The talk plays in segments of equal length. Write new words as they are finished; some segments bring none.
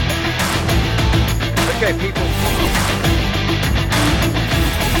G'day, people.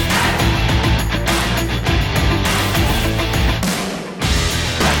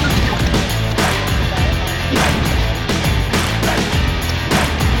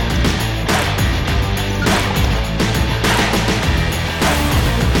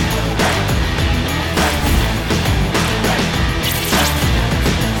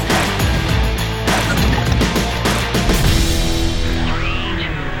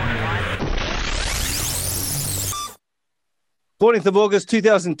 Fourteenth of August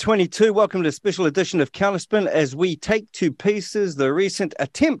 2022. Welcome to a special edition of Counterspin as we take to pieces the recent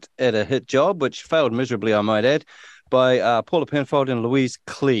attempt at a hit job, which failed miserably, I might add, by Paula Penfold and Louise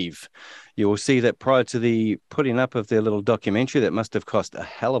Cleave. You will see that prior to the putting up of their little documentary that must have cost a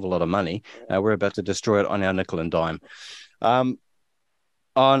hell of a lot of money, we're about to destroy it on our nickel and dime. On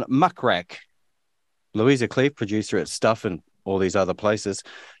Muckrack, Louisa Cleave, producer at Stuff and all these other places,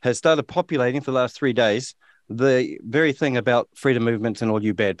 has started populating for the last 3 days the very thing about freedom movements and all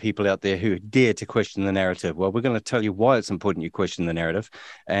you bad people out there who dare to question the narrative. Well, we're going to tell you why it's important you question the narrative,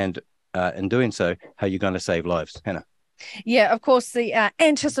 and in doing so, how you're going to save lives. Hannah. Yeah, of course, the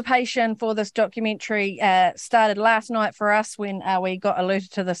anticipation for this documentary started last night for us when we got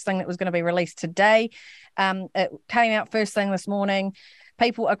alerted to this thing that was going to be released today. It came out first thing this morning.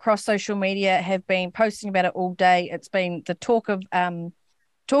 People across social media have been posting about it all day. It's been the talk of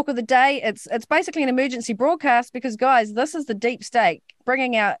the day. It's basically an emergency broadcast because, guys, this is the deep state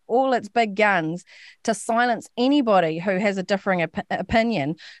bringing out all its big guns to silence anybody who has a differing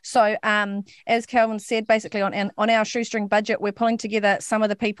opinion. So as Calvin said, basically on our shoestring budget, we're pulling together some of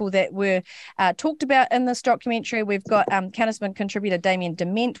the people that were talked about in this documentary. We've got Counterspin contributor Damien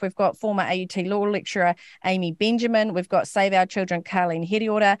Dement. We've got former AUT law lecturer Amy Benjamin. We've got Save Our Children Carleen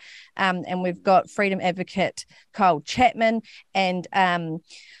Heriota, and we've got freedom advocate Kyle Chapman and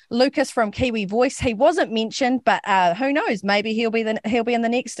Lucas from Kiwi Voice. He wasn't mentioned, but who knows? Maybe he'll be in the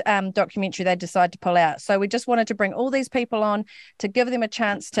next documentary they decide to pull out. So we just wanted to bring all these people on to give them a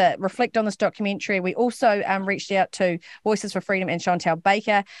chance to reflect on this documentary. We also reached out to Voices for Freedom and Chantal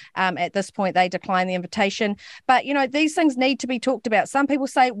Baker. At this point, they declined the invitation. But, you know, these things need to be talked about. Some people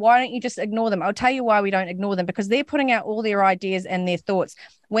say, why don't you just ignore them? I'll tell you why we don't ignore them, because they're putting out all their ideas and their thoughts.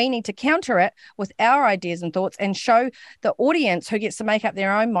 We need to counter it with our ideas and thoughts and show the audience who gets to make up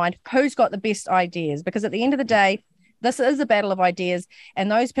their own mind who's got the best ideas. Because at the end of the day, this is a battle of ideas, and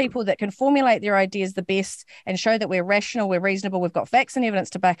those people that can formulate their ideas the best and show that we're rational, we're reasonable, we've got facts and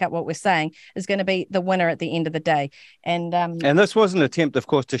evidence to back up what we're saying is going to be the winner at the end of the day. And this was an attempt, of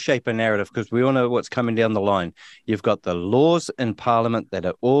course, to shape a narrative, because we all know what's coming down the line. You've got the laws in Parliament that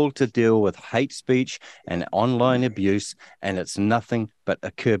are all to deal with hate speech and online abuse, and it's nothing but a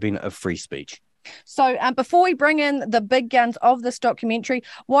curbing of free speech. So before we bring in the big guns of this documentary,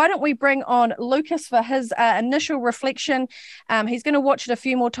 why don't we bring on Lucas for his initial reflection? He's going to watch it a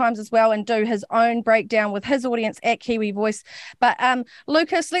few more times as well and do his own breakdown with his audience at Kiwi Voice. But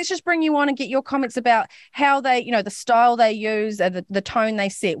Lucas, let's just bring you on and get your comments about how they, the style they use, the tone they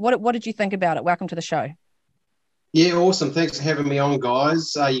set. What did you think about it? Welcome to the show. Yeah, awesome. Thanks for having me on,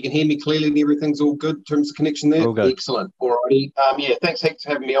 guys. You can hear me clearly and everything's all good in terms of connection there? All good. Excellent. Alrighty. Thanks heaps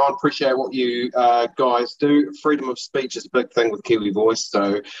for having me on. Appreciate what you guys do. Freedom of speech is a big thing with Kiwi Voice,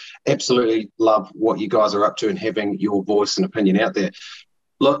 so absolutely love what you guys are up to and having your voice and opinion out there.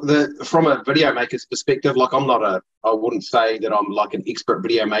 Look, from a video maker's perspective, I wouldn't say that I'm like an expert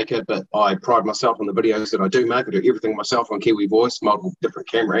video maker, but I pride myself on the videos that I do make. I do everything myself on Kiwi Voice, multiple different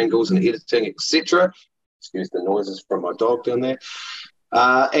camera angles and editing, etc. Excuse the noises from my dog down there.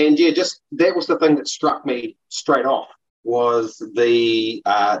 Just that was the thing that struck me straight off, was the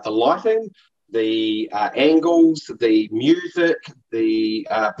lighting, the angles, the music, the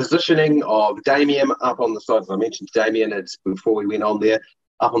positioning of Damien up on the side. As I mentioned Damien, it's before we went on there,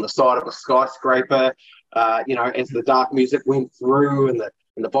 up on the side of a skyscraper, as the dark music went through and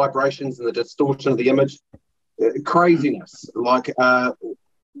the vibrations and the distortion of the image, craziness.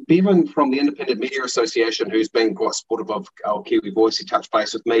 Bevan from the Independent Media Association, who's been quite supportive of our Kiwi Voice, he touched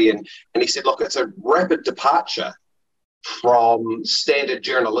base with me and he said, look, it's a rapid departure from standard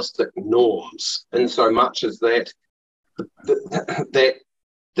journalistic norms, in so much as that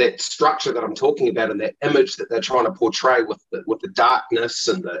structure that I'm talking about and that image that they're trying to portray with the darkness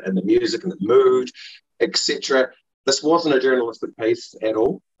and the music and the mood, etc. This wasn't a journalistic piece at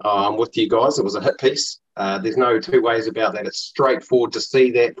all. I'm with you guys. It was a hit piece. There's no two ways about that. It's straightforward to see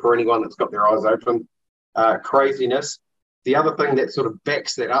that for anyone that's got their eyes open. Craziness. The other thing that sort of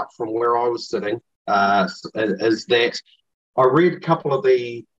backs that up from where I was sitting is that I read a couple of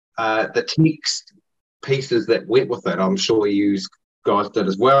the text pieces that went with it. I'm sure you guys did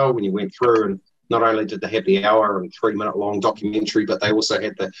as well when you went through, and not only did they have the hour and 3-minute long documentary, but they also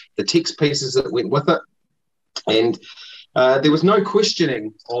had the text pieces that went with it. And there was no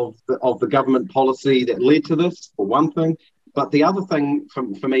questioning of the government policy that led to this, for one thing. But the other thing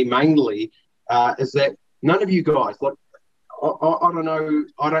for me mainly is that none of you guys, like, I don't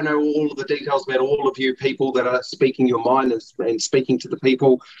know all of the details about all of you people that are speaking your mind and speaking to the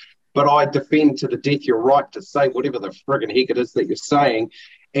people, but I defend to the death your right to say whatever the friggin' heck it is that you're saying.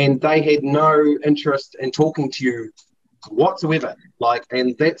 And they had no interest in talking to you whatsoever. Like,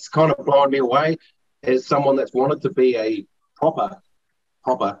 and that's kind of blown me away as someone that's wanted to be a proper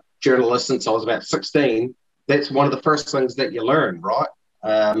journalist since I was about 16. That's one of the first things that you learn, right?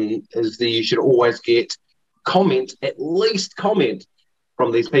 Is that you should always get at least comment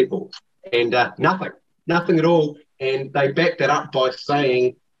from these people. And nothing at all. And they backed that up by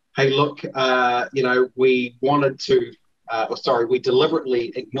saying, hey, look, we wanted to, we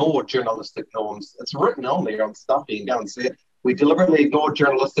deliberately ignored journalistic norms. It's written on there on stuff, you can go and see it. We deliberately ignored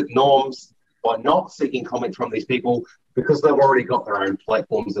journalistic norms by not seeking comment from these people because they've already got their own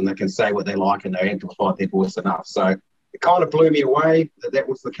platforms and they can say what they like and they amplify their voice enough. So it kind of blew me away that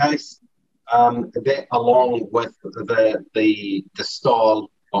was the case. That along with the style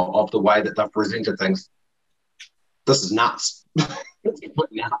of the way that they've presented things, this is nuts. It's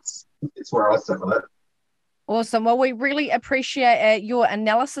completely nuts. That's where I sit with it. Awesome. Well, we really appreciate your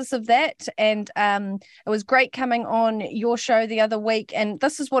analysis of that. And it was great coming on your show the other week. And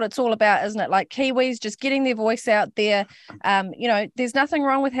this is what it's all about, isn't it? Like Kiwis just getting their voice out there. There's nothing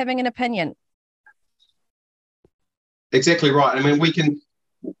wrong with having an opinion. Exactly right. I mean, we can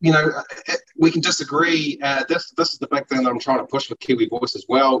disagree. This is the big thing that I'm trying to push with Kiwi Voice as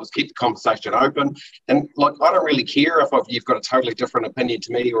well, is keep the conversation open. And like, I don't really care if you've got a totally different opinion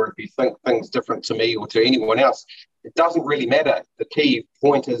to me or if you think things different to me or to anyone else. It doesn't really matter. The key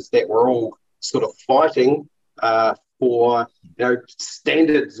point is that we're all sort of fighting for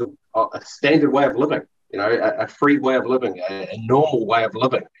standards, a standard way of living, a free way of living, a normal way of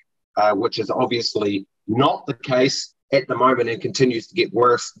living, which is obviously not the case at the moment and continues to get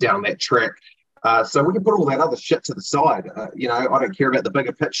worse down that track. So we can put all that other shit to the side. I don't care about the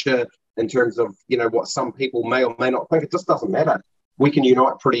bigger picture in terms of, what some people may or may not think. It just doesn't matter. We can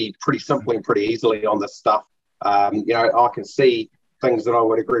unite pretty simply and pretty easily on this stuff. I can see things that I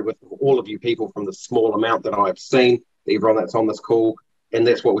would agree with all of you people from the small amount that I've seen, everyone that's on this call, and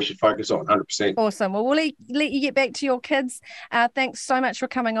that's what we should focus on, 100%. Awesome. Well, we'll let you get back to your kids. Thanks so much for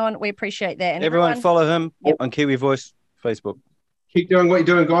coming on. We appreciate that. And everyone follow him on Kiwi Voice Facebook. Keep doing what you're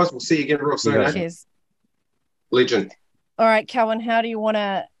doing, guys. We'll see you again real soon. Cheers. Legend. All right, Calvin, how do you want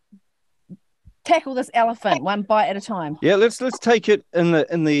to tackle this elephant one bite at a time? Yeah, let's take it in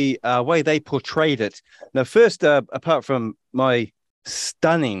the way they portrayed it. Now, first, apart from my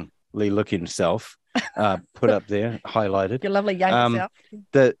stunningly looking self, put up there, highlighted. Your lovely young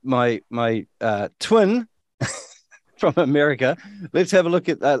self. My twin from America. Let's have a look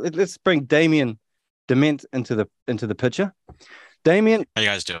at. Let's bring Damien Dement into the picture. Damien, how you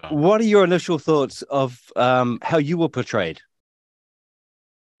guys doing? What are your initial thoughts of how you were portrayed?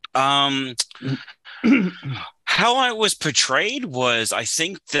 How I was portrayed was, I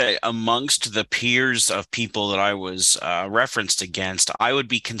think that amongst the peers of people that I was referenced against, I would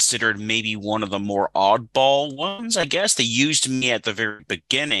be considered maybe one of the more oddball ones, I guess. They used me at the very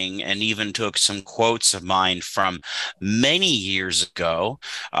beginning and even took some quotes of mine from many years ago,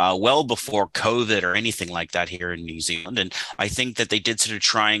 well before COVID or anything like that here in New Zealand. And I think that they did sort of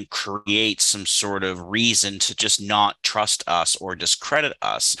try and create some sort of reason to just not trust us or discredit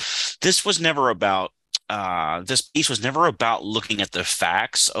us. This piece was never about looking at the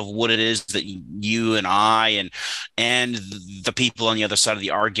facts of what it is that you and I and the people on the other side of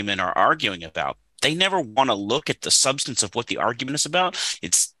the argument are arguing about. They never want to look at the substance of what the argument is about.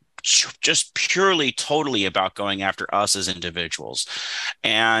 It's just purely, totally about going after us as individuals.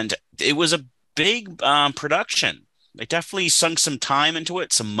 And it was a big production. They definitely sunk some time into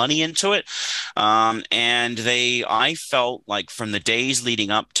it, some money into it. I felt like from the days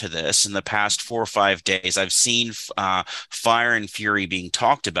leading up to this, in the past 4 or 5 days, I've seen Fire and Fury being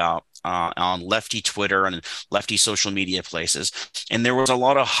talked about on lefty Twitter and lefty social media places. And there was a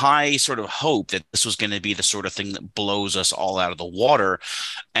lot of high sort of hope that this was going to be the sort of thing that blows us all out of the water.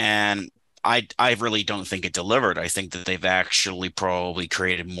 And I really don't think it delivered. I think that they've actually probably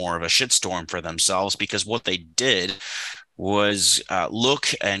created more of a shitstorm for themselves, because what they did was look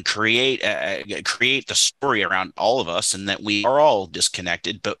and create the story around all of us, and that we are all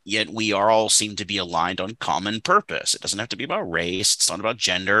disconnected, but yet we are all seem to be aligned on common purpose. It doesn't have to be about race. It's not about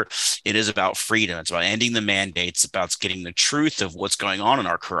gender. It is about freedom. It's about ending the mandates, about getting the truth of what's going on in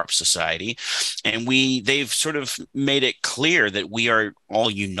our corrupt society. And they've sort of made it clear that we are all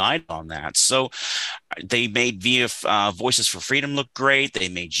united on that. So they made Voices for Freedom look great. They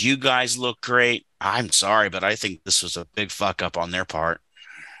made you guys look great. I'm sorry, but I think this was a big fuck up on their part.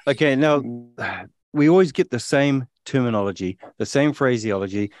 Okay, now we always get the same terminology, the same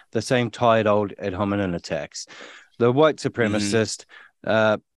phraseology, the same tired old ad hominem attacks. The white supremacist,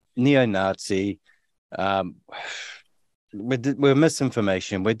 neo-Nazi, we're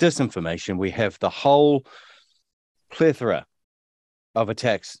misinformation, we're disinformation. We have the whole plethora of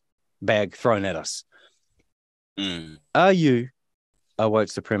attacks bag thrown at us. Are you a white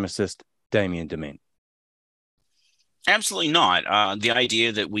supremacist, Damien Dement? Absolutely not. The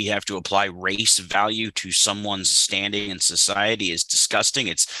idea that we have to apply race value to someone's standing in society is disgusting.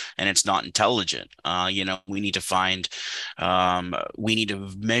 It's not intelligent. We need to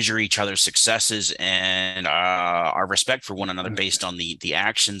measure each other's successes and our respect for one another based on the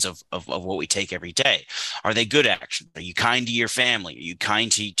actions of what we take every day. Are they good actions? Are you kind to your family? Are you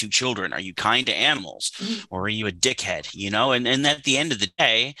kind to children? Are you kind to animals? Or are you a dickhead? And at the end of the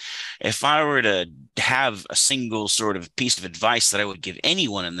day, if I were to have a single sort of piece of advice that I would give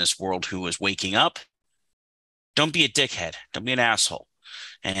anyone in this world who was waking up, don't be a dickhead. Don't be an asshole.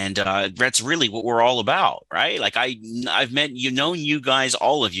 And that's really what we're all about, right? Like I've known you guys,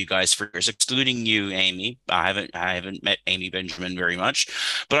 all of you guys, for years, excluding you, Amy. I haven't met Amy Benjamin very much,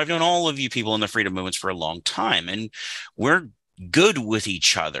 but I've known all of you people in the freedom movements for a long time, and we're good with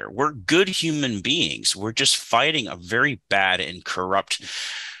each other. We're good human beings. We're just fighting a very bad and corrupt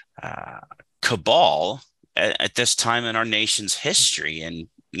cabal at this time in our nation's history. And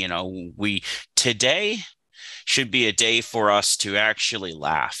today should be a day for us to actually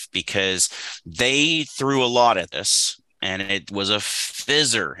laugh, because they threw a lot at this and it was a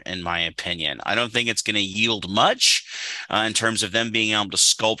fizzer, in my opinion. I don't think it's going to yield much in terms of them being able to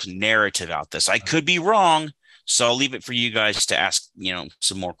sculpt narrative out this. I could be wrong, so I'll leave it for you guys to ask,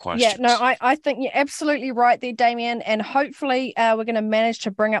 some more questions. Yeah, no, I think you're absolutely right there, Damien. And hopefully we're going to manage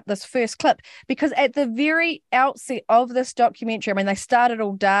to bring up this first clip, because at the very outset of this documentary, I mean, they started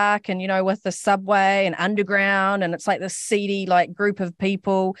all dark and, with the subway and underground, and it's like this seedy group of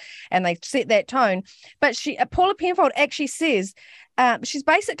people, and they set that tone. But Paula Penfold actually says, she's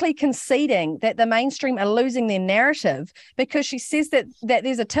basically conceding that the mainstream are losing their narrative, because she says that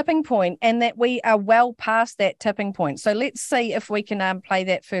there's a tipping point and that we are well past that tipping point. So let's see if we can play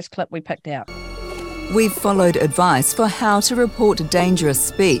that first clip we picked out. We've followed advice for how to report dangerous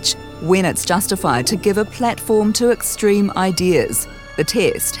speech when it's justified to give a platform to extreme ideas. The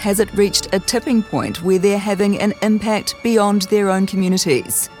test has it reached a tipping point where they're having an impact beyond their own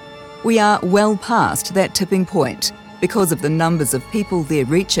communities. We are well past that tipping point, because of the numbers of people they're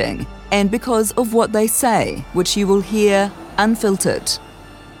reaching and because of what they say, which you will hear unfiltered.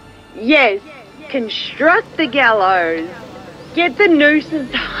 Yes, construct the gallows. Get the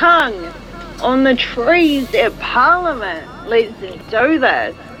nooses hung on the trees at Parliament. Let's do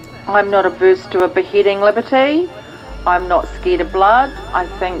this. I'm not averse to a beheading liberty. I'm not scared of blood. I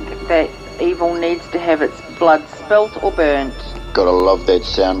think that evil needs to have its blood spilt or burnt. Gotta love that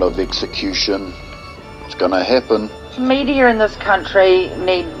sound of execution. It's gonna happen. Media in this country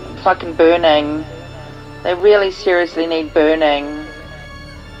need fucking burning. They really seriously need burning.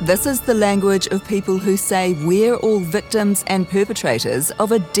 This is the language of people who say we're all victims and perpetrators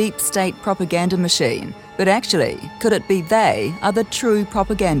of a deep state propaganda machine. But actually, could it be they are the true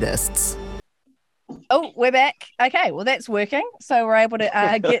propagandists? Oh, we're back. Okay, well, that's working. So we're able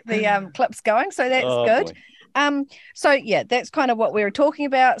to get the clips going. So that's good. Boy. So yeah, that's kind of what we were talking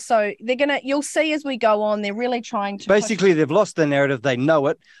about. So you'll see as we go on, they're really trying to basically they've lost the narrative. They know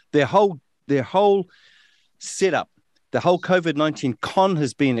it. Their whole setup, the whole COVID-19 con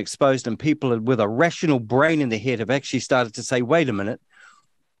has been exposed, and people with a rational brain in their head have actually started to say, wait a minute,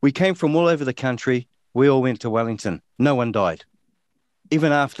 we came from all over the country. We all went to Wellington. No one died.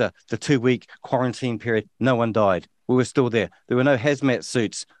 Even after the 2-week quarantine period, no one died. We were still there. There were no hazmat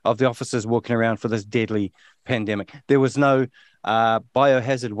suits of the officers walking around for this deadly pandemic. There was no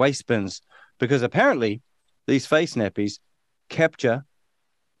biohazard waste bins, because apparently these face nappies capture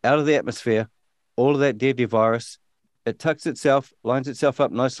out of the atmosphere all of that deadly virus. It tucks itself, lines itself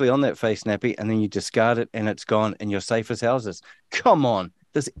up nicely on that face nappy, and then you discard it and it's gone and you're safe as houses. Come on.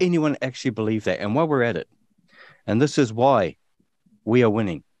 Does anyone actually believe that? And while we're at it, and this is why we are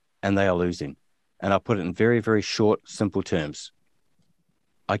winning and they are losing. and I'll put it in very, very short, simple terms.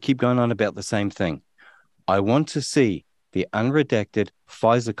 I keep going on about the same thing. I want to see the unredacted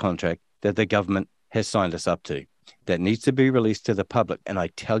Pfizer contract that the government has signed us up to. That needs to be released to the public, and I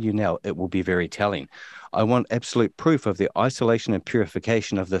tell you now, it will be very telling. I want absolute proof of the isolation and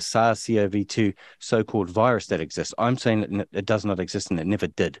purification of the SARS-CoV-2 so-called virus that exists. I'm saying that it does not exist, and it never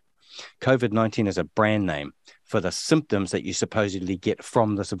did. COVID-19 is a brand name for the symptoms that you supposedly get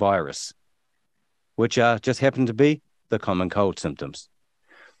from this virus, which just happen to be the common cold symptoms.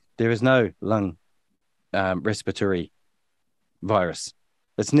 There is no lung respiratory virus.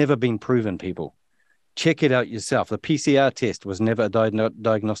 It's never been proven, people. Check it out yourself. The PCR test was never a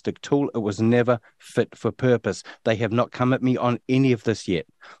diagnostic tool. It was never fit for purpose. They have not come at me on any of this yet.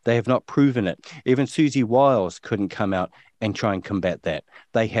 They have not proven it. Even Susie Wiles couldn't come out and try and combat that.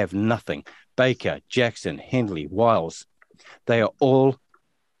 They have nothing. Baker, Jackson, Henley, Wiles, they are all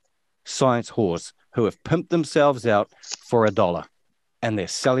science whores who have pimped themselves out for $1. And they're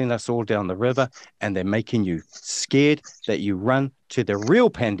selling us all down the river, and they're making you scared that you run to the real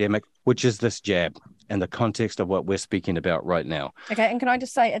pandemic, which is this jab, in the context of what we're speaking about right now. Okay, and can I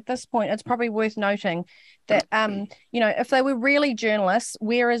just say at this point, it's probably worth noting that, if they were really journalists,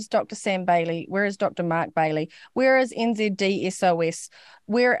 where is Dr. Sam Bailey? Where is Dr. Mark Bailey? Where is NZD SOS?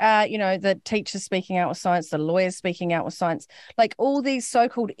 Where are, the teachers speaking out with science, the lawyers speaking out with science? Like all these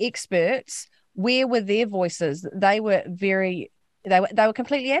so-called experts, where were their voices? They were they were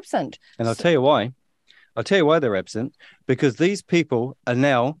completely absent. And I'll tell you why. I'll tell you why they're absent, because these people are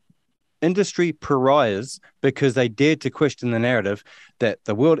now industry pariahs because they dared to question the narrative that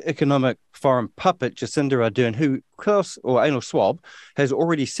the World Economic Forum puppet Jacinda Ardern, who Klaus or Anal Schwab has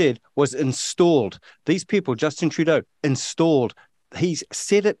already said was installed. These people, Justin Trudeau, installed. He's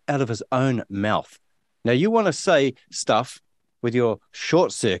said it out of his own mouth. Now, you want to say stuff with your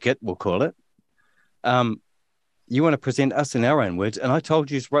short circuit, we'll call it. You want to present us in our own words. And I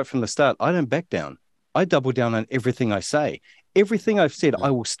told you right from the start, I don't back down. I double down on everything I say. Everything I've said,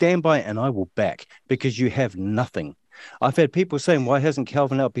 I will stand by and I will back, because you have nothing. I've had people saying, why hasn't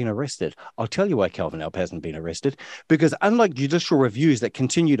Calvin Alp been arrested? I'll tell you why Calvin Alp hasn't been arrested. Because unlike judicial reviews that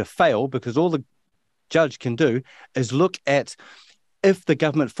continue to fail, because all the judge can do is look at if the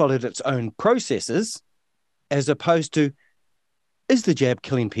government followed its own processes, as opposed to, is the jab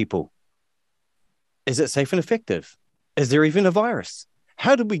killing people? Is it safe and effective? Is there even a virus?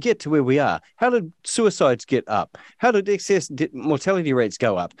 How did we get to where we are? How did suicides get up? How did excess mortality rates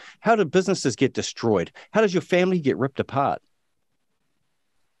go up? How did businesses get destroyed? How does your family get ripped apart?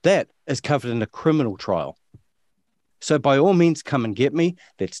 That is covered in a criminal trial. So by all means, come and get me.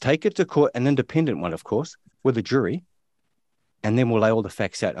 Let's take it to court, an independent one, of course, with a jury. And then we'll lay all the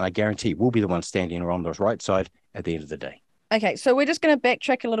facts out. And I guarantee we'll be the ones standing on the right side at the end of the day. Okay, so we're just going to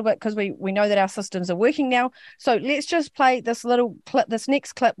backtrack a little bit because we know that our systems are working now. So let's just play this little clip, this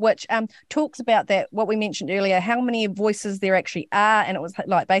next clip, which talks about that, what we mentioned earlier, how many voices there actually are. And it was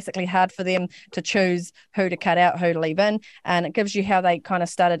like basically hard for them to choose who to cut out, who to leave in. And it gives you how they kind of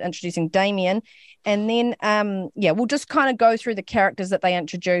started introducing Damien. And then, we'll just kind of go through the characters that they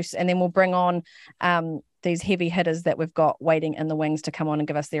introduce, and then we'll bring on these heavy hitters that we've got waiting in the wings to come on and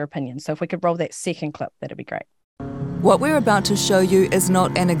give us their opinion. So if we could roll that second clip, that'd be great. What we're about to show you is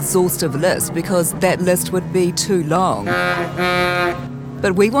not an exhaustive list, because that list would be too long.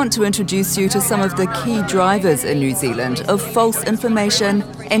 But we want to introduce you to some of the key drivers in New Zealand of false information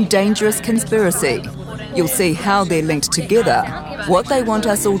and dangerous conspiracy. You'll see how they're linked together, what they want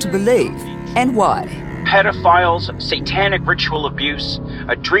us all to believe, and why. Pedophiles, satanic ritual abuse,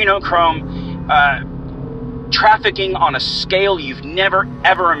 adrenochrome, trafficking on a scale you've never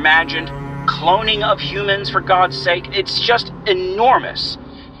ever imagined, cloning of humans, for God's sake. It's just enormous.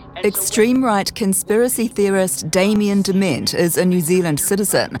 Extreme right conspiracy theorist Damien Dement is a New Zealand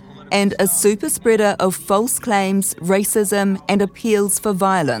citizen and a super spreader of false claims, racism and appeals for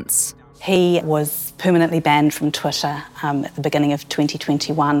violence. He was permanently banned from Twitter at the beginning of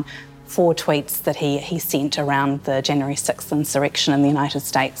 2021 for tweets that he sent around the January 6th insurrection in the United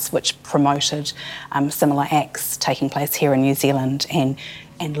States, which promoted similar acts taking place here in New Zealand and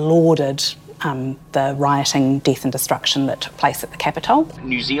lauded the rioting, death and destruction that took place at the Capitol.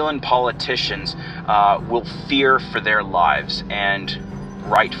 New Zealand politicians will fear for their lives, and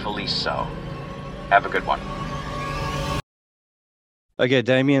rightfully so. Have a good one. Okay,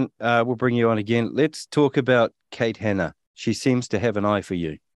 Damien, we'll bring you on again. Let's talk about Kate Hanna. She seems to have an eye for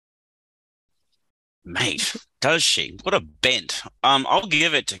you. Mate, Does she? What a bent. I'll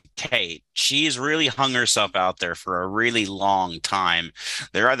give it to Kate. She's really hung herself out there for a really long time.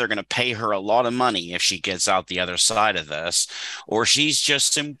 They're either going to pay her a lot of money if she gets out the other side of this, or she's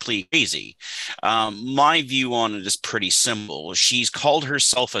just simply crazy. My view on it is pretty simple. She's called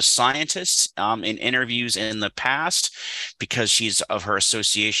herself a scientist in interviews in the past because she's of her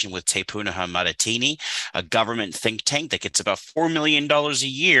association with Te Pūnaha Maratini, a government think tank that gets about $4 million a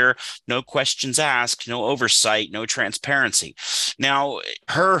year, no questions asked, no oversight, no transparency. Now,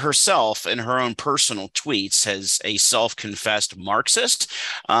 herself in her own personal tweets has a self-confessed Marxist,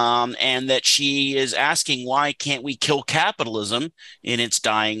 and that she is asking why can't we kill capitalism in its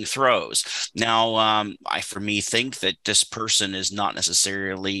dying throes. Now, I for me think that this person is not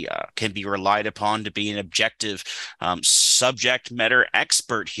necessarily can be relied upon to be an objective subject matter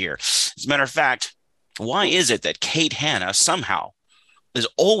expert here. As a matter of fact, why is it that Kate Hanna somehow is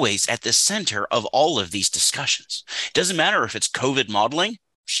always at the center of all of these discussions? It doesn't matter if it's COVID modeling,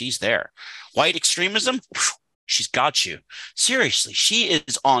 she's there. White extremism, she's got you. Seriously, she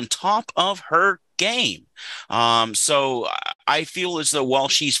is on top of her game. So I feel as though while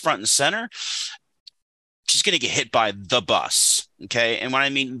she's front and center, she's going to get hit by the bus. Okay. And when I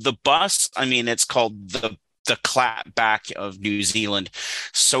mean the bus, I mean it's called the clap back of New Zealand.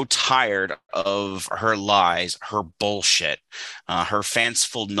 So tired of her lies, her bullshit, her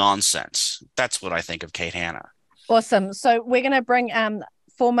fanciful nonsense. That's what I think of Kate Hanna. Awesome. So we're going to bring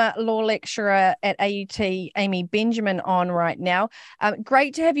former law lecturer at AUT, Amy Benjamin, on right now.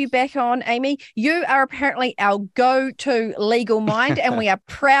 Great to have you back on, Amy. You are apparently our go-to legal mind, and we are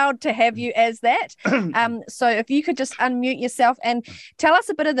proud to have you as that. So if you could just unmute yourself and tell us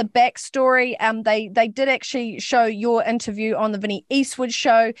a bit of the backstory. They did actually show your interview on the Vinnie Eastwood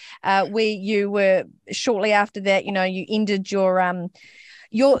show, where you were shortly after that, you ended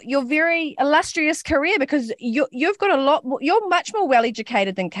your very illustrious career, because you've got a lot more, you're much more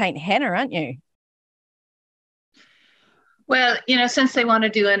well-educated than Kate Hanna, aren't you? Well, since they want to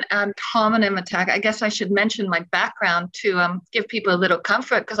do an ad hominem attack, I guess I should mention my background to give people a little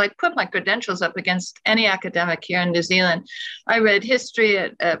comfort, because I put my credentials up against any academic here in New Zealand. I read history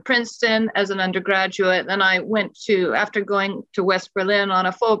at Princeton as an undergraduate. Then I went after going to West Berlin on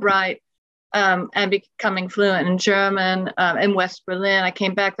a Fulbright, and becoming fluent in German in West Berlin. I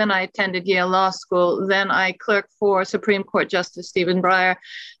came back, then I attended Yale Law School. Then I clerked for Supreme Court Justice Stephen Breyer.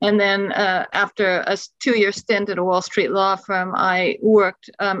 And then after a 2-year stint at a Wall Street law firm, I worked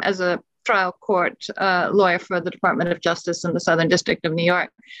as a trial court lawyer for the Department of Justice in the Southern District of New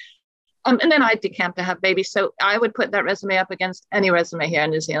York. And then I decamped to have babies. So I would put that resume up against any resume here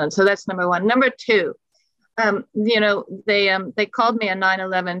in New Zealand. So that's number one. Number two, they called me a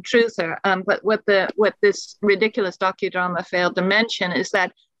 9/11 truther, but what this ridiculous docudrama failed to mention is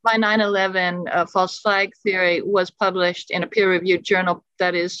that my 9/11 false flag theory was published in a peer-reviewed journal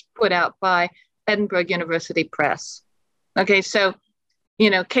that is put out by Edinburgh University Press. Okay, so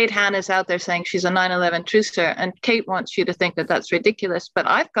Kate Hanna is out there saying she's a 9/11 truther, and Kate wants you to think that that's ridiculous, but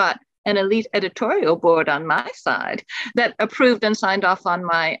I've got an elite editorial board on my side that approved and signed off on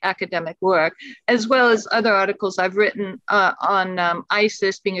my academic work, as well as other articles I've written on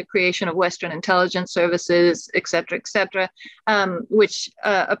ISIS being a creation of Western intelligence services, et cetera, which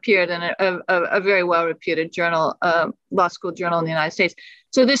appeared in a very well-reputed journal, law school journal in the United States.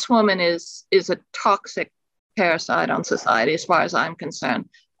 So this woman is a toxic parasite on society, as far as I'm concerned.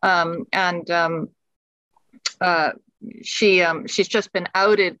 She's just been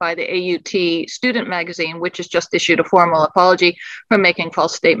outed by the AUT student magazine, which has just issued a formal apology for making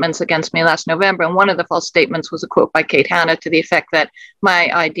false statements against me last November. And one of the false statements was a quote by Kate Hanna to the effect that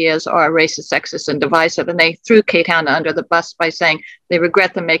my ideas are racist, sexist, and divisive. And they threw Kate Hanna under the bus by saying they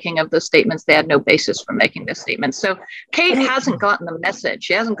regret the making of those statements. They had no basis for making the statements. So Kate hasn't gotten the message.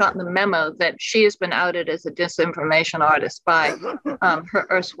 She hasn't gotten the memo that she has been outed as a disinformation artist by her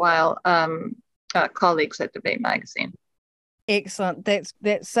erstwhile colleagues at Debate Magazine. Excellent. That's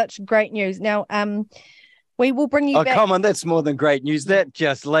such great news. Now, we will bring you back. Oh, come on, that's more than great news. That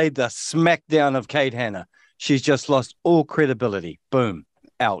just laid the smackdown of Kate Hanna. She's just lost all credibility. Boom,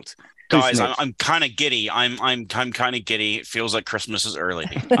 out. Guys, I'm kind of giddy. I'm kind of giddy. It feels like Christmas is early.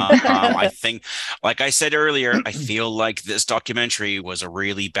 I think, like I said earlier, I feel like this documentary was a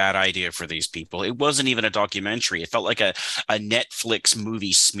really bad idea for these people. It wasn't even a documentary. It felt like a Netflix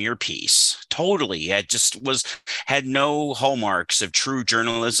movie smear piece. Totally. It just had no hallmarks of true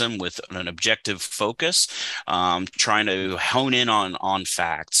journalism with an objective focus, trying to hone in on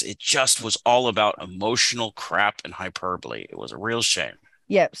facts. It just was all about emotional crap and hyperbole. It was a real shame.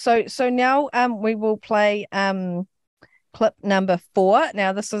 Yeah, so now we will play clip number 4.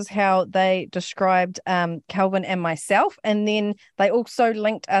 Now, this is how they described Kelvin and myself. And then they also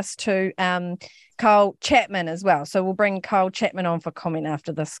linked us to Kyle Chapman as well. So we'll bring Kyle Chapman on for comment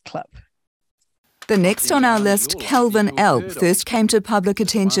after this clip. The next on our list, Kelvin Alp, first came to public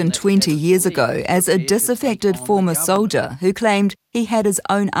attention 20 years ago as a disaffected former soldier who claimed he had his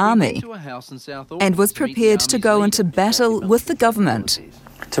own army and was prepared to go into battle with the government.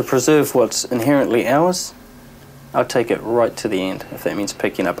 To preserve what's inherently ours, I'll take it right to the end. If that means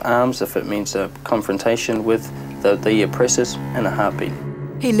picking up arms, if it means a confrontation with the oppressors, in a heartbeat.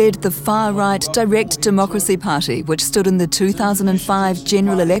 He led the far-right Direct Democracy Party, which stood in the 2005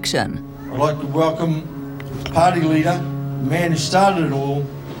 general election. I'd like to welcome the party leader, the man who started it all,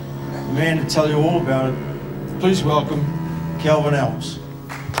 the man to tell you all about it. Please welcome Kelvin Alps.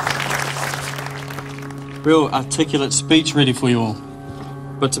 Real articulate speech ready for you all.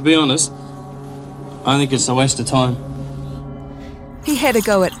 But to be honest, I think it's a waste of time. He had a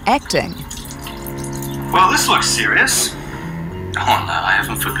go at acting. Well, this looks serious. Oh no, I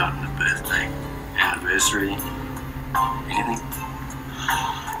haven't forgotten a birthday, anniversary, anything.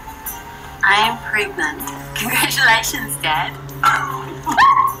 I am pregnant. Congratulations, Dad.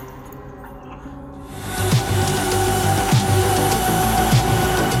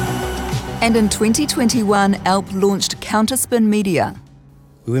 And in 2021, Alp launched Counterspin Media.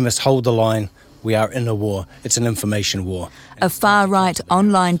 We must hold the line. We are in a war. It's an information war. A far-right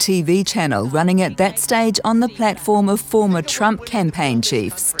online TV channel running at that stage on the platform of former Trump campaign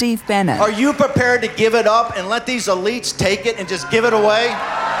chief Steve Bannon. Are you prepared to give it up and let these elites take it and just give it away?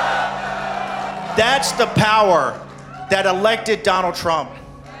 That's the power that elected Donald Trump.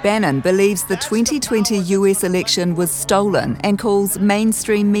 Bannon believes the 2020 US election was stolen and calls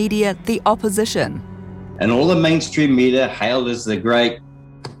mainstream media the opposition. And all the mainstream media, hailed as the great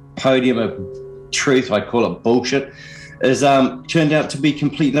podium of truth, I call it bullshit, is turned out to be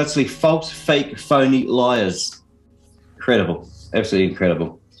complete and utterly false, fake, phony liars. Incredible, absolutely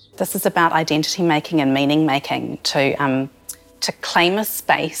incredible. This is about identity making and meaning making to claim a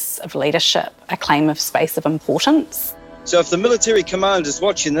space of leadership, a claim of space of importance. So if the military command is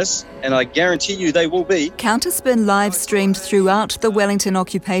watching this, and I guarantee you they will be... Counterspin live streamed throughout the Wellington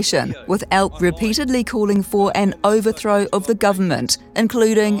occupation, with Alp repeatedly calling for an overthrow of the government,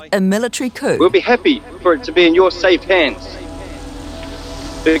 including a military coup. We'll be happy for it to be in your safe hands.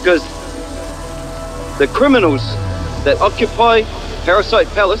 Because the criminals that occupy Parasite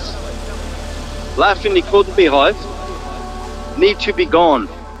Palace, laughingly called the Beehive, need to be gone.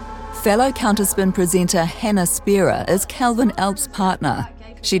 Fellow Counterspin presenter Hannah Spearer is Kelvin Alp's partner.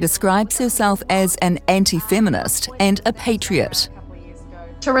 She describes herself as an anti-feminist and a patriot.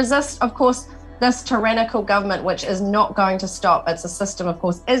 To resist, of course, this tyrannical government, which is not going to stop. It's a system, of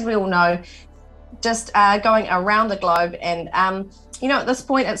course, as we all know, just going around the globe. And, at this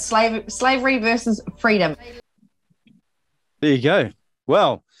point, it's slavery versus freedom. There you go.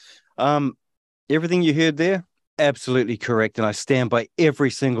 Well, everything you heard there, absolutely correct, and I stand by every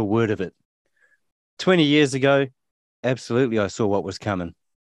single word of it. 20 years ago, absolutely I saw what was coming.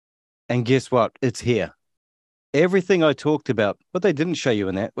 And guess what? It's here. Everything I talked about, what they didn't show you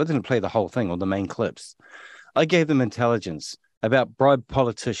in that, I didn't play the whole thing or the main clips. I gave them intelligence about bribed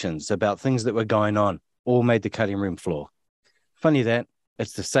politicians, about things that were going on, all made the cutting room floor. Funny that,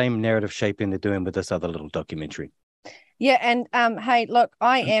 it's the same narrative shaping they're doing with this other little documentary. Yeah, and hey, look,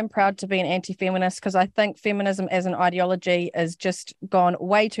 I am proud to be an anti-feminist because I think feminism as an ideology has just gone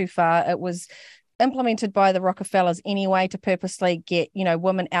way too far. It was implemented by the Rockefellers anyway to purposely get,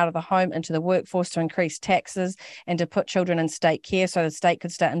 women out of the home into the workforce to increase taxes and to put children in state care so the state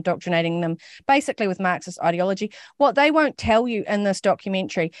could start indoctrinating them basically with Marxist ideology. What they won't tell you in this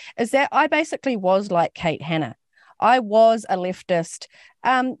documentary is that I basically was like Kate Hanna. I was a leftist.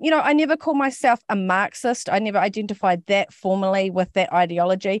 I never called myself a Marxist. I never identified that formally with that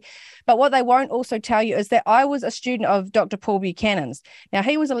ideology. But what they won't also tell you is that I was a student of Dr. Paul Buchanan's. Now,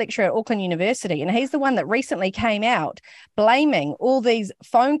 he was a lecturer at Auckland University, and he's the one that recently came out blaming all these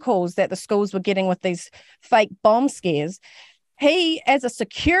phone calls that the schools were getting with these fake bomb scares. He, as a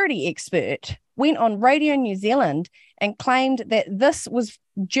security expert, went on Radio New Zealand and claimed that this was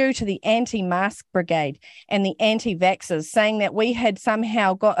due to the anti-mask brigade and the anti-vaxxers, saying that we had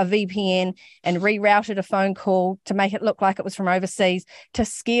somehow got a VPN and rerouted a phone call to make it look like it was from overseas to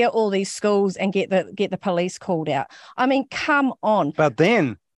scare all these schools and get the police called out. I mean, come on. But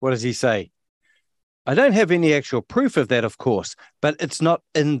then, what does he say? I don't have any actual proof of that, of course, but it's not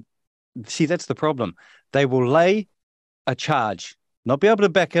in... See, that's the problem. They will lay a charge, not be able to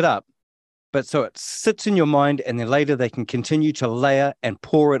back it up, but so it sits in your mind, and then later they can continue to layer and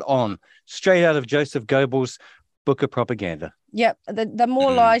pour it on straight out of Joseph Goebbels' book of propaganda. Yep. The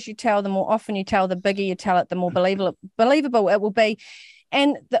more lies you tell, the more often you tell, the bigger you tell it, the more believable it will be.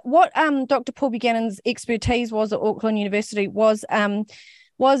 And what Dr. Paul Buchanan's expertise was at Auckland University was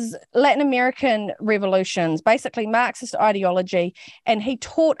Latin American revolutions, basically Marxist ideology. And he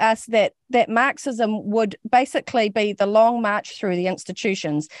taught us that Marxism would basically be the long march through the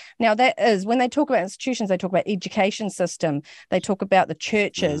institutions. Now, that is, when they talk about institutions, they talk about education system, they talk about the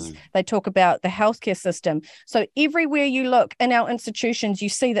churches, they talk about the healthcare system. So everywhere you look in our institutions, you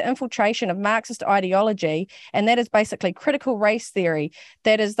see the infiltration of Marxist ideology, and that is basically critical race theory,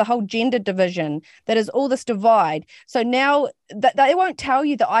 that is the whole gender division, that is all this divide. So now they won't tell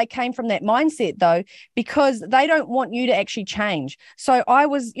you that I came from that mindset, though, because they don't want you to actually change. So I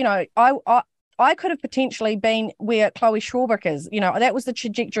was, I could have potentially been where Chloe Schwarbrick is. That was the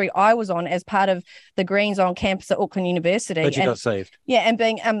trajectory I was on as part of the Greens on campus at Auckland University. But you got saved. Yeah, and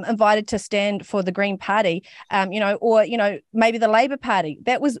being invited to stand for the Green Party, or maybe the Labour Party.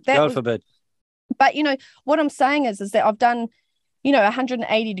 God forbid. But what I'm saying is that I've done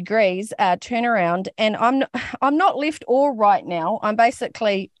 180 degrees turnaround, and I'm not left or right now. I'm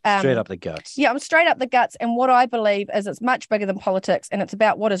basically straight up the guts. Yeah, I'm straight up the guts. And what I believe is it's much bigger than politics, and it's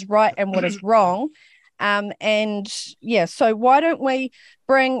about what is right and what is wrong. So why don't we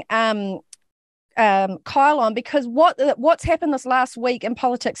bring Kyle on, because what's happened this last week in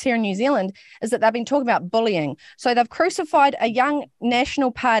politics here in New Zealand is that they've been talking about bullying. So they've crucified a young National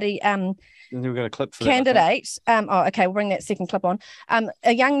Party We've got a clip for candidate. We'll bring that second clip on.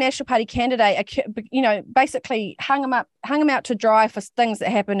 A young National Party candidate, basically hung him out to dry for things that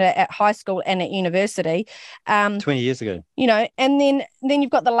happened at high school and at university. 20 years ago. And then you've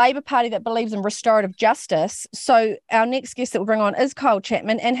got the Labour Party that believes in restorative justice. So our next guest that we'll bring on is Kyle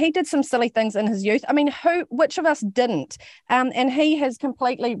Chapman, and he did some silly things in his youth. I mean, which of us didn't? And he has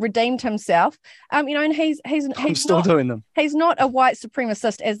completely redeemed himself. And he's still doing them. He's not a white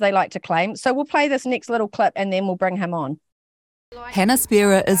supremacist, as they like to claim. So we'll play this next little clip and then we'll bring him on. Hannah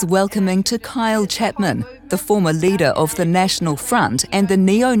Spearer is welcoming to Kyle Chapman, the former leader of the National Front and the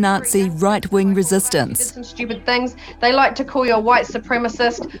neo-Nazi right-wing resistance. Did some stupid things. They like to call you a white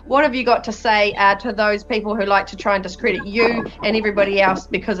supremacist. What have you got to say to those people who like to try and discredit you and everybody else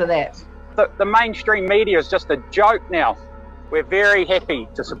because of that? The mainstream media is just a joke now. We're very happy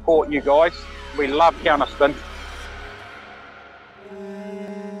to support you guys. We love Counterspin.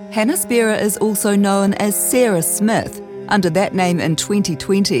 Hannah Spearer is also known as Sarah Smith. Under that name in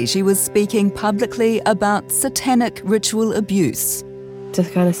 2020, she was speaking publicly about satanic ritual abuse. To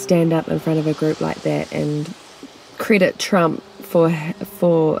kind of stand up in front of a group like that and credit Trump for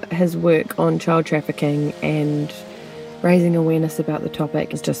his work on child trafficking and raising awareness about the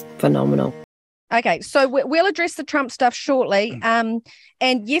topic is just phenomenal. Okay, so we'll address the Trump stuff shortly. And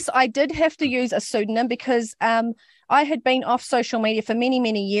yes, I did have to use a pseudonym because I had been off social media for many,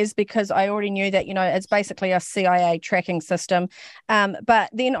 many years because I already knew that, it's basically a CIA tracking system. But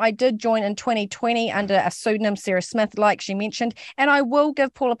then I did join in 2020 under a pseudonym, Sarah Smith, like she mentioned. And I will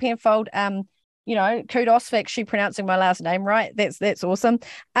give Paula Penfold, kudos for actually pronouncing my last name right. That's awesome.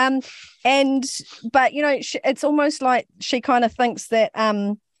 But it's almost like she kind of thinks that,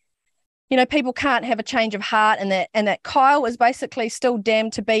 people can't have a change of heart, and that Kyle is basically still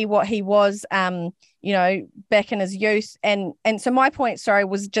damned to be what he was, back in his youth. And so my point,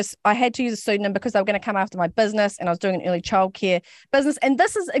 was just I had to use a pseudonym because they were going to come after my business, and I was doing an early childcare business. And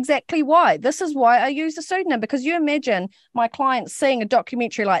this is exactly why. This is why I used a pseudonym, because you imagine my clients seeing a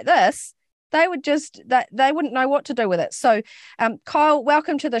documentary like this, they wouldn't know what to do with it. So, Kyle,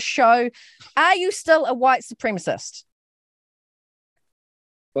 welcome to the show. Are you still a white supremacist?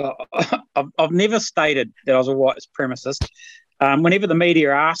 Well, I've never stated that I was a white supremacist. Whenever the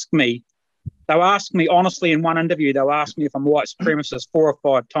media ask me, they'll ask me honestly in one interview, they'll ask me if I'm a white supremacist 4 or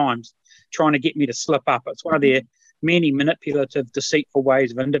 5 times, trying to get me to slip up. It's one of their many manipulative, deceitful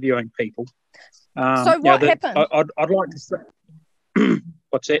ways of interviewing people. So what happened? I'd like to say...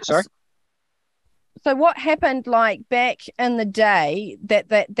 What's that, sorry? So what happened, like back in the day,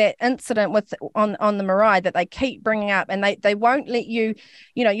 that incident with on the marae that they keep bringing up, and they won't let you,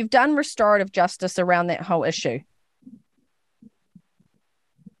 you've done restorative justice around that whole issue.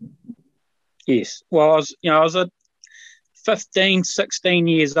 Yes. Well, I was a 15, 16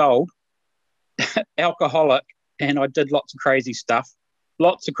 years old, alcoholic, and I did lots of crazy stuff.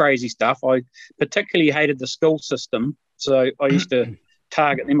 I particularly hated the school system, so I used to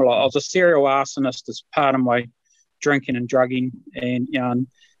target them a lot. I was a serial arsonist as part of my drinking and drugging, and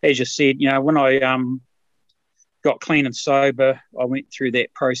as you said, when I got clean and sober, I went through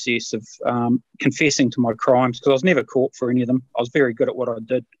that process of confessing to my crimes, because I was never caught for any of them. I was very good at what I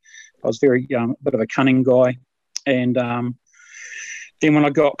did. I was very a bit of a cunning guy, And then when I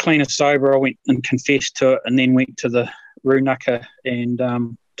got clean and sober, I went and confessed to it, and then went to the Rūnaka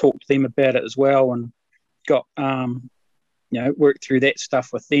and talked to them about it as well, and got worked through that stuff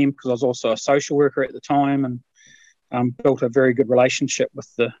with them, because I was also a social worker at the time, and built a very good relationship with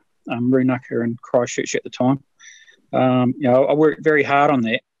the Rūnaka in Christchurch at the time. I worked very hard on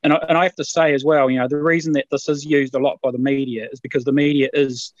that. And I have to say as well, the reason that this is used a lot by the media is because the media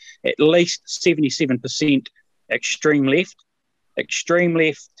is at least 77% extreme left. Extreme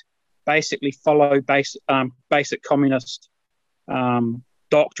left basically follow basic communist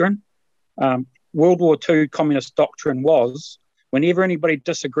doctrine. World War II communist doctrine was, whenever anybody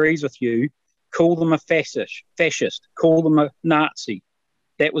disagrees with you, call them a fascist, call them a Nazi.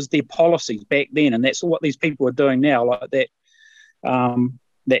 That was their policies back then, and that's what these people are doing now, like that.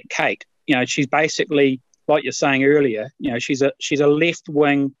 That Kate, she's basically, like you're saying earlier, she's a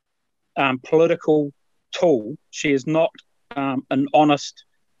left-wing political tool. She is not an honest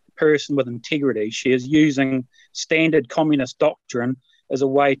person with integrity. She is using standard communist doctrine as a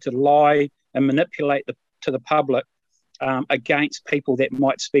way to lie and manipulate to the public against people that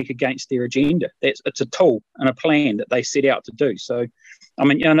might speak against their agenda. It's a tool and a plan that they set out to do. So, I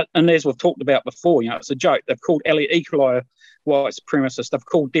mean, and as we've talked about before, it's a joke. They've called Elliot Equally a white supremacist. They've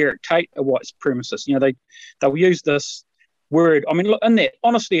called Derek Tate a white supremacist. They'll use this word. I mean, look, in that,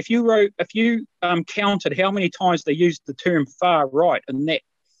 honestly, if you counted how many times they used the term far right in that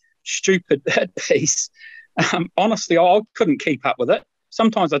stupid piece, honestly, I couldn't keep up with it.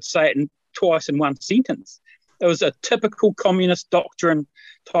 Sometimes I'd say it twice in one sentence. It was a typical communist doctrine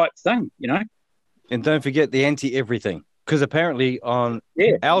type thing, And don't forget the anti-everything, because apparently on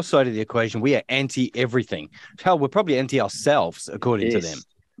our side of the equation, we are anti-everything. Hell, we're probably anti-ourselves, according to them.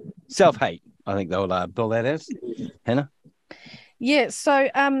 Self-hate, I think they'll bill that as. Hannah? Yeah,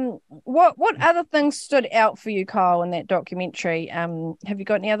 so what other things stood out for you, Kyle, in that documentary? Have you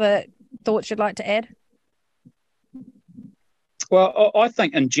got any other thoughts you'd like to add? Well, I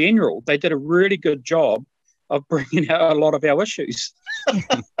think in general, they did a really good job of bringing out a lot of our issues.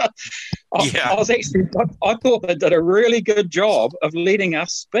 I thought they did a really good job of letting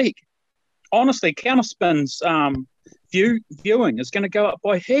us speak. Honestly, Counterspin's viewing is going to go up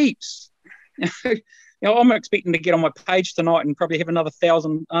by heaps. I'm expecting to get on my page tonight and probably have another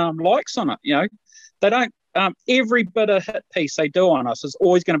 1,000 likes on it. They don't. Every bit of hit piece they do on us is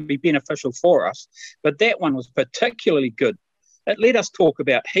always going to be beneficial for us, but that one was particularly good. It let us talk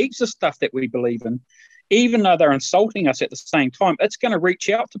about heaps of stuff that we believe in. Even though they're insulting us at the same time, it's going to reach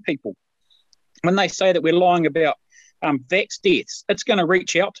out to people. When they say that we're lying about vax deaths, it's going to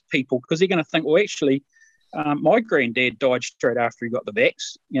reach out to people, because they're going to think, well, actually, my granddad died straight after he got the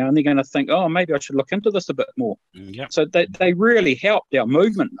vax, and they're going to think, oh, maybe I should look into this a bit more. Yeah. So they really helped our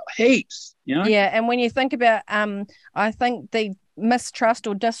movement heaps, Yeah, and when you think about, I think the mistrust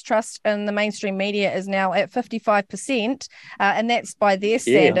or distrust in the mainstream media is now at 55%, and that's by their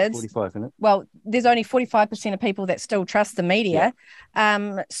standards. 45, isn't it? Well, there's only 45% of people that still trust the media.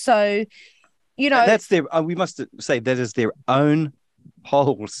 So, that's their. We must say that is their own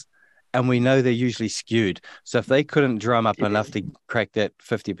polls, and we know they're usually skewed. So if they couldn't drum up enough to crack that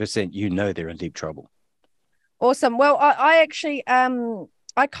 50%, they're in deep trouble. Awesome. Well, I actually, I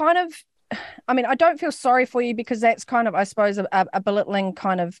don't feel sorry for you, because that's kind of, I suppose, a belittling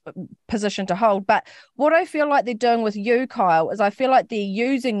kind of position to hold. But what I feel like they're doing with you, Kyle, is I feel like they're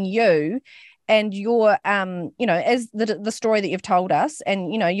using you and your, as the story that you've told us,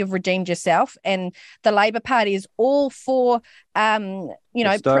 and, you've redeemed yourself, and the Labour Party is all for,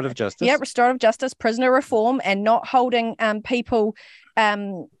 restorative justice. Yeah, restorative justice, prisoner reform, and not holding people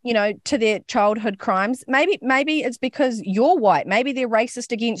to their childhood crimes. Maybe it's because you're white. Maybe they're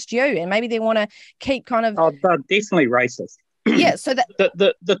racist against you, and maybe they want to keep kind of. Oh, they're definitely racist. Yeah, so that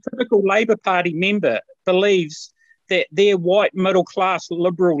the typical Labour Party member believes that their white middle class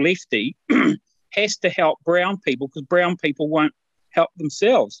liberal lefty has to help brown people, because brown people won't help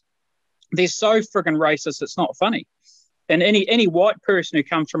themselves. They're so friggin' racist, it's not funny. And any white person who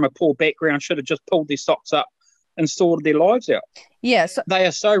comes from a poor background should have just pulled their socks up and sorted their lives out. Yeah, so they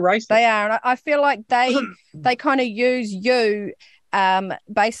are so racist. They are, and I feel like they kind of use you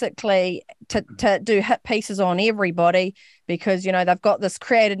basically to do hit pieces on everybody, because they've got this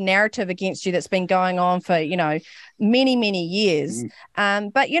created narrative against you that's been going on for many years.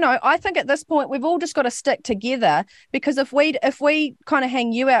 But I think at this point we've all just got to stick together, because if we kind of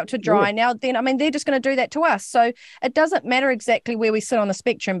hang you out to dry now, then they're just going to do that to us. So it doesn't matter exactly where we sit on the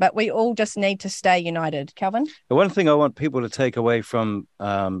spectrum, but we all just need to stay united. Calvin? The one thing I want people to take away from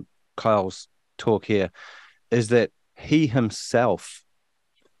Kyle's talk here is that he himself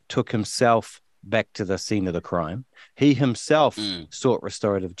took himself back to the scene of the crime. He himself sought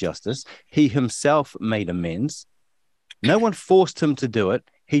restorative justice. He himself made amends. No one forced him to do it.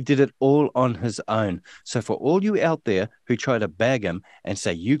 He did it all on his own. So for all you out there who try to bag him and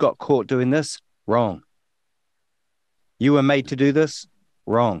say, you got caught doing this, wrong. You were made to do this,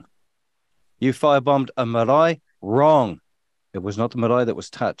 wrong. You firebombed a marae, wrong. It was not the marae that was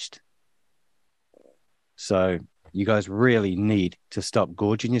touched. So you guys really need to stop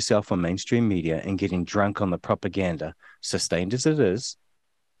gorging yourself on mainstream media and getting drunk on the propaganda, sustained as it is,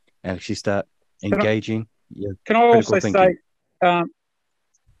 and actually start engaging. Can I also say,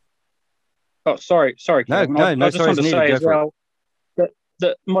 sorry, Kevin. I just want to say as well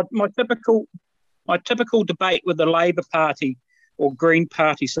that my typical debate with the Labour Party or Green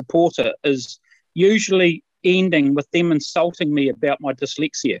Party supporter is usually ending with them insulting me about my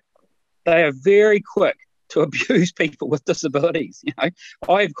dyslexia. They are very quick to abuse people with disabilities. You know,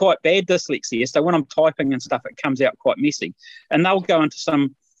 I have quite bad dyslexia, so when I'm typing and stuff, it comes out quite messy. And they'll go into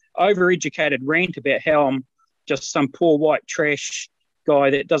some overeducated rant about how I'm just some poor white trash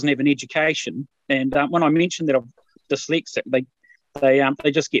guy that doesn't have an education. And when I mention that I'm dyslexic,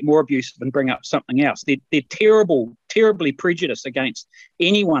 they just get more abusive and bring up something else. They're terribly prejudiced against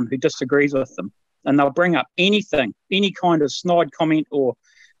anyone who disagrees with them, and they'll bring up anything, any kind of snide comment or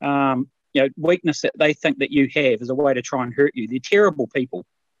weakness that they think that you have as a way to try and hurt you. They're terrible people.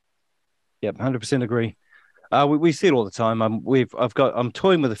 Yep, 100% agree. We see it all the time. I'm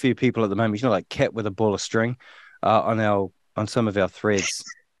toying with a few people at the moment. You know, like cat with a ball of string on some of our threads.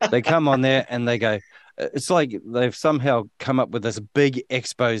 They come on there and they go. It's like they've somehow come up with this big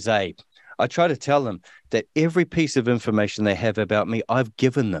expose. I try to tell them that every piece of information they have about me, I've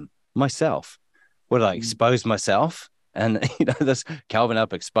given them myself. Would I expose myself? And this Calvin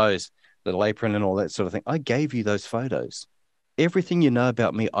Up exposed, little apron and all that sort of thing. I gave you those photos. Everything you know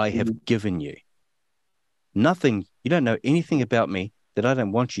about me, I have given you. Nothing, you don't know anything about me that I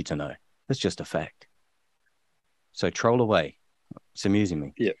don't want you to know. That's just a fact. So troll away. It's amusing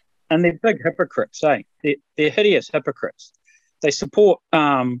me. Yeah. And they're big hypocrites, eh? They're hideous hypocrites. They support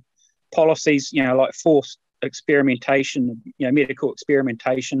policies, like forced experimentation, medical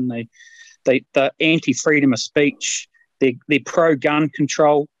experimentation. They're anti-freedom of speech. They're pro-gun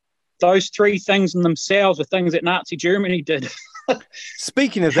control. Those three things in themselves are things that Nazi Germany did.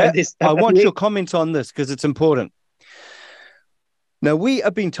 Speaking of that, I want your comments on this because it's important. Now, we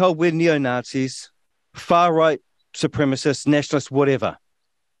have been told we're neo-Nazis, far-right supremacists, nationalists, whatever.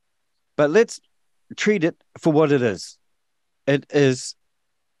 But let's treat it for what it is. It is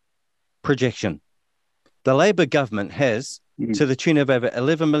projection. The Labour government has, to the tune of over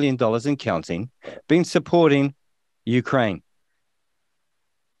 $11 million and counting, been supporting Ukraine.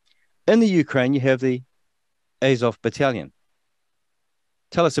 In the Ukraine, you have the Azov Battalion.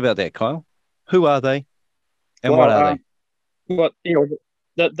 Tell us about that, Kyle. Who are they and what are they? Well,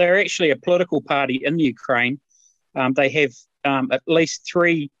 they're actually a political party in the Ukraine. They have at least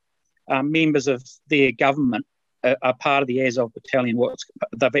three members of their government are part of the Azov Battalion.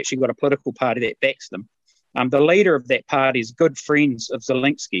 They've actually got a political party that backs them. The leader of that party is good friends of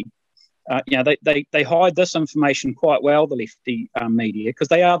Zelensky. They hide this information quite well, the lefty media, because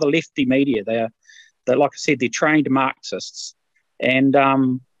they are the lefty media. They're, like I said, they're trained Marxists. And,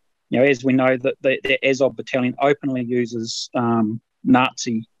 as we know, the Azov Battalion openly uses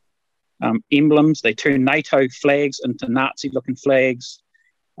Nazi emblems. They turn NATO flags into Nazi-looking flags.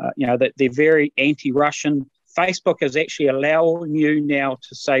 They're very anti-Russian. Facebook is actually allowing you now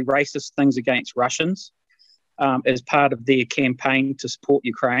to say racist things against Russians as part of their campaign to support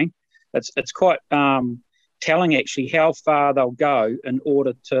Ukraine. It's quite telling, actually, how far they'll go in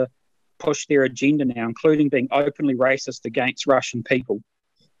order to push their agenda now, including being openly racist against Russian people.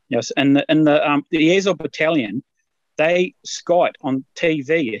 Yes, and the Azov Battalion, they skite on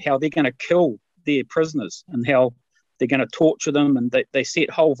TV how they're going to kill their prisoners and how they're going to torture them, and they set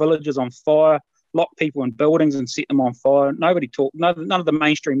whole villages on fire, lock people in buildings and set them on fire. None of the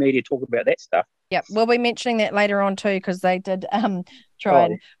mainstream media talk about that stuff. Yep, we'll be mentioning that later on too, because they did try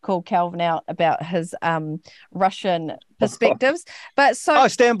and call Calvin out about his Russian perspectives. But so I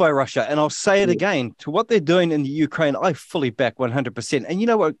stand by Russia, and I'll say it again. To what they're doing in the Ukraine, I fully back 100%. And you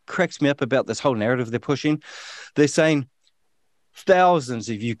know what cracks me up about this whole narrative they're pushing? They're saying thousands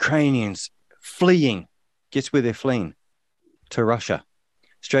of Ukrainians fleeing. Guess where they're fleeing? To Russia.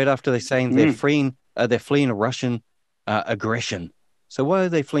 Straight after they're saying they're fleeing a Russian aggression. So why are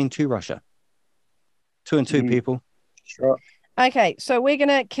they fleeing to Russia? 2 and 2 people. Sure. Okay, so we're going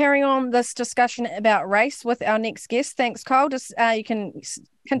to carry on this discussion about race with our next guest. Thanks, Kyle. Just you can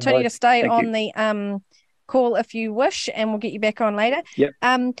continue to stay on the call if you wish, and we'll get you back on later. Yep.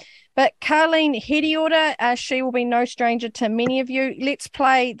 But Carleen Hedioda, she will be no stranger to many of you. Let's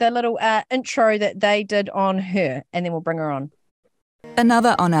play the little intro that they did on her, and then we'll bring her on.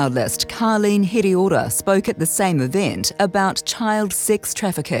 Another on our list, Carleen Hedioda, spoke at the same event about child sex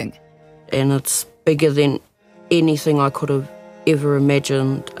trafficking. And it's bigger than anything I could have ever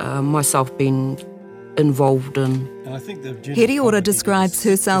imagined myself being involved in. Hedioda describes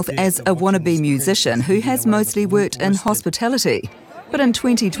herself as a wannabe musician who has mostly worked in hospitality. But in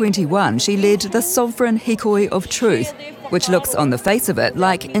 2021, she led the Sovereign Hikoi of Truth, which looks on the face of it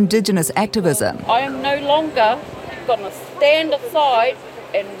like Indigenous activism. I am no longer going to stand aside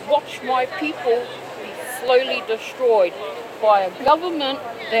and watch my people be slowly destroyed by a government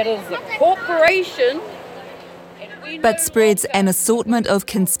that is a corporation. But spreads an assortment of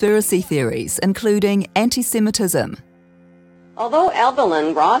conspiracy theories, including anti-Semitism. Although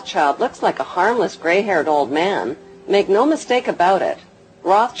Evelyn Rothschild looks like a harmless gray-haired old man, make no mistake about it,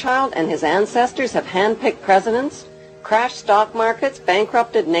 Rothschild and his ancestors have handpicked presidents, crashed stock markets,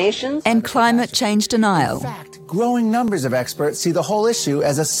 bankrupted nations, and climate change denial. In fact, growing numbers of experts see the whole issue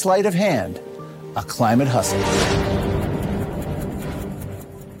as a sleight of hand, a climate hustle.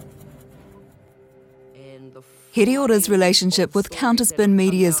 Hedioda's relationship with Counterspin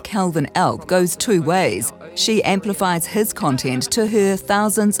Media's Calvin Alp goes two ways. She amplifies his content to her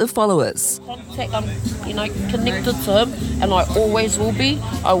thousands of followers. I'm, connected to him, and I always will be.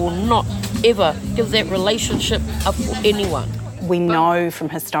 I will not ever give that relationship up for anyone. We know from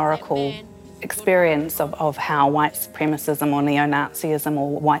historical experience of how white supremacism or neo-Nazism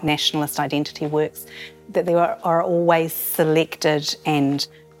or white nationalist identity works, that there are always selected and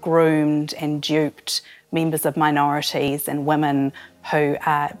groomed and duped members of minorities and women who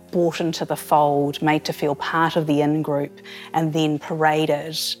are brought into the fold, made to feel part of the in-group, and then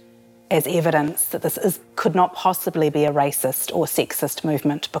paraded as evidence that this could not possibly be a racist or sexist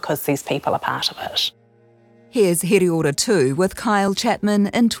movement because these people are part of it. Here's Hedioda 2 with Kyle Chapman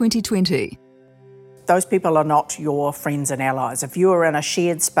in 2020. Those people are not your friends and allies. If you are in a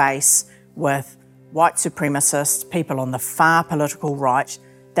shared space with white supremacists, people on the far political right,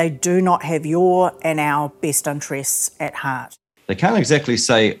 they do not have your and our best interests at heart. They can't exactly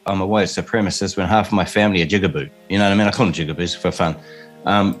say I'm a white supremacist when half of my family are jigaboo. You know what I mean? I call them jigaboos for fun.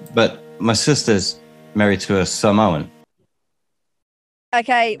 But my sister's married to a Samoan.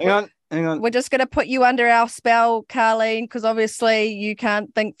 Okay. Hang on. We're just going to put you under our spell, Carleen, because obviously you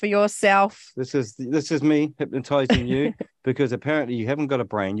can't think for yourself. This is me hypnotizing you because apparently you haven't got a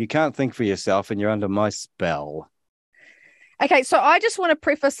brain. You can't think for yourself and you're under my spell. Okay, so I just want to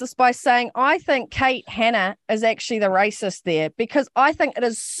preface this by saying I think Kate Hanna is actually the racist there, because I think it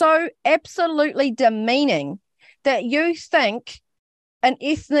is so absolutely demeaning that you think an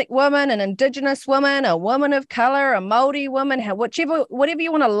ethnic woman, an Indigenous woman, a woman of colour, a Māori woman, whatever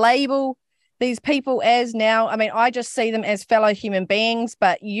you want to label these people as now. I mean, I just see them as fellow human beings,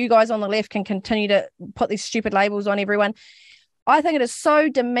 but you guys on the left can continue to put these stupid labels on everyone. I think it is so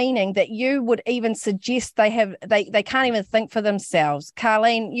demeaning that you would even suggest they can't even think for themselves.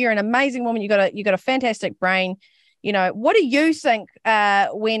 Carleen, you're an amazing woman. You got a fantastic brain. What do you think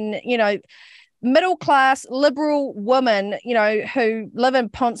when middle class liberal women, who live in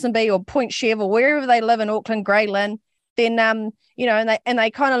Ponsonby or Point Chev or wherever they live in Auckland, Grey Lynn, then and they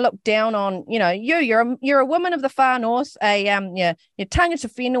kind of look down on you're a woman of the far north, you're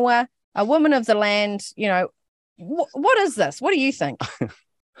tangata whenua, a woman of the land, What is this? What do you think?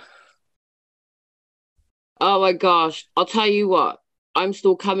 Oh my gosh, I'll tell you what, I'm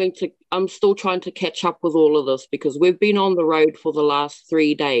still trying to catch up with all of this because we've been on the road for the last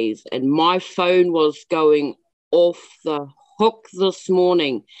 3 days and my phone was going off the hook this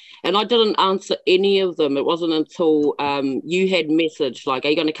morning and I didn't answer any of them. It wasn't until you had messaged like, are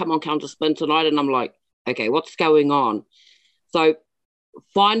you going to come on Counterspin tonight? And I'm like, okay, what's going on? So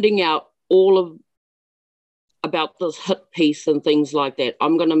finding out all about this hit piece and things like that,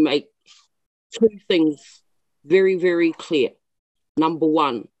 I'm going to make two things very, very clear. Number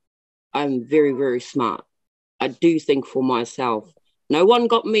one, I'm very, very smart. I do think for myself. No one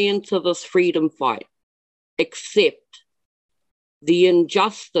got me into this freedom fight except the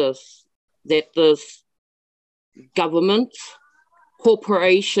injustice that this government,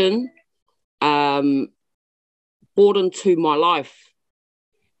 corporation brought into my life.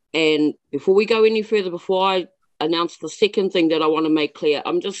 And before we go any further, before I announce the second thing that I want to make clear,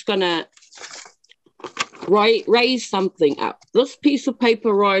 I'm just going to raise something up. This piece of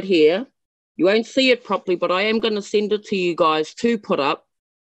paper right here, you won't see it properly, but I am going to send it to you guys to put up.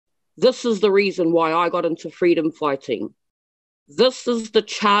 This is the reason why I got into freedom fighting. This is the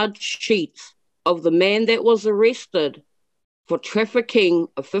charge sheet of the man that was arrested for trafficking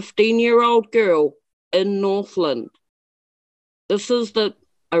a 15-year-old girl in Northland. This is the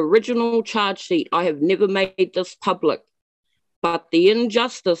original charge sheet. I have never made this public. But the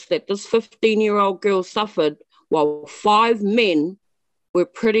injustice that this 15-year-old girl suffered while 5 men were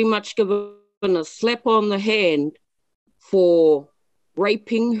pretty much given a slap on the hand for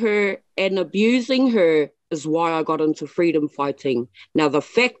raping her and abusing her is why I got into freedom fighting. Now, the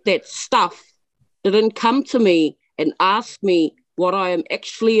fact that Stuff didn't come to me and ask me what I am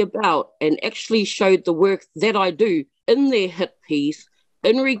actually about and actually showed the work that I do in their hit piece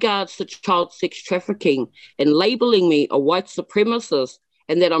in regards to child sex trafficking and labeling me a white supremacist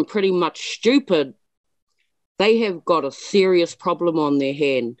and that I'm pretty much stupid, they have got a serious problem on their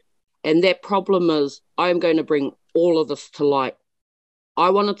hand. And that problem is I'm going to bring all of this to light.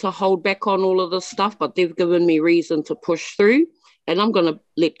 I wanted to hold back on all of this stuff, but they've given me reason to push through. And I'm going to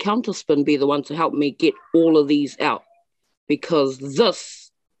let Counterspin be the one to help me get all of these out, because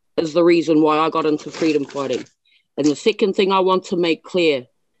this is the reason why I got into freedom fighting. And the second thing I want to make clear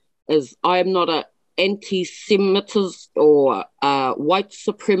is I am not an anti-Semitist or a white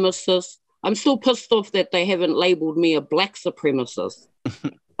supremacist. I'm still pissed off that they haven't labeled me a black supremacist.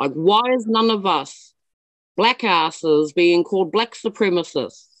 Like, why is none of us black asses being called black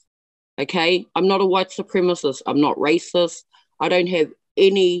supremacists? Okay, I'm not a white supremacist. I'm not racist. I don't have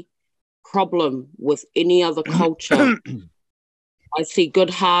any problem with any other culture. I see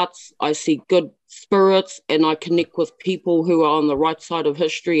good hearts, I see good spirits, and I connect with people who are on the right side of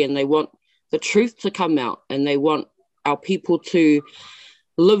history, and they want the truth to come out, and they want our people to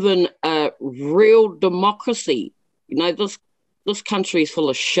live in a real democracy. You know, this country is full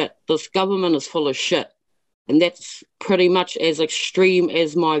of shit. This government is full of shit. And that's pretty much as extreme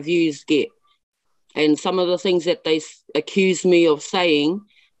as my views get. And some of the things that they accuse me of saying,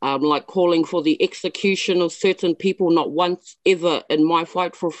 like calling for the execution of certain people, not once ever in my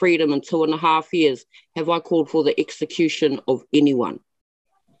fight for freedom in 2.5 years have I called for the execution of anyone.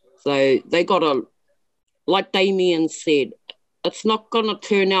 So they got to, like Damien said, it's not going to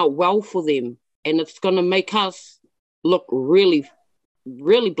turn out well for them, and it's going to make us look really,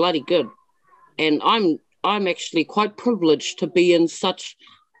 really bloody good. And I'm actually quite privileged to be in such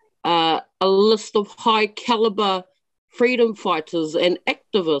a list of high caliber freedom fighters and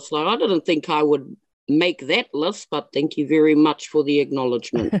activists. Like, I didn't think I would make that list, but thank you very much for the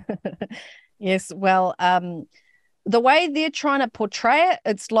acknowledgement. Yes, well, the way they're trying to portray it,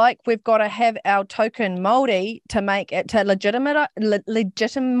 it's like we've got to have our token Māori to make it to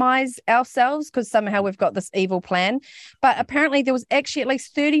legitimize ourselves, because somehow we've got this evil plan. But apparently there was actually at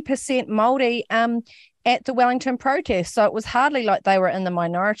least 30% Māori at the Wellington protest, so it was hardly like they were in the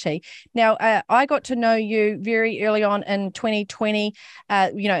minority. Now, I got to know you very early on in 2020,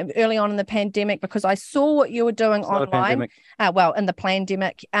 early on in the pandemic, because I saw what you were doing online. In the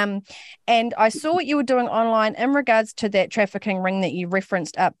pandemic. And I saw what you were doing online in regards to that trafficking ring that you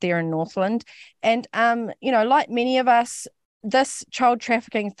referenced up there in Northland. And, like many of us, this child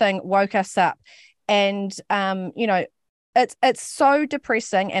trafficking thing woke us up. And, it's so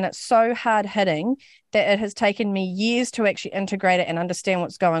depressing and it's so hard hitting that it has taken me years to actually integrate it and understand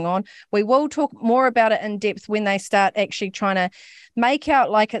what's going on. We will talk more about it in depth when they start actually trying to make out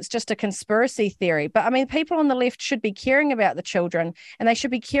like it's just a conspiracy theory. But I mean, people on the left should be caring about the children, and they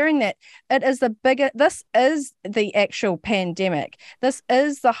should be caring that it is this is the actual pandemic. This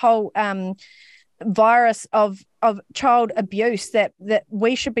is the whole virus of child abuse that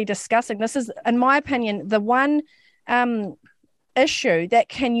we should be discussing. This is, in my opinion, the one issue that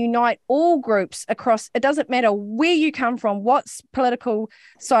can unite all groups across. It doesn't matter where you come from, what side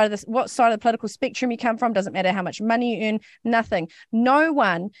of the political spectrum you come from, doesn't matter how much money you earn, nothing. No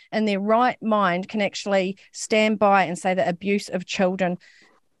one in their right mind can actually stand by and say that abuse of children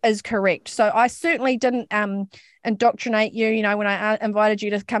is correct. So I certainly didn't indoctrinate you, when I invited you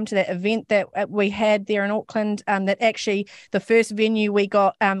to come to that event that we had there in Auckland, that actually the first venue we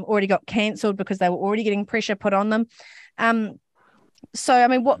got already got cancelled because they were already getting pressure put on them. So, I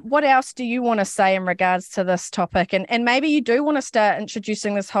mean, what else do you want to say in regards to this topic? And maybe you do want to start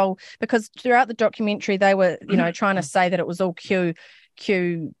introducing this whole, because throughout the documentary, they were, trying to say that it was all QAnon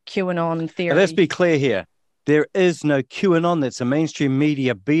theory. Now, let's be clear here. There is no QAnon. That's a mainstream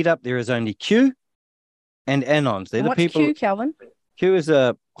media beat up. There is only Q and Anons. They're What's the people. Q, Calvin? Q is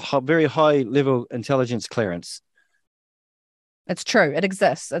a very high level intelligence clearance. It's true. It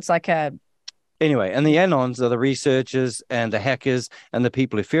exists. It's like a... Anyway, and the Anons are the researchers and the hackers and the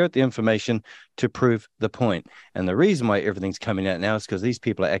people who ferret the information to prove the point. And the reason why everything's coming out now is because these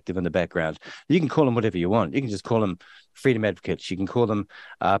people are active in the background. You can call them whatever you want. You can just call them freedom advocates. You can call them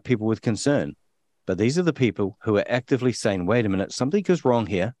people with concern. But these are the people who are actively saying, wait a minute, something goes wrong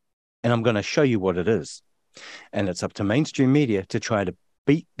here, and I'm going to show you what it is. And it's up to mainstream media to try to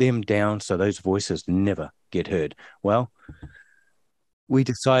beat them down so those voices never get heard. Well, we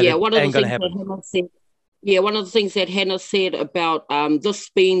decided one of ain't the going to things that happen. Hannah said, one of the things that Hannah said about this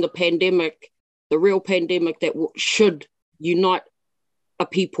being the pandemic, the real pandemic that should unite a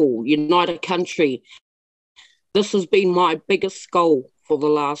people, unite a country. This has been my biggest goal for the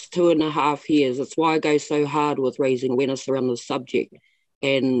last 2.5 years. It's why I go so hard with raising awareness around the subject.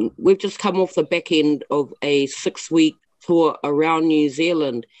 And we've just come off the back end of a 6-week tour around New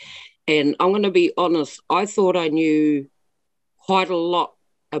Zealand. And I'm going to be honest, I thought I knew quite a lot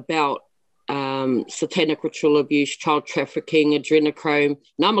about satanic ritual abuse, child trafficking, adrenochrome.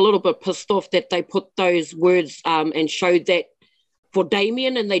 And I'm a little bit pissed off that they put those words and showed that for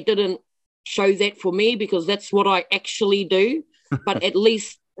Damien, and they didn't show that for me, because that's what I actually do. But at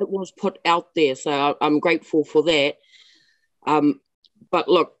least it was put out there, so I'm grateful for that. But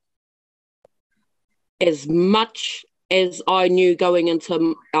look, as much as I knew going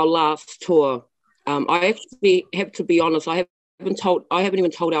into our last tour, I actually have to be honest, I haven't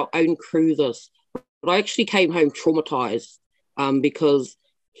even told our own crew this, but I actually came home traumatized because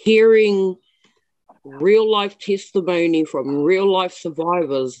hearing real life testimony from real life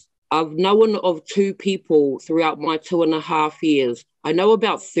survivors. I've known of 2 people throughout my 2.5 years. I know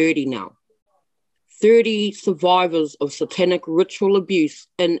about 30 now. 30 survivors of satanic ritual abuse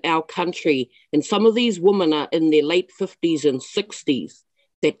in our country. And some of these women are in their late 50s and 60s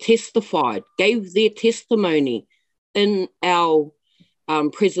that testified, gave their testimony in our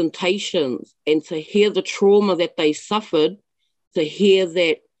presentations, and to hear the trauma that they suffered, to hear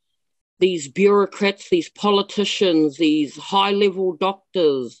that these bureaucrats, these politicians, these high-level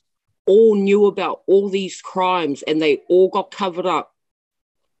doctors all knew about all these crimes and they all got covered up.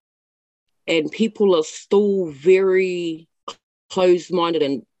 And people are still very closed-minded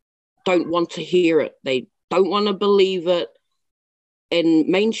and don't want to hear it. They don't want to believe it. And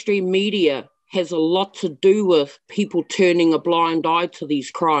mainstream media has a lot to do with people turning a blind eye to these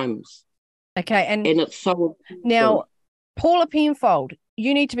crimes. Okay, and it's so now, Paula Penfold,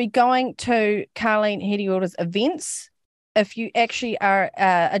 you need to be going to Carleen Hediorda's events if you actually are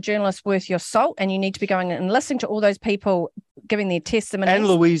a journalist worth your salt, and you need to be going and listening to all those people giving their testimonies. And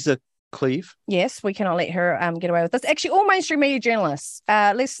Louisa Cleave. Yes, we cannot let her get away with this. Actually, all mainstream media journalists.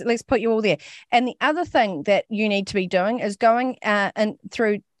 Let's put you all there. And the other thing that you need to be doing is going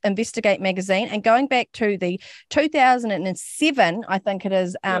through Investigate magazine and going back to the 2007, I think it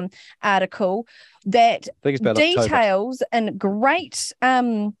is, article that details in great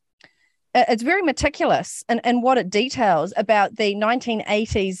it's very meticulous in what it details about the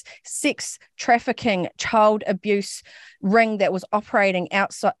 1980s sex trafficking, child abuse ring that was operating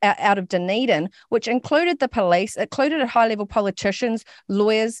out of Dunedin, which included the police, included high-level politicians,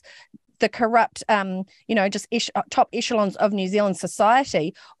 lawyers, the corrupt, top echelons of New Zealand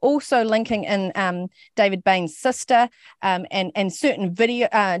society, also linking in David Bain's sister and certain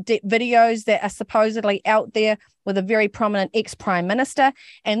videos that are supposedly out there with a very prominent ex-prime minister.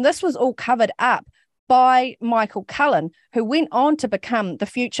 And this was all covered up by Michael Cullen, who went on to become the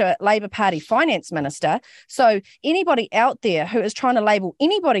future Labour Party finance minister. So anybody out there who is trying to label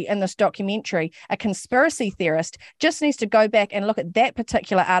anybody in this documentary a conspiracy theorist just needs to go back and look at that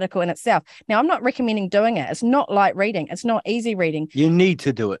particular article in itself. Now, I'm not recommending doing it. It's not light reading. It's not easy reading. You need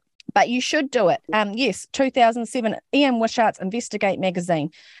to do it. But you should do it. Yes, 2007, Ian Wishart's Investigate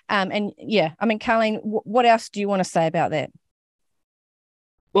magazine. Carleen, what else do you want to say about that?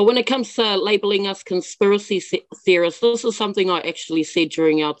 Well, when it comes to labeling us conspiracy theorists, this is something I actually said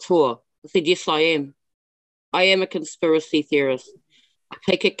during our tour. I said, yes, I am. I am a conspiracy theorist. I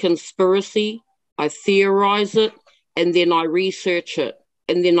take a conspiracy, I theorize it, and then I research it.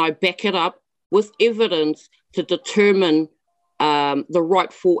 And then I back it up with evidence to determine the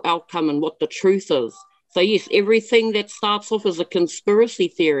rightful outcome and what the truth is. So, yes, everything that starts off as a conspiracy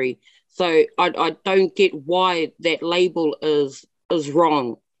theory. So I don't get why that label is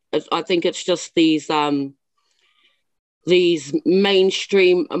wrong. I think it's just these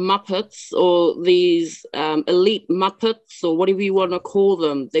mainstream Muppets, or these elite Muppets, or whatever you want to call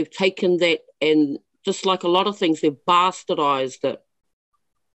them. They've taken that, and just like a lot of things, they've bastardized it.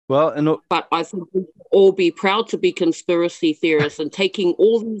 Well, but I think we should all be proud to be conspiracy theorists and taking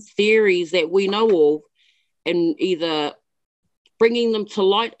all these theories that we know of and either bringing them to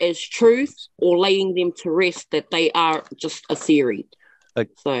light as truth or laying them to rest that they are just a theory.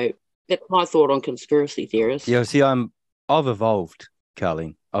 So that's my thought on conspiracy theorists. Yeah, see, I've evolved,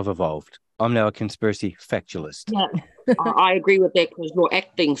 Carleen. I've evolved. I'm now a conspiracy factualist. Yeah, I agree with that because your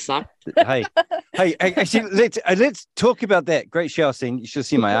acting sucked. Hey, actually, let's talk about that great shower scene. You should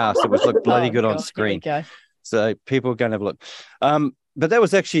see my ass. It was look bloody good on screen. So people are going to have a look. But that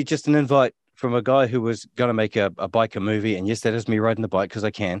was actually just an invite from a guy who was going to make a biker movie. And yes, that is me riding the bike because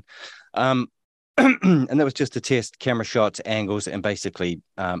I can. And that was just to test camera shots, angles, and basically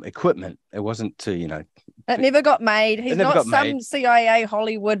equipment. It wasn't to, It never got made. He's not some CIA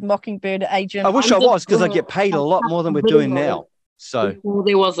Hollywood mockingbird agent. I wish I was, because I get paid a lot more than we're doing now. So before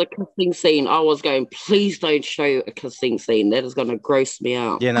there was a kissing scene, I was going, please don't show a kissing scene. That is going to gross me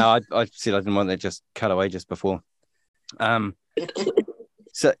out. Yeah, no, I said I didn't want that just cut away just before.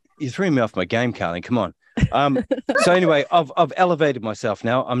 So you threw me off my game, Carly. Come on. So anyway, I've elevated myself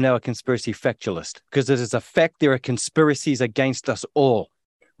now. I'm now a conspiracy factualist, because it is a fact there are conspiracies against us all.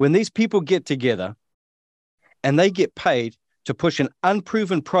 When these people get together and they get paid to push an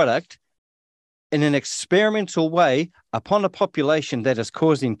unproven product in an experimental way upon a population that is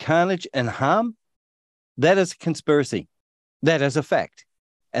causing carnage and harm, that is a conspiracy. That is a fact.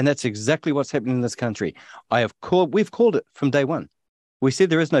 And that's exactly what's happening in this country. We've called it from day one. We said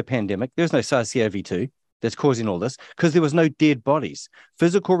there is no pandemic. There's no SARS-CoV-2 that's causing all this, because there was no dead bodies.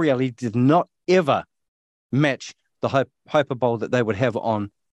 Physical reality did not ever match the hyperbole that they would have on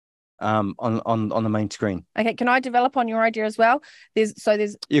the main screen. Okay, can I develop on your idea as well? There's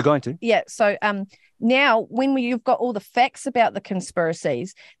You're going to? Yeah. So now when you've got all the facts about the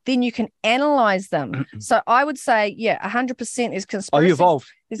conspiracies, then you can analyze them. So I would say, 100% is conspiracy. Oh, you evolved.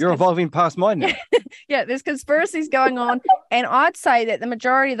 You're evolving past mine now. Yeah, there's conspiracies going on. And I'd say that the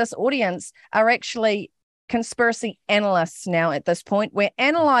majority of this audience are actually conspiracy analysts now at this point. We're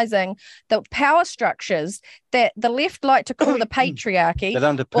analyzing the power structures that the left like to call the patriarchy,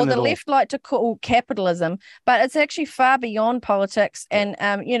 or the left like to call capitalism, but it's actually far beyond politics. And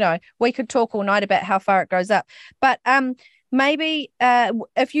we could talk all night about how far it goes up. But maybe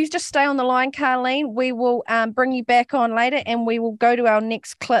if you just stay on the line, Carleen, we will bring you back on later, and we will go to our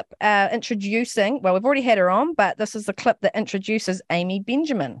next clip introducing, well, we've already had her on, but this is the clip that introduces Amy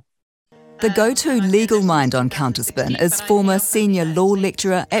Benjamin. The go-to legal mind on Counterspin is former senior law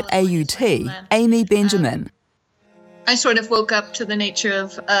lecturer at AUT, Amy Benjamin. I sort of woke up to the nature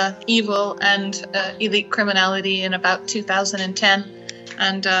of evil and elite criminality in about 2010.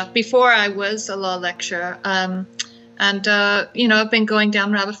 And before I was a law lecturer. I've been going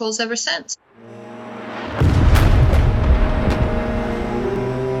down rabbit holes ever since.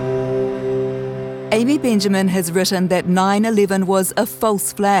 Amy Benjamin has written that 9/11 was a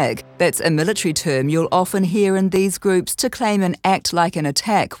false flag. That's a military term you'll often hear in these groups to claim an act like an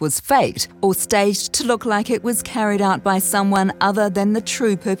attack was faked or staged to look like it was carried out by someone other than the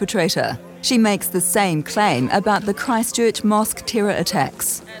true perpetrator. She makes the same claim about the Christchurch mosque terror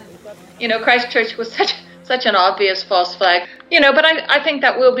attacks. Christchurch was such an obvious false flag, but I think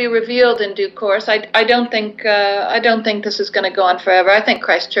that will be revealed in due course. I don't think this is going to go on forever. I think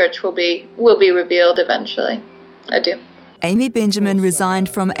Christchurch will be revealed eventually. I do. Amy Benjamin resigned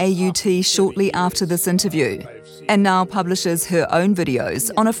from AUT shortly after this interview, and now publishes her own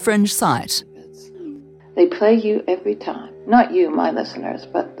videos on a fringe site. They play you every time. Not you, my listeners,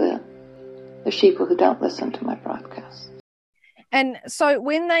 but the sheeple who don't listen to my broadcasts. And so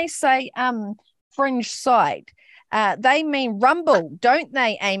when they say fringe site, they mean Rumble, don't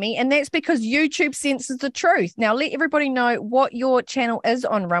they, Amy? And that's because YouTube censors the truth. Now, let everybody know what your channel is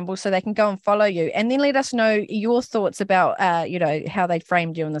on Rumble so they can go and follow you. And then let us know your thoughts about, how they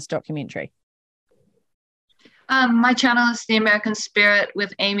framed you in this documentary. My channel is The American Spirit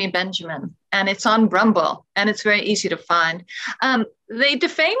with Amy Benjamin, and it's on Rumble, and it's very easy to find. They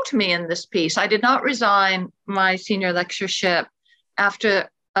defamed me in this piece. I did not resign my senior lectureship after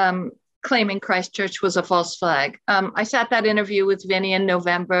claiming Christchurch was a false flag. I sat that interview with Vinny in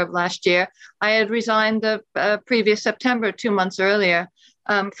November of last year. I had resigned the previous September, 2 months earlier,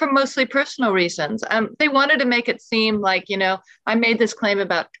 for mostly personal reasons. They wanted to make it seem like, I made this claim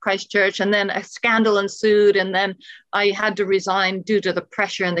about Christchurch and then a scandal ensued, and then I had to resign due to the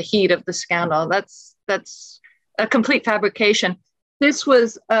pressure and the heat of the scandal. That's a complete fabrication. This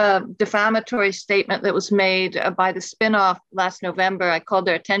was a defamatory statement that was made by the spin-off last November. I called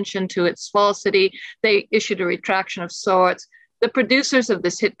their attention to its falsity. They issued a retraction of sorts. The producers of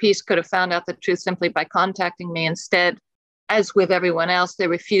this hit piece could have found out the truth simply by contacting me. Instead, as with everyone else, they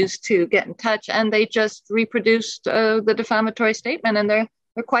refused to get in touch, and they just reproduced the defamatory statement, and they're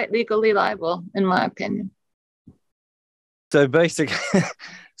quite legally liable, in my opinion. So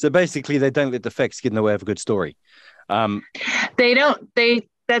basically, they don't let the facts get in the way of a good story. They don't.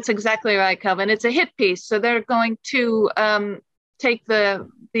 That's exactly right, Kelvin. It's a hit piece, so they're going to take the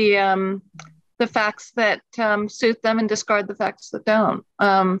the facts that suit them and discard the facts that don't.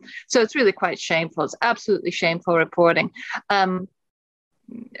 So it's really quite shameful. It's absolutely shameful reporting.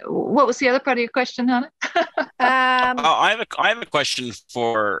 What was the other part of your question, Hannah? I have a question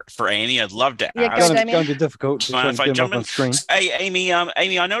for Amy. I'd love to ask. It's going to be difficult. Mind if I jump in? Hey, Amy.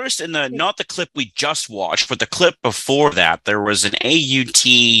 Amy, I noticed in not the clip we just watched, but the clip before that, there was an AUT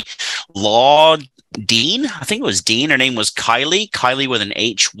law dean. I think it was dean. Her name was Kylie. Kylie with an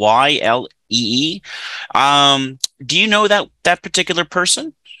HYLEE. Do you know that particular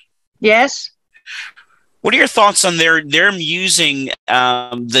person? Yes. What are your thoughts on them using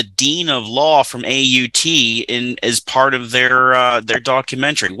the dean of law from AUT as part of their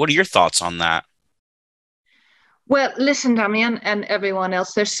documentary? What are your thoughts on that? Well, listen, Damian, and everyone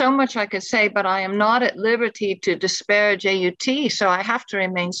else, there's so much I could say, but I am not at liberty to disparage AUT, so I have to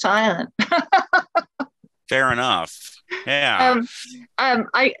remain silent. Fair enough. Yeah.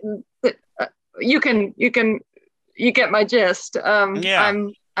 You get my gist. Yeah.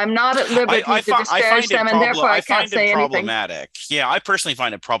 I'm not at liberty to disparage them, and therefore I can't say anything. Yeah, I personally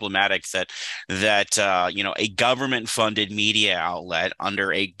find it problematic that a government-funded media outlet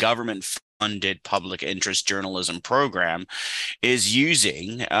under a government-funded public interest journalism program is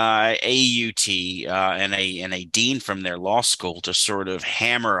using AUT and a dean from their law school to sort of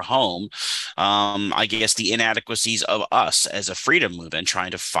hammer home, I guess, the inadequacies of us as a freedom movement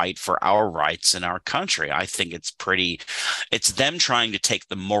trying to fight for our rights in our country. I think it's them trying to take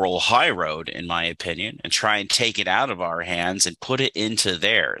the moral high road, in my opinion, and try and take it out of our hands and put it into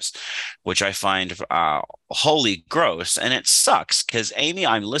theirs, which I find wholly gross. And it sucks because, Amy,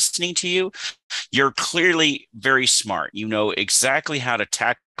 I'm listening to you. You're clearly very smart. You know exactly how to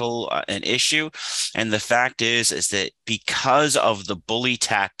tackle an issue. And the fact is that because of the bully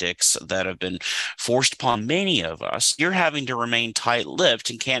tactics that have been forced upon many of us, you're having to remain tight-lipped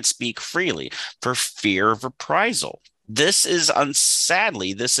and can't speak freely for fear of reprisal. This is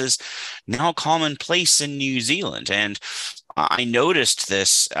sadly now commonplace in New Zealand. And I noticed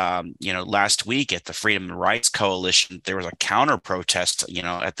this, last week at the Freedom and Rights Coalition. There was a counter protest,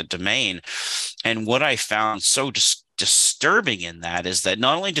 at the Domain. And what I found so disturbing in that is that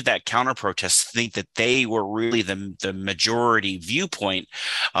not only did that counter protest think that they were really the majority viewpoint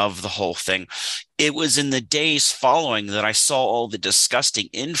of the whole thing, it was in the days following that I saw all the disgusting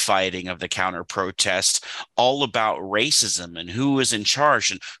infighting of the counter protests, all about racism and who was in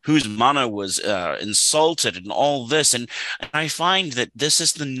charge and whose mana was insulted and all this. And I find that this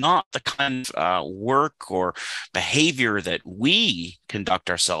is not the kind of work or behavior that we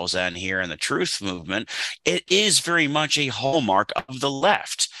conduct ourselves in here in the truth movement. It is very much a hallmark of the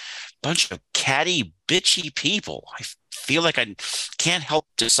left. Bunch of catty, bitchy people. I feel like I can't help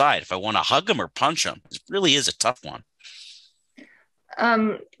decide if I want to hug them or punch them. It really is a tough one.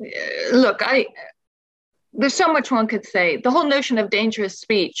 Look, there's so much one could say. The whole notion of dangerous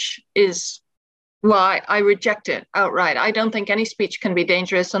speech is why I reject it outright. I don't think any speech can be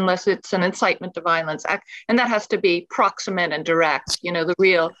dangerous unless it's an incitement to violence. And that has to be proximate and direct, the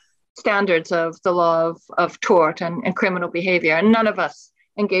real standards of the law of tort and criminal behavior. And none of us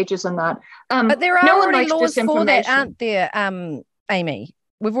engages in that. But there are already laws for that, aren't there, Amy?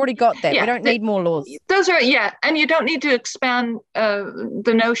 We've already got that. We don't need more laws. Those are, and you don't need to expand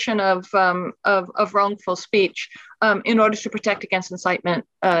the notion of wrongful speech in order to protect against incitement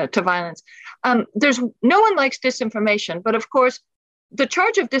to violence. No one likes disinformation, but of course, the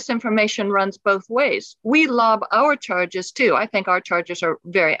charge of disinformation runs both ways. We lob our charges too. I think our charges are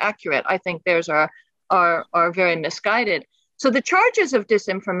very accurate. I think theirs are very misguided. So the charges of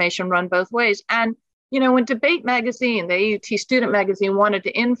disinformation run both ways. And, when Debate Magazine, the AUT student magazine, wanted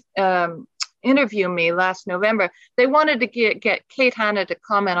to interview me last November, they wanted to get Kate Hanna to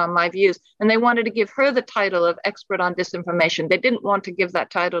comment on my views, and they wanted to give her the title of expert on disinformation. They didn't want to give that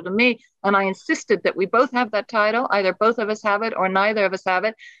title to me, and I insisted that we both have that title. Either both of us have it or neither of us have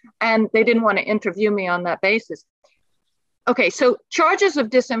it, and they didn't want to interview me on that basis. Okay, so charges of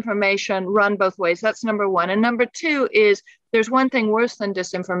disinformation run both ways. That's number one. And number two is there's one thing worse than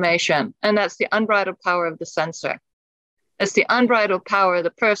disinformation, and that's the unbridled power of the censor. It's the unbridled power of the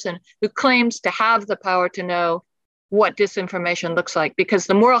person who claims to have the power to know what disinformation looks like, because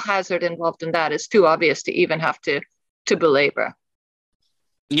the moral hazard involved in that is too obvious to even have to belabor.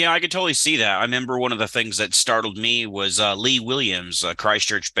 Yeah, I could totally see that. I remember one of the things that startled me was Lee Williams, a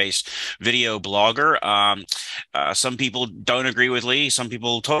Christchurch-based video blogger. Some people don't agree with Lee. Some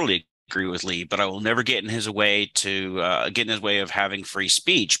people totally agree with Lee, but I will never get in his way of having free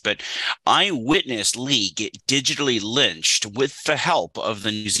speech. But I witnessed Lee get digitally lynched with the help of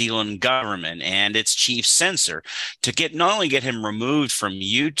the New Zealand government and its chief censor to not only get him removed from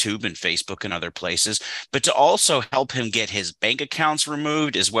YouTube and Facebook and other places, but to also help him get his bank accounts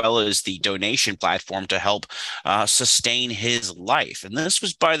removed, as well as the donation platform to help sustain his life. And this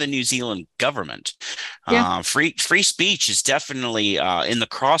was by the New Zealand government. Yeah. Free speech is definitely in the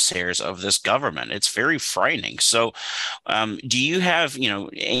crosshairs of this government. It's very frightening. So do you have,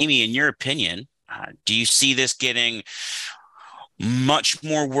 Amy, in your opinion, do you see this getting much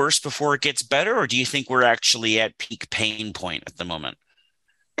more worse before it gets better, or do you think we're actually at peak pain point at the moment?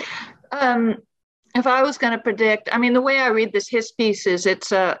 If I was going to predict, the way I read his piece is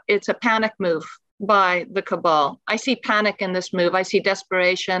it's a panic move by the cabal. I see panic in this move. I see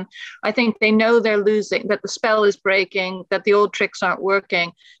desperation. I think they know they're losing, that the spell is breaking, that the old tricks aren't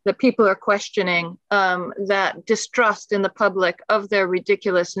working, that people are questioning, that distrust in the public of their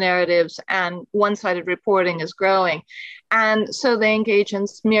ridiculous narratives and one-sided reporting is growing. And so they engage in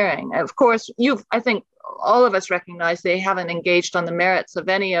smearing. Of course, I think all of us recognize they haven't engaged on the merits of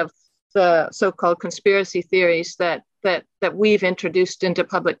any of the so-called conspiracy theories that we've introduced into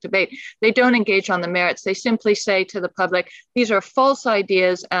public debate. They don't engage on the merits. They simply say to the public, these are false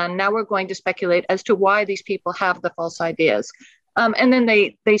ideas, and now we're going to speculate as to why these people have the false ideas. And then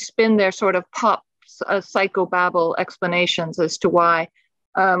they spin their sort of pop psychobabble explanations as to why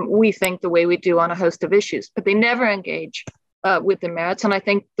we think the way we do on a host of issues. But they never engage with the merits. And I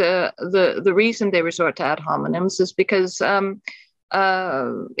think the reason they resort to ad hominems is because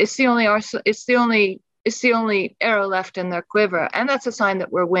it's the only arrow left in their quiver, and that's a sign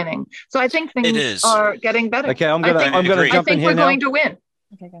that we're winning. So I think things are getting better. Okay, I'm gonna jump in here now. I think we're going to win.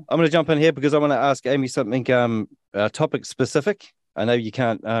 Okay, go. I'm going to jump in here because I want to ask Amy something topic specific. I know you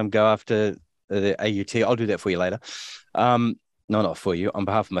can't go after the AUT. I'll do that for you later. No, not for you, on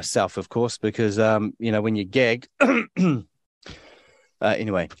behalf of myself, of course, because when you gag.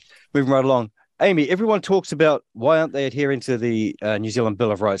 Anyway, moving right along. Amy, everyone talks about why aren't they adhering to the New Zealand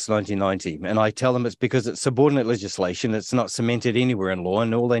Bill of Rights 1990? And I tell them it's because it's subordinate legislation. It's not cemented anywhere in law,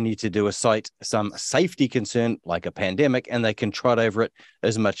 and all they need to do is cite some safety concern like a pandemic, and they can trot over it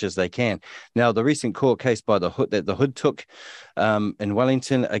as much as they can. Now, the recent court case by the Hood took in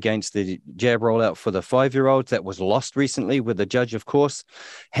Wellington against the jab rollout for the 5-year-olds, that was lost recently with the judge, of course,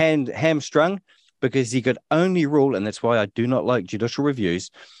 hamstrung because he could only rule, and that's why I do not like judicial reviews,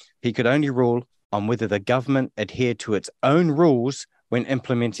 he could only rule on whether the government adhered to its own rules when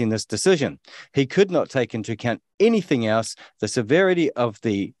implementing this decision. He could not take into account anything else, the severity of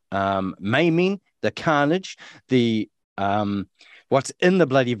the maiming, the carnage, the what's in the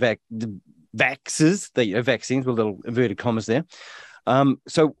bloody vaxes, the vaccines with little inverted commas there.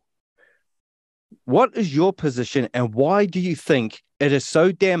 So what is your position, and why do you think it is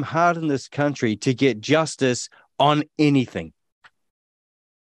so damn hard in this country to get justice on anything?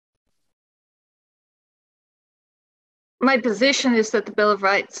 My position is that the Bill of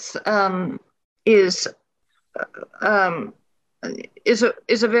Rights is a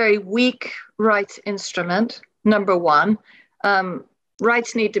very weak rights instrument. Number one,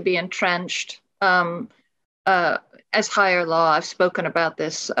 rights need to be entrenched as higher law. I've spoken about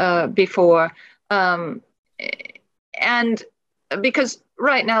this before, and because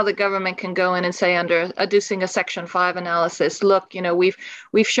right now the government can go in and say, under adducing a Section 5 analysis, look,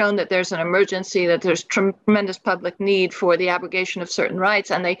 we've shown that there's an emergency, that there's tremendous public need for the abrogation of certain rights,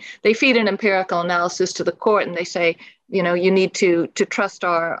 and they feed an empirical analysis to the court, and they say, you need to trust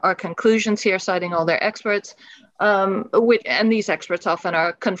our conclusions here, citing all their experts. And these experts often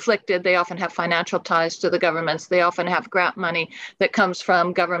are conflicted. They often have financial ties to the governments. They often have grant money that comes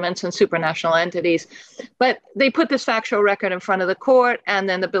from governments and supranational entities. But they put this factual record in front of the court, and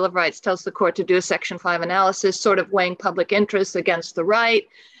then the Bill of Rights tells the court to do a Section 5 analysis, sort of weighing public interests against the right.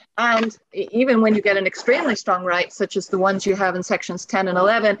 And even when you get an extremely strong right, such as the ones you have in Sections 10 and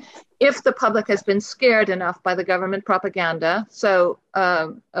 11, if the public has been scared enough by the government propaganda, so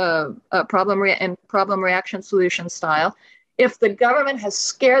problem reaction solution style, if the government has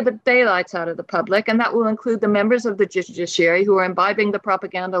scared the daylights out of the public, and that will include the members of the judiciary who are imbibing the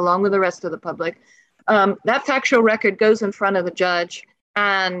propaganda along with the rest of the public, that factual record goes in front of the judge,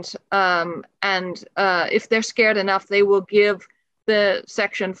 and if they're scared enough, they will give the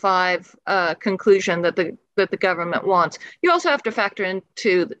Section 5 conclusion that the government wants. You also have to factor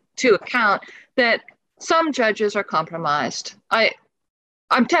into account that some judges are compromised.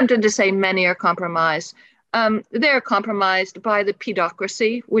 I'm tempted to say many are compromised. They're compromised by the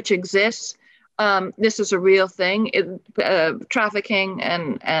pedocracy which exists. This is a real thing. Trafficking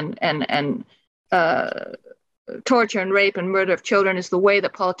and torture and rape and murder of children is the way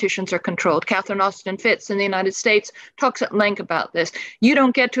that politicians are controlled. Catherine Austin Fitts in the United States talks at length about this. You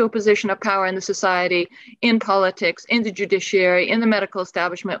don't get to a position of power in the society, in politics, in the judiciary, in the medical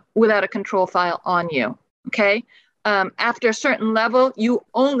establishment without a control file on you. Okay? After a certain level, you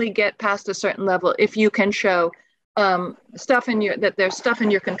only get past a certain level if you can show that there's stuff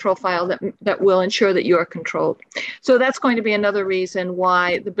in your control file that will ensure that you are controlled. So that's going to be another reason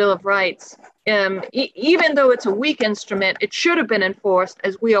why the Bill of Rights, even though it's a weak instrument, it should have been enforced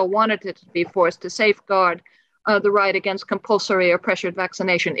as we all wanted it to be enforced to safeguard the right against compulsory or pressured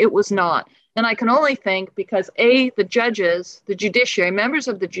vaccination. It was not. And I can only think because the judges, the judiciary, members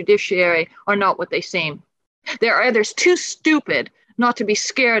of the judiciary are not what they seem. They're either too stupid not to be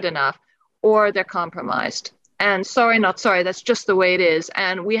scared enough, or they're compromised. And sorry, not sorry, that's just the way it is.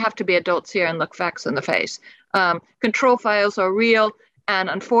 And we have to be adults here and look facts in the face. Control files are real. And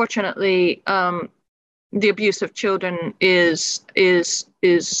unfortunately, the abuse of children is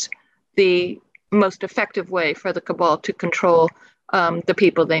the most effective way for the cabal to control the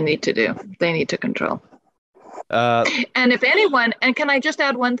people they need to control. And if anyone, and can I just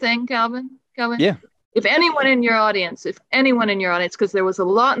add one thing, Calvin? Yeah. If anyone in your audience, because there was a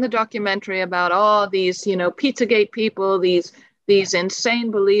lot in the documentary about all these, Pizzagate people, these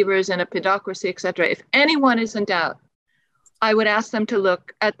insane believers in a pedocracy, etc. If anyone is in doubt, I would ask them to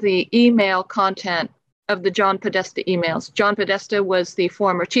look at the email content of the John Podesta emails. John Podesta was the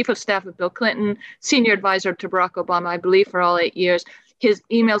former chief of staff of Bill Clinton, senior advisor to Barack Obama, I believe, for all 8 years. His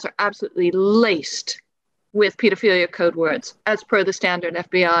emails are absolutely laced with pedophilia code words, as per the standard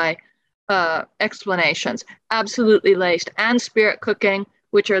FBI explanations, absolutely laced, and spirit cooking,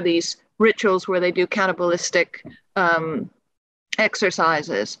 which are these rituals where they do cannibalistic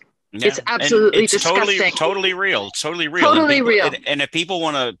exercises. Yeah. It's absolutely disgusting. Totally real. Totally real. Totally real. And if people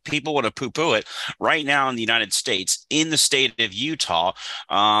want to poo-poo it, right now in the United States, in the state of Utah,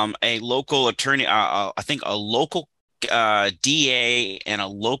 a local attorney, I think a local DA and a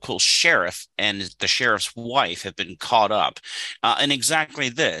local sheriff and the sheriff's wife have been caught up in exactly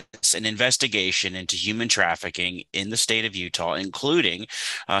this, an investigation into human trafficking in the state of Utah, including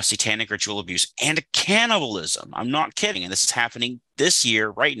satanic ritual abuse and cannibalism. I'm not kidding. And this is happening this year,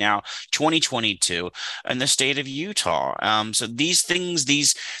 right now, 2022, in the state of Utah. So these things,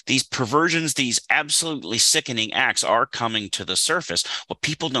 these perversions, these absolutely sickening acts are coming to the surface. What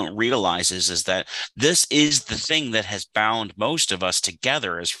people don't realize is that this is the thing that has bound most of us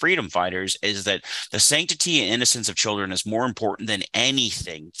together as freedom fighters, is that the sanctity and innocence of children is more important than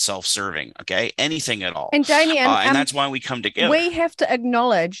anything self-serving, okay? Anything at all. And Damien, and that's why we come together. We have to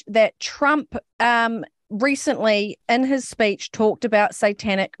acknowledge that Trump recently in his speech talked about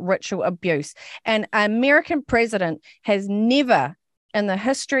satanic ritual abuse, and an American president has never in the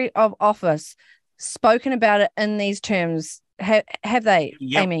history of office spoken about it in these terms. Have they,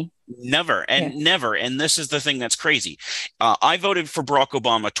 yep. Amy? Never. And this is the thing that's crazy. I voted for Barack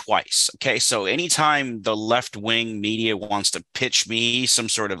Obama twice. Okay. So anytime the left wing media wants to pitch me some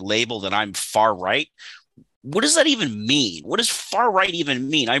sort of label that I'm far right, what does that even mean? What does far right even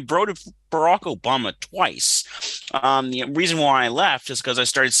mean? I voted for Barack Obama twice. The reason why I left is because I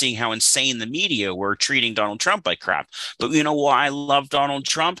started seeing how insane the media were treating Donald Trump like crap. But you know why I love Donald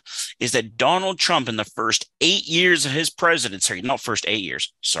Trump? Is that Donald Trump in the first 8 years of his presidency, not first 8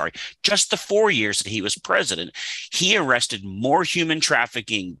 years, sorry, just the 4 years that he was president, he arrested more human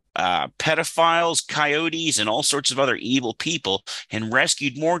trafficking pedophiles, coyotes, and all sorts of other evil people, and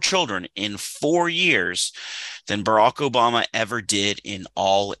rescued more children in 4 years than Barack Obama ever did in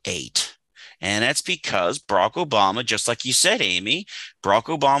all 8. And that's because Barack Obama, just like you said, Amy, Barack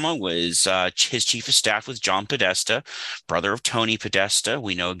Obama was his chief of staff was John Podesta, brother of Tony Podesta.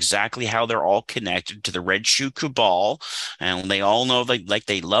 We know exactly how they're all connected to the Red Shoe Cabal, and they all know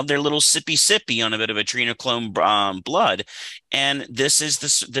they love their little sippy on a bit of adrenochrome blood. And this is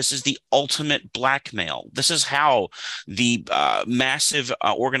the ultimate blackmail. This is how the massive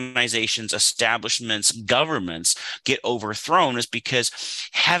organizations, establishments, governments get overthrown, is because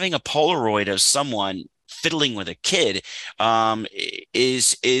having a Polaroid of someone fiddling with a kid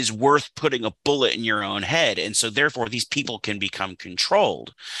is worth putting a bullet in your own head. And so therefore these people can become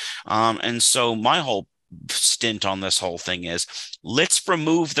controlled. And so my whole stint on this whole thing is, let's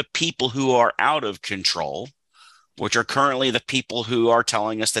remove the people who are out of control, which are currently the people who are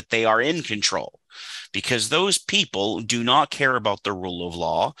telling us that they are in control. because those people do not care about the rule of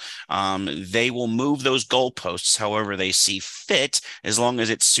law. They will move those goalposts however they see fit, as long as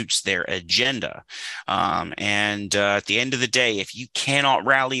it suits their agenda. And at the end of the day, if you cannot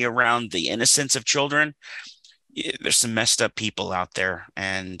rally around the innocence of children, there's some messed up people out there.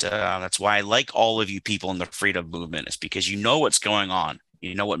 And that's why I like all of you people in the freedom movement, is because you know what's going on.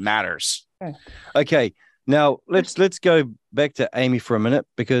 You know what matters. Okay. Now let's go back to Amy for a minute,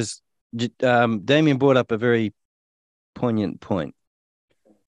 because Damien brought up a very poignant point.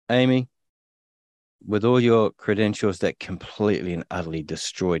 Amy, with all your credentials that completely and utterly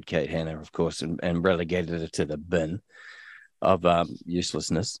destroyed Kate Hanna, of course, and relegated her to the bin of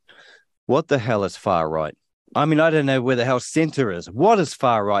uselessness, what the hell is far right? I mean, I don't know where the hell center is. What is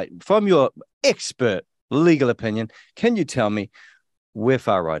far right? From your expert legal opinion, can you tell me where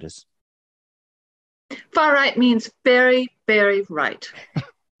far right is? Far right means very, very right.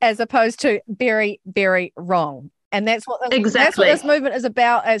 As opposed to very, very wrong. And that's what exactly this movement is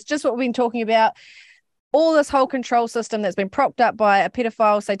about. It's just what we've been talking about. All this whole control system that's been propped up by a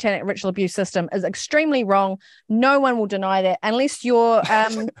pedophile satanic ritual abuse system is extremely wrong. No one will deny that, unless you're a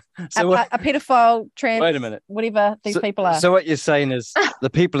pedophile, trans, wait a minute, whatever these people are. So what you're saying is the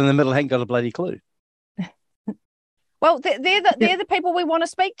people in the middle ain't got a bloody clue. Well, they're the people we want to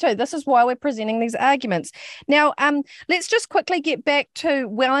speak to. This is why we're presenting these arguments. Now, let's just quickly get back to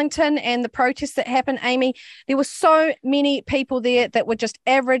Wellington and the protests that happened, Amy. There were so many people there that were just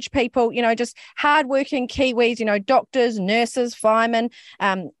average people, just hardworking Kiwis, doctors, nurses, firemen,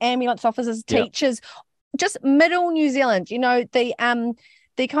 ambulance officers, teachers, just middle New Zealand,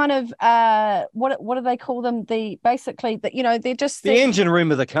 the kind of what do they call them? They're just the engine room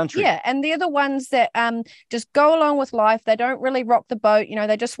of the country. Yeah, and they're the ones that just go along with life. They don't really rock the boat.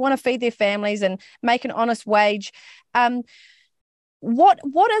 They just want to feed their families and make an honest wage. What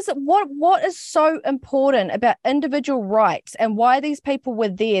is so important about individual rights, and why these people were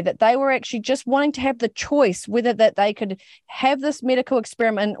there, that they were actually just wanting to have the choice whether that they could have this medical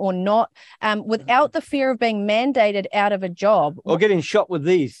experiment or not, without the fear of being mandated out of a job or getting shot with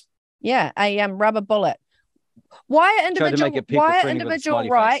these? Yeah, a rubber bullet. Why are individual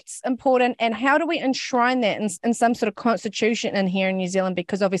rights important, and how do we enshrine that in some sort of constitution in here in New Zealand?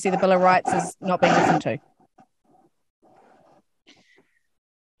 Because obviously the Bill of Rights is not being listened to.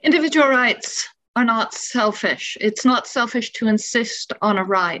 Individual rights are not selfish. It's not selfish to insist on a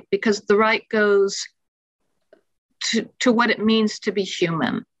right, because the right goes to what it means to be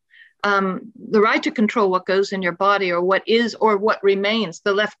human. The right to control what goes in your body, or what is or what remains.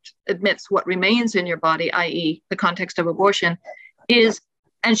 The left admits what remains in your body, i.e. the context of abortion, is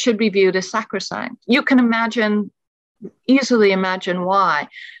and should be viewed as sacrosanct. You can easily imagine why.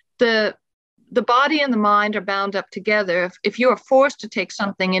 The body and the mind are bound up together. If you are forced to take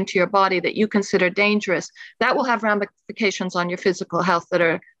something into your body that you consider dangerous, that will have ramifications on your physical health that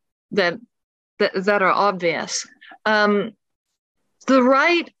are obvious. The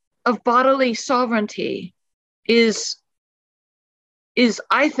right of bodily sovereignty is,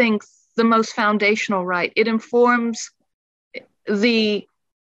 I think, the most foundational right. It informs the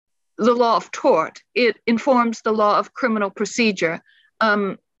law of tort. It informs the law of criminal procedure.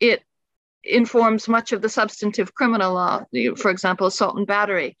 It informs much of the substantive criminal law, for example, assault and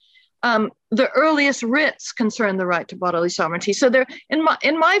battery. The earliest writs concern the right to bodily sovereignty. So in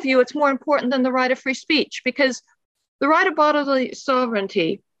my view, it's more important than the right of free speech, because the right of bodily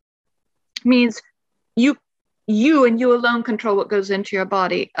sovereignty means you and you alone control what goes into your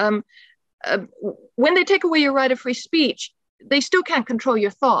body. When they take away your right of free speech, they still can't control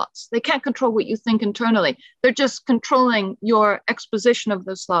your thoughts. They can't control what you think internally. They're just controlling your exposition of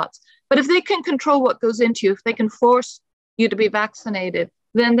those thoughts. But if they can control what goes into you, if they can force you to be vaccinated,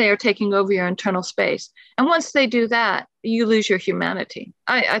 then they are taking over your internal space. And once they do that, you lose your humanity.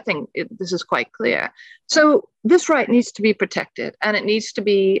 I think this is quite clear. So this right needs to be protected, and it needs to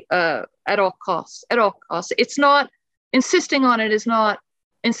be at all costs. At all costs. It's not insisting on it is not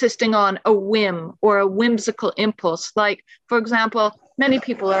insisting on a whim or a whimsical impulse. Like, for example, many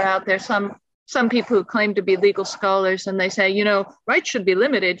people are out there, some people who claim to be legal scholars, and they say, rights should be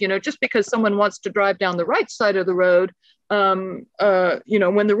limited, just because someone wants to drive down the right side of the road, when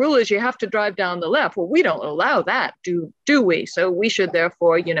the rule is you have to drive down the left. Well, we don't allow that, do we? So we should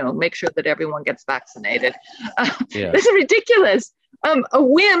therefore, make sure that everyone gets vaccinated. This is ridiculous. A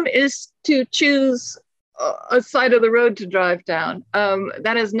whim is to choose a side of the road to drive down.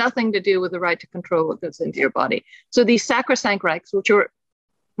 That has nothing to do with the right to control what goes into your body. So these sacrosanct rights, which are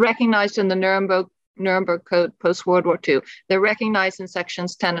recognized in the Nuremberg Code post-World War II, they're recognized in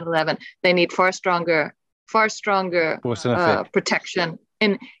sections 10 and 11. They need far stronger protection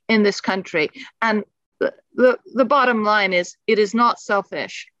in this country. And the bottom line is, it is not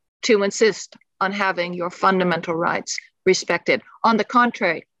selfish to insist on having your fundamental rights respected. On the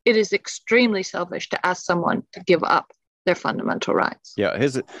contrary, it is extremely selfish to ask someone to give up their fundamental rights. Yeah,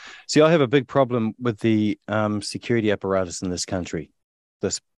 see, I have a big problem with the security apparatus in this country.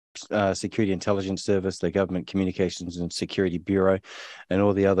 This Security Intelligence Service, the Government Communications and Security Bureau, and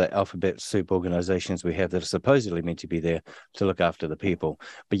all the other alphabet soup organizations we have that are supposedly meant to be there to look after the people,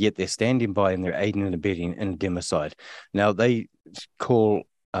 but yet they're standing by and they're aiding and abetting in democide. Now, they call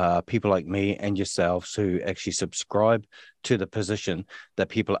people like me and yourselves who actually subscribe to the position that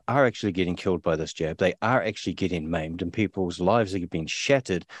people are actually getting killed by this jab. They are actually getting maimed and people's lives are being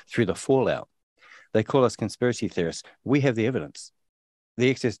shattered through the fallout. They call us conspiracy theorists. We have the evidence. The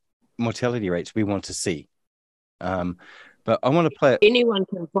excess mortality rates we want to see. But I want to play... Anyone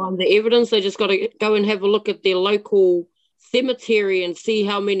can find the evidence. They just got to go and have a look at their local cemetery and see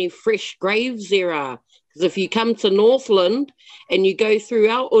how many fresh graves there are. Because if you come to Northland and you go through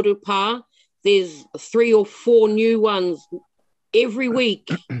our urupa, there's 3 or 4 new ones every week.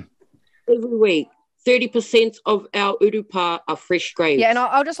 Every week. 30% of our urupa are fresh graves. Yeah, and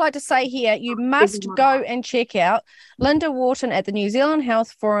I'll just like to say here, you must go and check out Linda Wharton at the New Zealand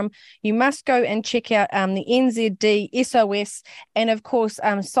Health Forum. You must go and check out the NZD SOS, and of course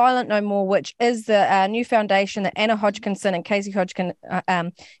Silent No More, which is the new foundation that Anna Hodgkinson and Casey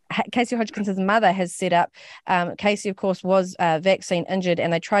Hodgkinson's mother has set up. Casey, of course, was vaccine injured,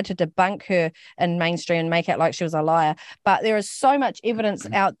 and they tried to debunk her in mainstream and make out like she was a liar. But there is so much evidence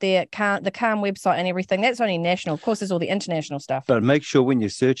out there. The Calm website and everything, that's only national. Of course, there's all the international stuff. But make sure when you're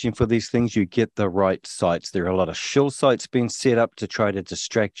searching for these things, you get the right sites. There are a lot of shill sites being set up to try to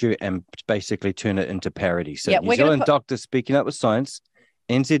distract you and basically turn it into parody. So New Zealand Doctors Speaking Up with Science,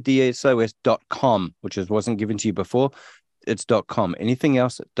 nzdsos.com, which wasn't given to you before. It's .com. Anything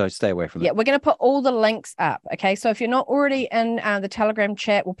else, don't stay away from it. Yeah, we're going to put all the links up. Okay, so if you're not already in the Telegram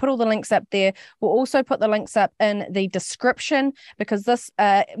chat, we'll put all the links up there. We'll also put the links up in the description, because this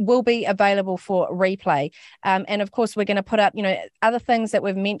will be available for replay. And of course, we're going to put up, other things that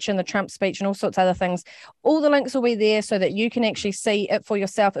we've mentioned, the Trump speech and all sorts of other things. All the links will be there so that you can actually see it for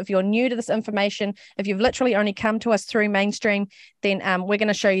yourself. If you're new to this information, if you've literally only come to us through mainstream, then we're going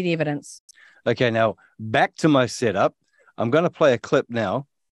to show you the evidence. Okay, now back to my setup. I'm going to play a clip now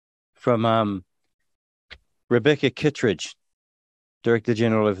from Rebecca Kittredge, Director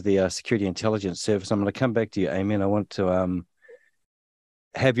General of the Security Intelligence Service. I'm going to come back to you, Amy, and I want to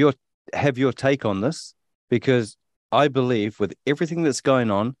have your take on this, because I believe with everything that's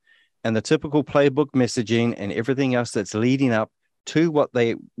going on and the typical playbook messaging and everything else that's leading up to what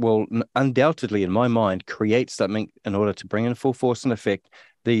they will undoubtedly, in my mind, create something in order to bring in full force and effect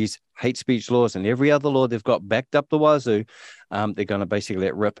these hate speech laws and every other law they've got backed up the wazoo. They're going to basically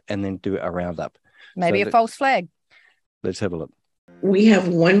let rip and then do a roundup. Maybe a false flag. Let's have a look. We have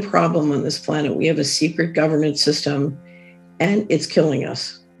one problem on this planet. We have a secret government system, and it's killing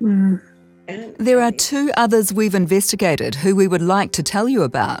us. There are 2 others we've investigated who we would like to tell you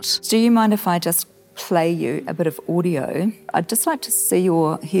about. Do you mind if I just play you a bit of audio? I'd just like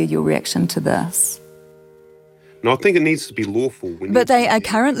to hear your reaction to this. No, I think it needs to be lawful. But they are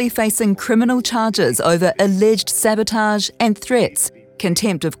currently facing criminal charges over alleged sabotage and threats.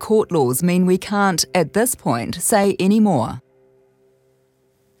 Contempt of court laws mean we can't, at this point, say any more.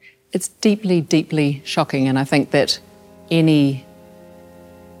 It's deeply, deeply shocking, and I think that any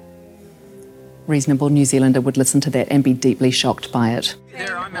reasonable New Zealander would listen to that and be deeply shocked by it.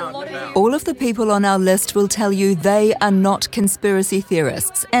 All of the people on our list will tell you they are not conspiracy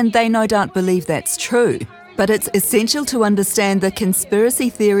theorists, and they no doubt believe that's true. But it's essential to understand the conspiracy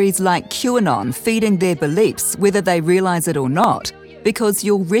theories like QAnon feeding their beliefs, whether they realise it or not, because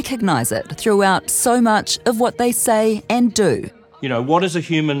you'll recognise it throughout so much of what they say and do. What is a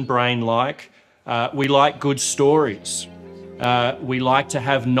human brain like? We like good stories. We like to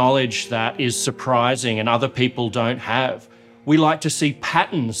have knowledge that is surprising and other people don't have. We like to see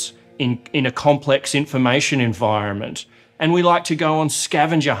patterns in a complex information environment. And we like to go on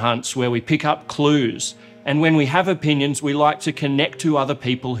scavenger hunts where we pick up clues. And when we have opinions, we like to connect to other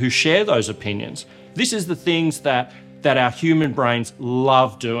people who share those opinions. This is the things that our human brains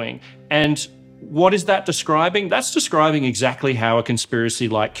love doing. And what is that describing? That's describing exactly how a conspiracy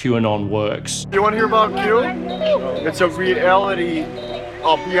like QAnon works. You want to hear about Q? It's a reality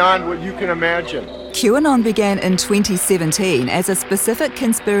beyond what you can imagine. QAnon began in 2017 as a specific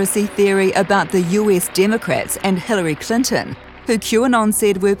conspiracy theory about the US Democrats and Hillary Clinton, who QAnon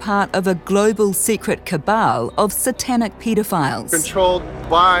said were part of a global secret cabal of satanic pedophiles. Controlled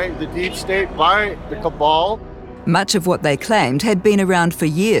by the deep state, by the cabal, Much of what they claimed had been around for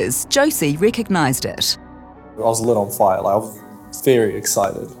years. Josie recognised it. I was lit on fire. I was very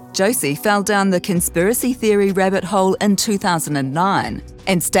excited. Josie fell down the conspiracy theory rabbit hole in 2009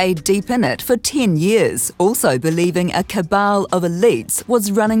 and stayed deep in it for 10 years, also believing a cabal of elites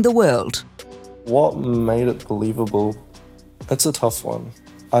was running the world. What made it believable? It's a tough one.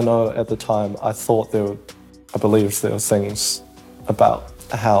 I know at the time I believed there were things about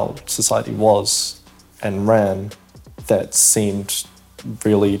how society was and ran that seemed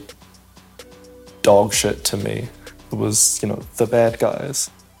really dog shit to me. It was, the bad guys,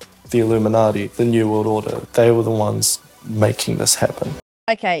 the Illuminati, the New World Order. They were the ones making this happen.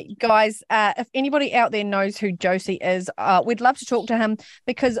 Okay, guys, if anybody out there knows who Josie is, we'd love to talk to him,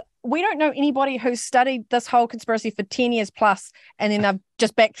 because we don't know anybody who's studied this whole conspiracy for 10 years plus and then they've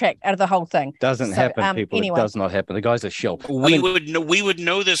just backtracked out of the whole thing. Doesn't happen, people. Anyway. It does not happen. The guy's a shill. We would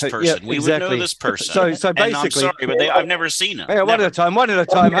know this person. Yeah, we exactly. would know this person. So basically, and I'm sorry, but I've never seen him. Hey, one at a time.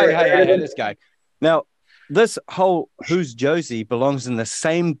 Hey, let's go. Now, this whole Who's Josie belongs in the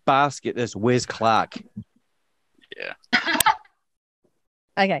same basket as Where's Clark. Yeah.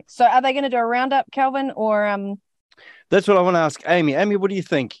 Okay, so are they going to do a roundup, Calvin, or That's what I want to ask Amy. Amy, what do you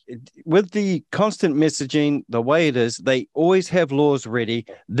think? With the constant messaging, the way it is, they always have laws ready.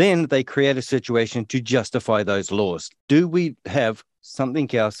 Then they create a situation to justify those laws. Do we have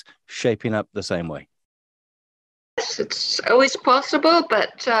something else shaping up the same way? Yes, it's always possible,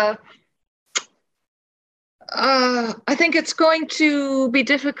 but I think it's going to be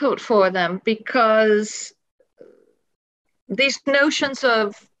difficult for them, because these notions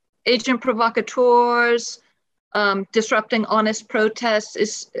of agent provocateurs, disrupting honest protests,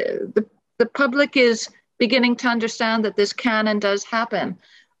 is the public is beginning to understand that this can and does happen.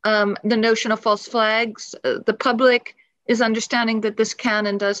 The notion of false flags, the public is understanding that this can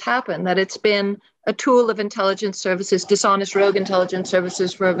and does happen, that it's been a tool of intelligence services, dishonest rogue intelligence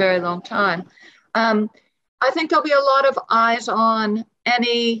services, for a very long time. I think there'll be a lot of eyes on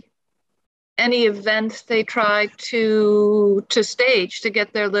any event they try to stage to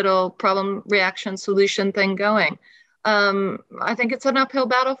get their little problem reaction solution thing going. I think it's an uphill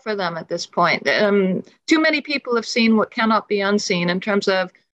battle for them at this point. Too many people have seen what cannot be unseen in terms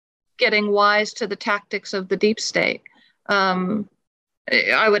of getting wise to the tactics of the deep state.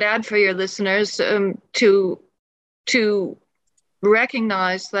 I would add for your listeners to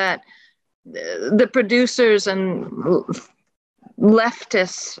recognize that the producers and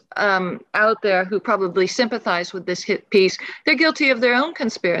leftists out there who probably sympathize with this hit piece, they're guilty of their own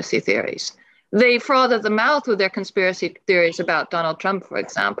conspiracy theories. They froth at the mouth with their conspiracy theories about Donald Trump, for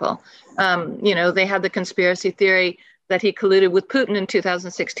example. They had the conspiracy theory that he colluded with Putin in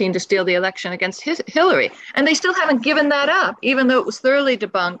 2016 to steal the election against Hillary. And they still haven't given that up, even though it was thoroughly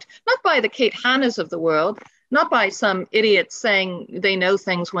debunked, not by the Kate Hannas of the world, not by some idiots saying they know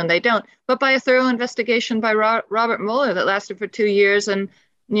things when they don't, but by a thorough investigation by Robert Mueller that lasted for 2 years and,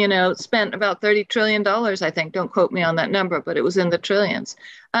 spent about $30 trillion, I think. Don't quote me on that number, but it was in the trillions.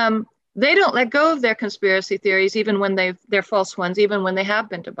 They don't let go of their conspiracy theories, even when they're false ones, even when they have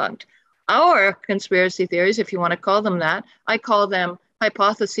been debunked. Our conspiracy theories, if you want to call them that, I call them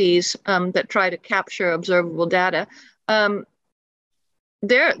hypotheses that try to capture observable data.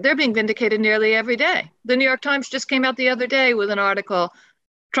 They're being vindicated nearly every day. The New York Times just came out the other day with an article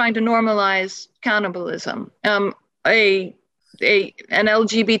trying to normalize cannibalism. An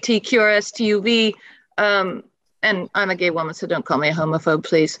LGBTQRSTUV, and I'm a gay woman, so don't call me a homophobe,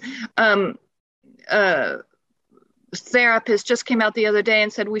 please. Therapist just came out the other day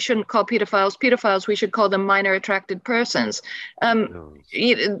and said we shouldn't call pedophiles, we should call them minor attracted persons.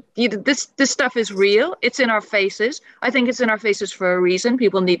 This stuff is real. It's in our faces. I think it's in our faces for a reason.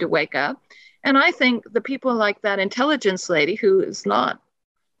 People need to wake up. And I think the people like that intelligence lady, who is not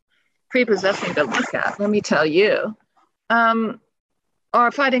prepossessing to look at, let me tell you, are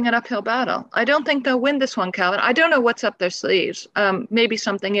fighting an uphill battle. I don't think they'll win this one, Calvin. I don't know what's up their sleeves. Maybe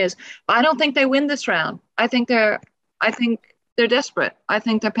something is. But I don't think they win this round. I think they're desperate. I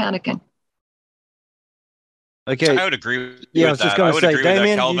think they're panicking. Okay. I would agree with I that. was just going to say,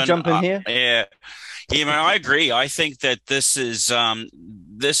 Damien, you jump in here? Yeah, man, I agree. I think that this is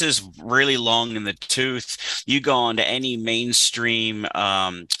really long in the tooth. You go onto any mainstream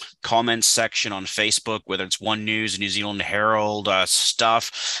comments section on Facebook, whether it's One News, New Zealand Herald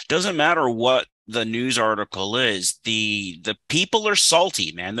stuff, doesn't matter what the news article is, the people are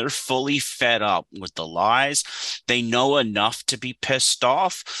salty, man. They're fully fed up with the lies. They know enough to be pissed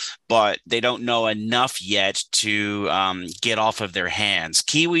off, but they don't know enough yet to get off of their hands.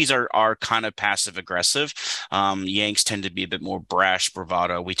 Kiwis are kind of passive aggressive. Yanks tend to be a bit more brash,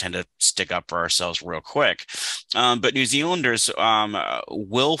 bravado. We tend to stick up for ourselves real quick. But New Zealanders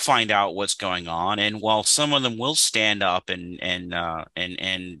will find out what's going on, and while some of them will stand up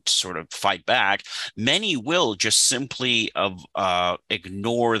and sort of fight back, many will just simply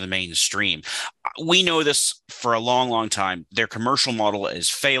ignore the mainstream. We know this for a long, long time. Their commercial model is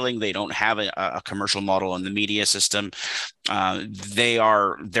failing. They don't have a commercial model in the media system.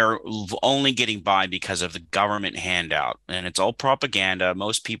 They're only getting by because of the government handout, and it's all propaganda.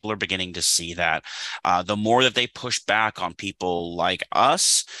 Most people are beginning to see that. The more that they push back on people like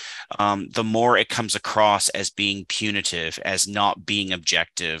us, the more it comes across as being punitive, as not being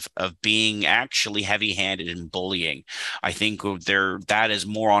objective, of being actually heavy-handed and bullying. I think that is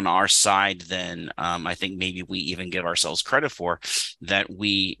more on our side than I think maybe we even give ourselves credit for. That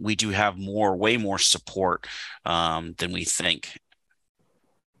we do have way more support than we think.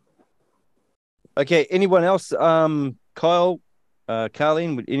 Okay, anyone else? Kyle,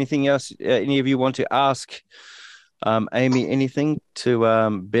 Carleen, would anything else? Any of you want to ask Amy anything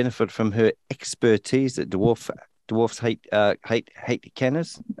to benefit from her expertise that dwarfs hate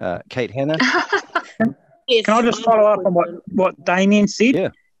canners? Kate Hannah. Can I just follow up on what Damien said? Yeah.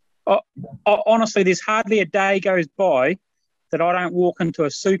 Honestly, there's hardly a day goes by that I don't walk into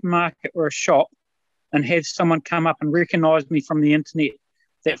a supermarket or a shop and have someone come up and recognise me from the internet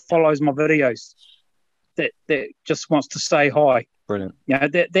that follows my videos, that just wants to say hi. Brilliant. You know,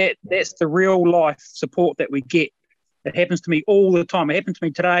 that's the real life support that we get. It happens to me all the time. It happened to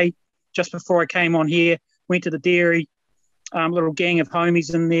me today, just before I came on here. Went to the dairy, little gang of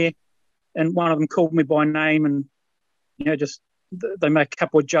homies in there, and one of them called me by name, and just they make a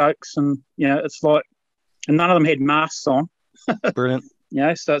couple of jokes, and it's like, and none of them had masks on. Brilliant.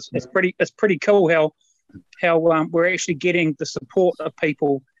 So it's pretty cool how we're actually getting the support of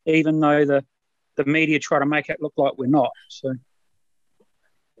people, even though the media try to make it look like we're not. So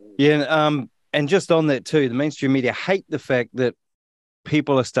yeah, and just on that too, the mainstream media hate the fact that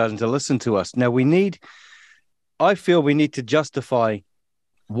people are starting to listen to us. Now I feel we need to justify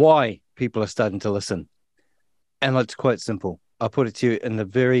why people are starting to listen, and it's quite simple. I'll put it to you in the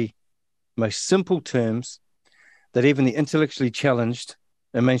very most simple terms that even the intellectually challenged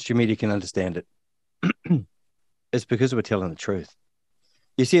and mainstream media can understand it. It's because we're telling the truth.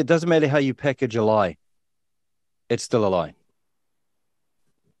 You see, it doesn't matter how you package a lie. It's still a lie.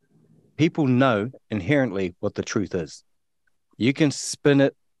 People know inherently what the truth is. You can spin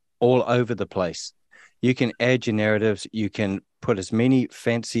it all over the place. You can add your narratives. You can put as many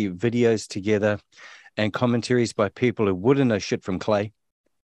fancy videos together and commentaries by people who wouldn't know shit from clay.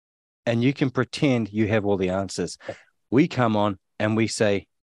 And you can pretend you have all the answers. We come on and we say,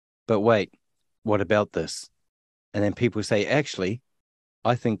 but wait, what about this? And then people say, actually,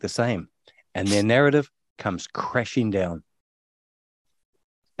 I think the same. And their narrative comes crashing down.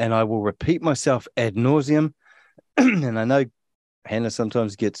 And I will repeat myself ad nauseum. And I know Hannah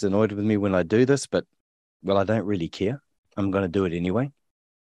sometimes gets annoyed with me when I do this, but, well, I don't really care. I'm going to do it anyway.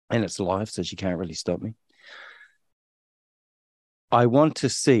 And it's live, so she can't really stop me. I want to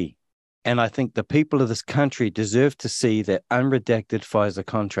see, and I think the people of this country deserve to see that unredacted Pfizer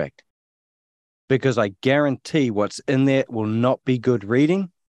contract, because I guarantee what's in there will not be good reading.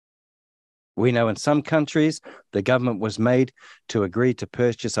 We know in some countries, the government was made to agree to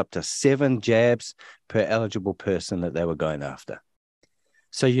purchase up to 7 jabs per eligible person that they were going after.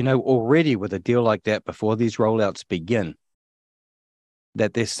 So you know already with a deal like that, before these rollouts begin,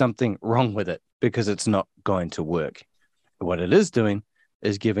 that there's something wrong with it, because it's not going to work. What it is doing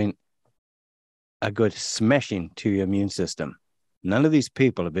is giving a good smashing to your immune system. None of these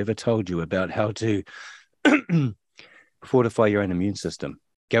people have ever told you about how to fortify your own immune system.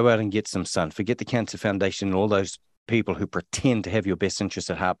 Go out and get some sun. Forget the Cancer Foundation and all those people who pretend to have your best interest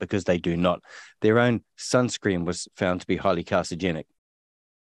at heart, because they do not. Their own sunscreen was found to be highly carcinogenic.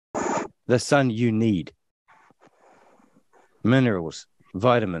 The sun you need. Minerals,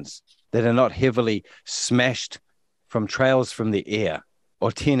 vitamins that are not heavily smashed from trails from the air, or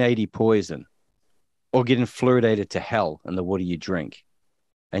 1080 poison, or getting fluoridated to hell in the water you drink,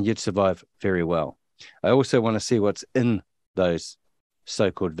 and you'd survive very well. I also want to see what's in those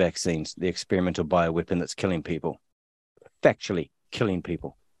so-called vaccines, the experimental bioweapon that's killing people, factually killing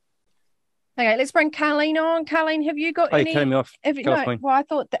people. Okay, let's bring Carleen on. Carleen, have you got any? Cutting me off. No, well, I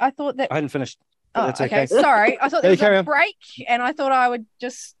thought that I hadn't finished. Oh, That's okay. Sorry, I thought there was a break, and I thought I would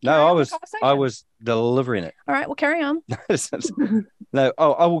just. No, I was delivering it. All right, well, carry on. No,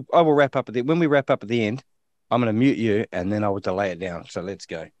 I will wrap up when we wrap up at the end. I'm going to mute you, and then I will delay it down. So let's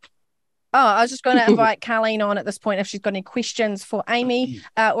go. Oh, I was just going to invite Carleen on at this point if she's got any questions for Amy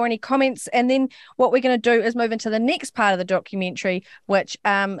or any comments. And then what we're going to do is move into the next part of the documentary, which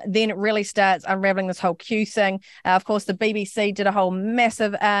then really starts unraveling this whole Q thing. Of course, the BBC did a whole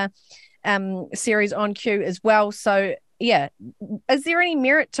massive series on Q as well. So, yeah, is there any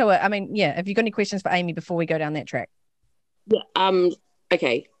merit to it? I mean, yeah, have you got any questions for Amy before we go down that track? Yeah.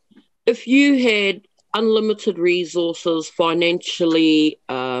 Okay. If you had unlimited resources financially,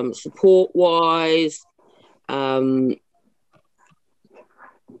 support-wise,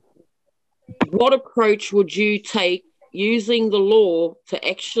 what approach would you take using the law to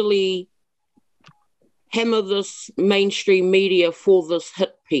actually hammer this mainstream media for this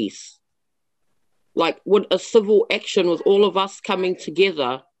hit piece? Like, would a civil action with all of us coming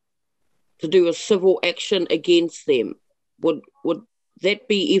together to do a civil action against them, would that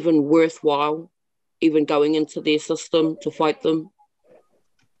be even worthwhile, even going into their system to fight them?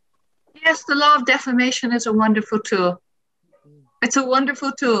 Yes, the law of defamation is a wonderful tool. It's a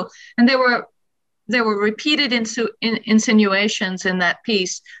wonderful tool. And there were repeated insinuations in that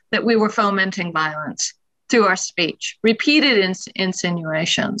piece that we were fomenting violence through our speech, repeated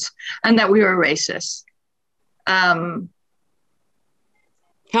insinuations, and that we were racist. How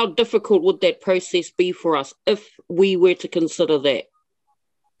difficult would that process be for us if we were to consider that?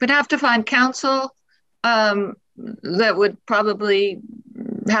 We'd have to find counsel that would probably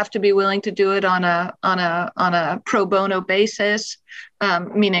have to be willing to do it on a pro bono basis,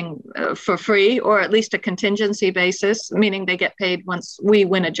 meaning for free, or at least a contingency basis, meaning they get paid once we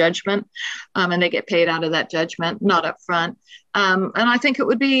win a judgment, and they get paid out of that judgment, not up front. And I think it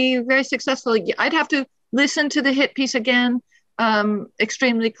would be very successful. I'd have to listen to the hit piece again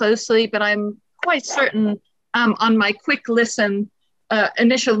extremely closely, but I'm quite certain on my quick listen,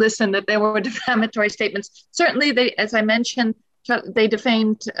 initial listen, that there were defamatory statements. Certainly, they, as I mentioned, they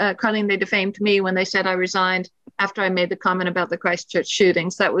defamed, Carleen, they defamed me when they said I resigned after I made the comment about the Christchurch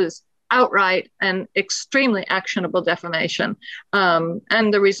shootings. That was outright and extremely actionable defamation,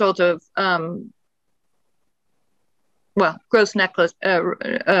 and the result of, gross negligence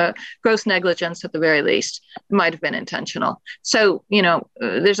at the very least. It might have been intentional. So,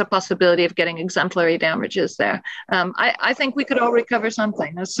 there's a possibility of getting exemplary damages there. I think we could all recover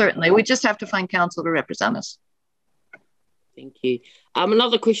something, certainly. We just have to find counsel to represent us. Thank you.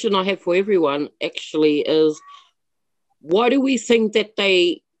 Another question I have for everyone actually is, why do we think that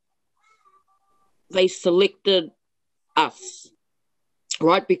they selected us,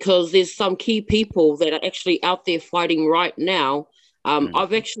 right? Because there's some key people that are actually out there fighting right now.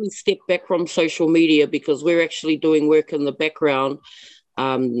 I've actually stepped back from social media because we're actually doing work in the background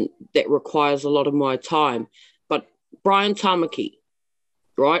that requires a lot of my time. But Brian Tamaki,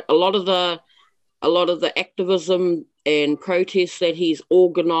 right? A lot of the activism and protests that he's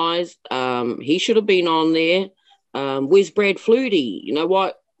organised, he should have been on there. Where's Brad Flutie?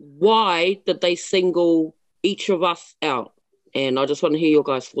 Why did they single each of us out? And I just want to hear your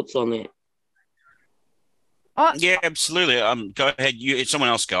guys' thoughts on that. Yeah, absolutely. Go ahead.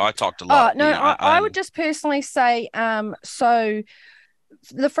 Someone else go. I talked a lot. I would just personally say, so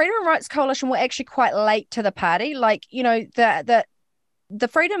the Freedom and Rights Coalition were actually quite late to the party. The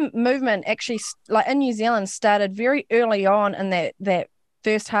freedom movement actually, like in New Zealand, started very early on in that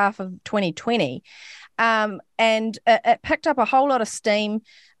first half of 2020, and it picked up a whole lot of steam.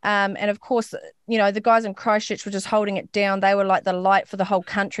 And of course, the guys in Christchurch were just holding it down. They were like the light for the whole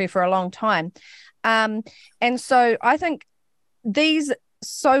country for a long time. And so I think these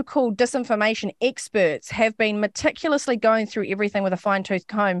so-called disinformation experts have been meticulously going through everything with a fine-tooth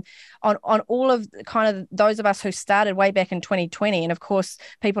comb on all of kind of those of us who started way back in 2020. And of course,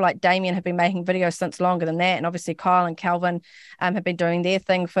 people like Damien have been making videos since longer than that. And obviously Kyle and Calvin have been doing their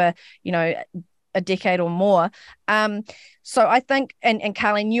thing for, a decade or more. So I think, and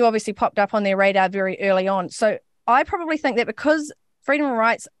Carleen, you obviously popped up on their radar very early on. So I probably think that because freedom and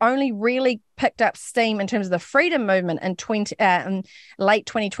rights only really picked up steam in terms of the freedom movement in late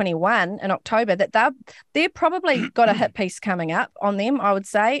 2021 in October, that they're probably got a hit piece coming up on them, I would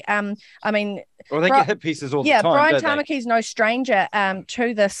say. They get hit pieces all the time. Brian Tamaki's no stranger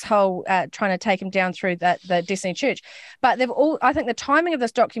to this whole trying to take him down through the Destiny Church. But I think the timing of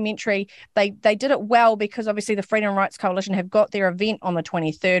this documentary, they did it well because obviously the Freedom and Rights Coalition have got their event on the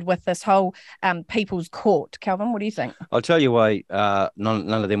 23rd with this whole People's Court. Calvin, what do you think? I'll tell you why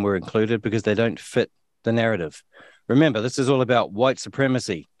none of them were included, because they don't fit the narrative. Remember, this is all about white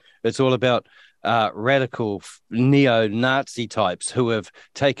supremacy. It's all about radical neo-Nazi types who have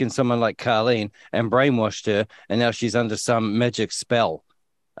taken someone like Carleen and brainwashed her, and now she's under some magic spell.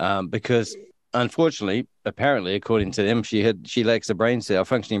 Because unfortunately, apparently, according to them, she lacks a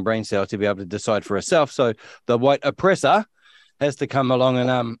functioning brain cell to be able to decide for herself. So the white oppressor has to come along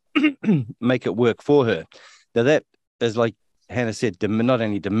and make it work for her. Now that is, like Hannah said, not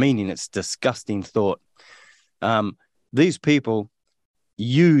only demeaning, it's disgusting thought. These people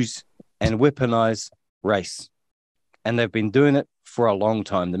use and weaponize race, and they've been doing it for a long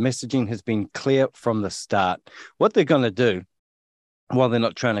time. The messaging has been clear from the start. What they're going to do, while they're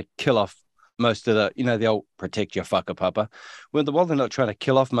not trying to kill off most of the old protect your fucker papa, while they're not trying to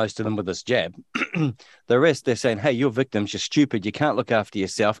kill off most of them with this jab, the rest, they're saying, hey, you're victims, you're stupid, you can't look after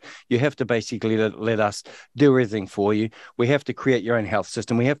yourself, you have to basically let us do everything for you. We have to create your own health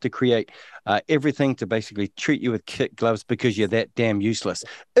system. We have to create everything to basically treat you with kid gloves because you're that damn useless.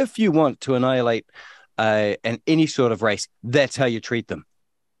 If you want to annihilate any sort of race, that's how you treat them.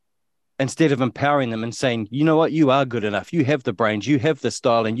 Instead of empowering them and saying, you know what, you are good enough, you have the brains, you have the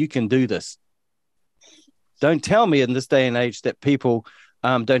style, and you can do this. Don't tell me in this day and age that people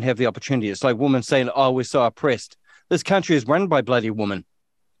don't have the opportunity. It's like women saying, oh, we're so oppressed. This country is run by bloody women,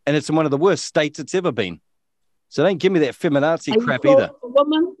 and it's in one of the worst states it's ever been. So don't give me that feminazi crap either.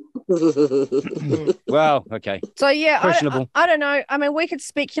 Woman? Well, okay. So yeah, questionable. I don't know. I mean, we could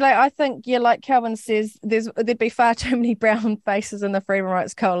speculate. I think, yeah, like Calvin says, there'd be far too many brown faces in the Freedom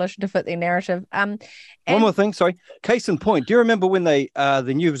Rights Coalition to fit their narrative. One more thing, sorry. Case in point, do you remember when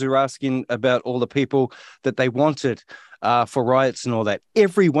the news were asking about all the people that they wanted for riots and all that?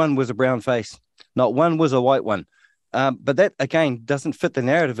 Everyone was a brown face. Not one was a white one. But that, again, doesn't fit the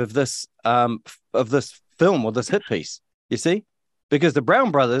narrative of this film or this hit piece, you see? Because the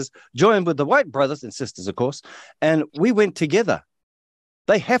Brown brothers joined with the white brothers and sisters, of course, and we went together.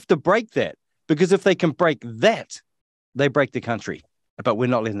 They have to break that, because if they can break that, they break the country. But we're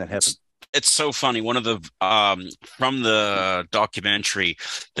not letting that happen. It's so funny. One of the from the documentary,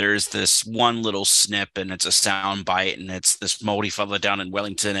 there's this one little snip, and it's a sound bite, and it's this moldy fella down in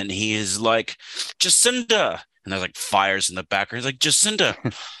Wellington, and he is like, Jacinda, and there's like fires in the background. He's like,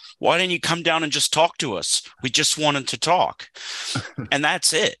 Jacinda, why didn't you come down and just talk to us? We just wanted to talk. And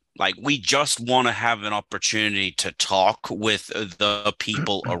that's it. Like, we just want to have an opportunity to talk with the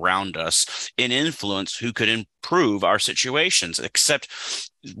people around us in influence who could improve our situations, except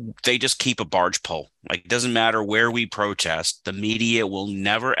they just keep a barge pole. Like, it doesn't matter where we protest. The media will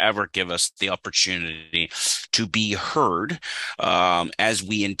never, ever give us the opportunity to be heard as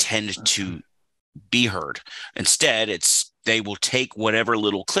we intend to be heard. Instead, they will take whatever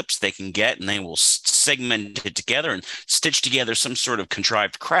little clips they can get, and they will segment it together and stitch together some sort of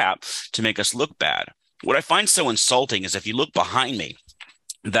contrived crap to make us look bad. What I find so insulting is if you look behind me,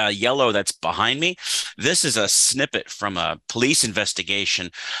 the yellow that's behind me, this is a snippet from a police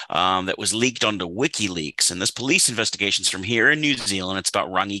investigation that was leaked onto WikiLeaks. And this police investigation is from here in New Zealand. It's about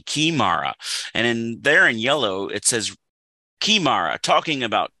Rangi Kimara. And in yellow, it says Kimara talking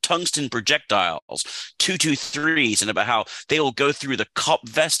about tungsten projectiles, 223s, and about how they will go through the cop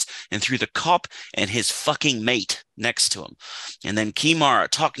vest and through the cop and his fucking mate next to him. And then Kimara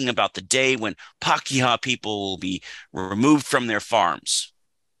talking about the day when Pakeha people will be removed from their farms.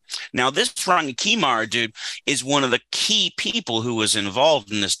 Now, this Rangi Kimara dude is one of the key people who was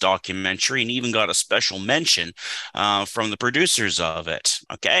involved in this documentary and even got a special mention from the producers of it.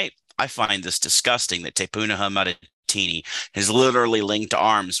 Okay, I find this disgusting that Te Punaha Maritini has literally linked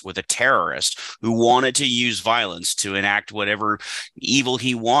arms with a terrorist who wanted to use violence to enact whatever evil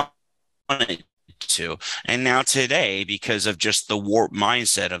he wanted to. And now today, because of just the warped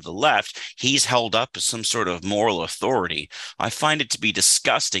mindset of the left, he's held up as some sort of moral authority. I find it to be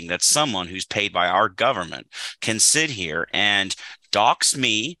disgusting that someone who's paid by our government can sit here and dox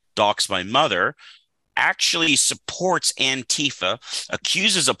me, dox my mother, actually supports Antifa,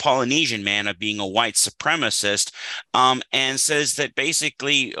 accuses a Polynesian man of being a white supremacist, and says that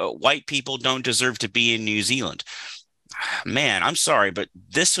basically white people don't deserve to be in New Zealand. Man, I'm sorry, but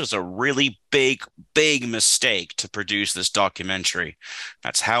this was a really big mistake to produce this documentary.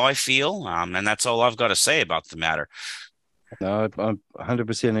 That's how I feel, and that's all I've got to say about the matter. No, I'm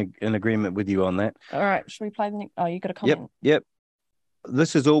 100% in agreement with you on that. All right, should we play the next? Oh, you got a comment? Yep.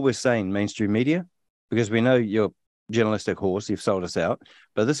 This is all we're saying, mainstream media, because we know you're journalistic horse, you've sold us out,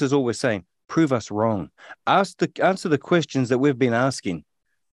 but this is all we're saying. Prove us wrong. Answer the questions that we've been asking.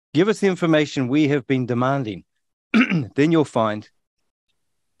 Give us the information we have been demanding. Then you'll find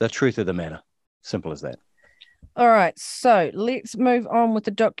the truth of the matter. Simple as that. All right, so let's move on with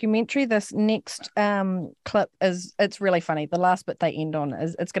the documentary. This next clip it's really funny. The last bit they end on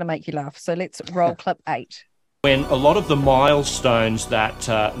it's going to make you laugh. So let's roll clip 8. When a lot of the milestones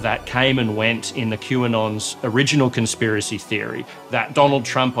that came and went in the QAnon's original conspiracy theory, that Donald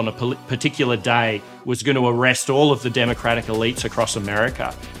Trump on a particular day was going to arrest all of the Democratic elites across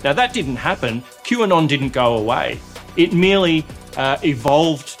America. Now, that didn't happen. QAnon didn't go away. It merely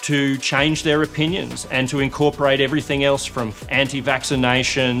evolved to change their opinions and to incorporate everything else from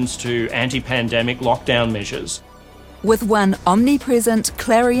anti-vaccinations to anti-pandemic lockdown measures. With one omnipresent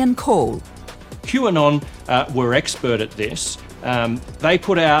clarion call. QAnon were expert at this. They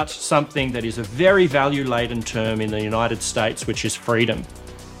put out something that is a very value-laden term in the United States, which is freedom.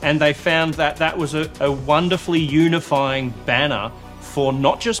 And they found that that was a wonderfully unifying banner for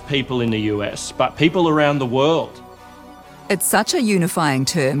not just people in the US, but people around the world. It's such a unifying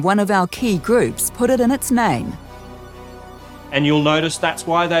term, one of our key groups put it in its name. And you'll notice that's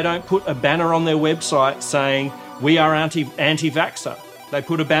why they don't put a banner on their website saying, we are anti-vaxxer. They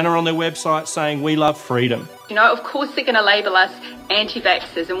put a banner on their website saying, we love freedom. You know, of course they're going to label us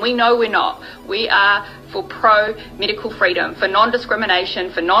anti-vaxxers, and we know we're not. We are for pro-medical freedom, for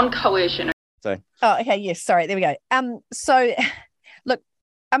non-discrimination, for non-coercion. Oh, okay, yes, sorry, there we go. So, look,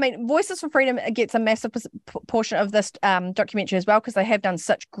 I mean, Voices for Freedom gets a massive portion of this documentary as well, because they have done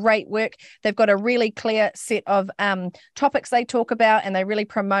such great work. They've got a really clear set of topics they talk about, and they really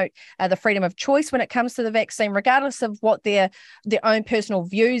promote the freedom of choice when it comes to the vaccine, regardless of what their own personal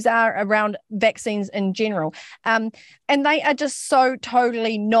views are around vaccines in general. And they are just so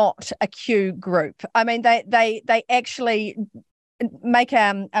totally not a Q group. I mean, they actually make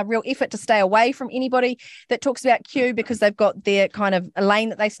a real effort to stay away from anybody that talks about Q, because they've got their kind of lane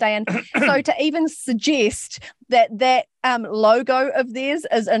that they stay in. So to even suggest that logo of theirs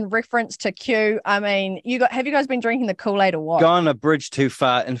is in reference to Q, I mean, have you guys been drinking the Kool-Aid or what? Gone a bridge too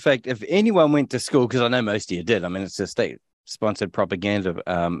far. In fact, if anyone went to school, because I know most of you did, I mean, it's a state-sponsored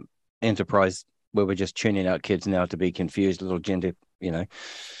propaganda enterprise where we're just tuning out kids now to be confused, little gender,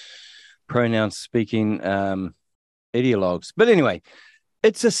 pronouns speaking ideologues. But anyway,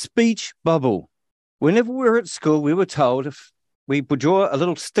 it's a speech bubble. Whenever we were at school, we were told if we would draw a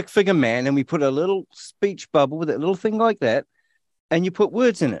little stick figure man and we put a little speech bubble with a little thing like that, and you put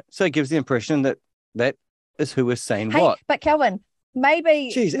words in it. So it gives the impression that that is who is saying what. But Kelvin,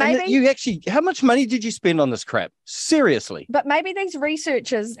 maybe... Jeez, and you actually... How much money did you spend on this crap? Seriously. But maybe these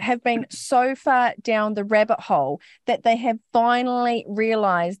researchers have been so far down the rabbit hole that they have finally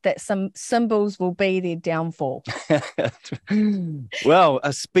realised that some symbols will be their downfall. Well,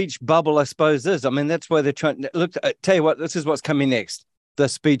 a speech bubble, I suppose, is. I mean, that's why they're trying... Look, tell you what, this is what's coming next. The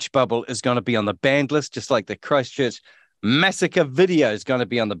speech bubble is going to be on the banned list, just like the Christchurch massacre video is going to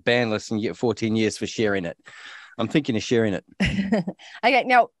be on the banned list, and you get 14 years for sharing it. I'm thinking of sharing it. Okay,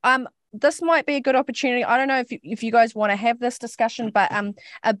 now this might be a good opportunity. I don't know if you guys want to have this discussion, but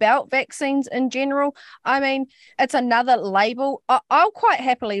about vaccines in general. I mean, it's another label. I'll quite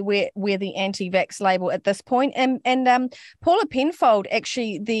happily wear the anti-vax label at this point. And Paula Penfold,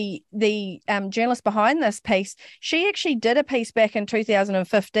 actually the journalist behind this piece, she actually did a piece back in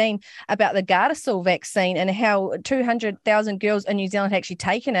 2015 about the Gardasil vaccine and how 200,000 girls in New Zealand had actually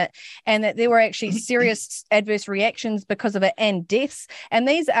taken it, and that there were actually serious adverse reactions because of it and deaths. And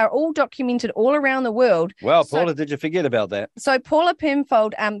these are all documented all around the world. Well, Paula, did you forget about that? So Paula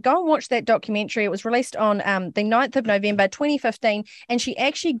Penfold, go and watch that documentary. It was released on the 9th of November 2015, and she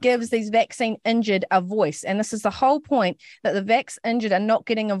actually gives these vaccine injured a voice. And this is the whole point, that the vax injured are not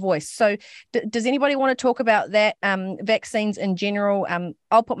getting a voice. So does anybody want to talk about that, vaccines in general?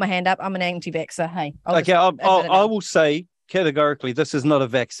 I'll put my hand up. I'm an anti-vaxxer. Hey. I will say categorically, this is not a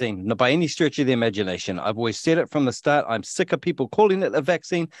vaccine, not by any stretch of the imagination. I've always said it from the start. I'm sick of people calling it a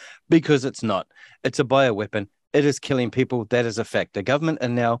vaccine, because it's not. It's a bioweapon. It is killing people. That is a fact. The government are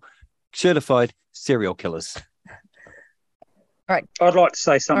now certified serial killers. All right. I'd like to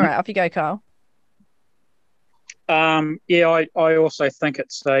say something. All right, off you go, Kyle. I also think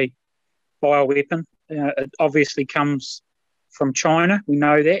it's a bioweapon. It obviously comes from China. We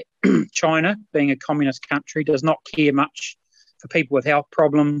know that. China, being a communist country, does not care much for people with health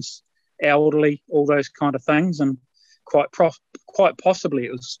problems, elderly, all those kind of things, and quite possibly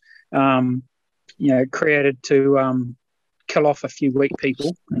it was, created to kill off a few weak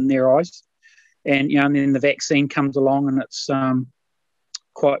people in their eyes, and and then the vaccine comes along, and it's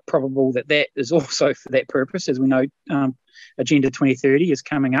quite probable that is also for that purpose. As we know, Agenda 2030 is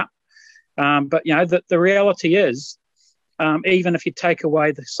coming up, but the reality is, even if you take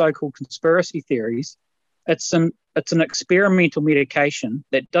away the so-called conspiracy theories, it's an experimental medication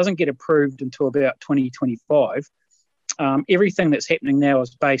that doesn't get approved until about 2025. Everything that's happening now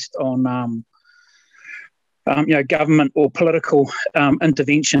is based on government or political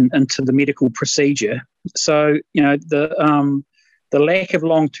intervention into the medical procedure. So, the lack of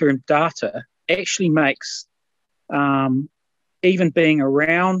long-term data actually makes even being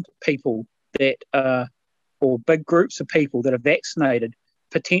around people that or big groups of people that are vaccinated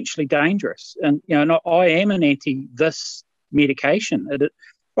potentially dangerous. And, I am an anti this medication.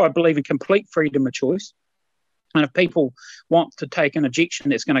 I believe in complete freedom of choice. And if people want to take an injection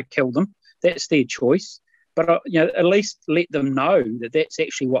that's going to kill them, that's their choice. But, at least let them know that that's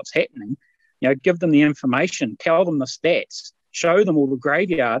actually what's happening. Give them the information, tell them the stats, show them all the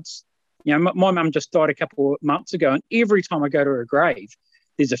graveyards. My mum just died a couple of months ago, and every time I go to her grave,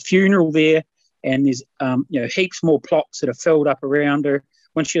 there's a funeral there, and there's heaps more plots that are filled up around her.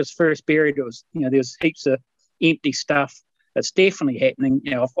 When she was first buried, it was there's heaps of empty stuff. It's definitely happening.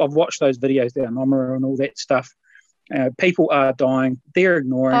 I've watched those videos down Oamaru and all that stuff. People are dying. They're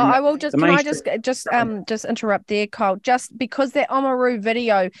ignoring. I will just. Can I just interrupt there, Kyle? Just because that Oamaru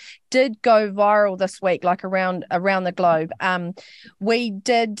video did go viral this week, like around the globe. We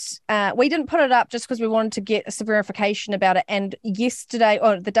didn't put it up just because we wanted to get some verification about it. And yesterday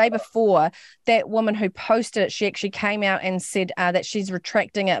or the day before, that woman who posted it, she actually came out and said that she's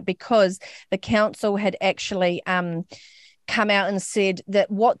retracting it because the council had actually come out and said that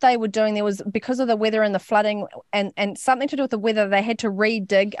what they were doing there was because of the weather and the flooding and something to do with the weather, they had to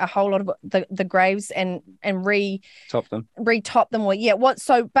re-dig a whole lot of the graves and re-top them.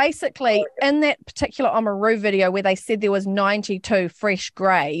 So basically in that particular Oamaru video where they said there was 92 fresh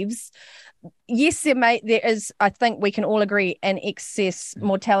graves, yes, there is, I think we can all agree, an excess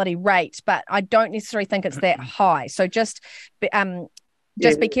mortality rate, but I don't necessarily think it's that high. So just be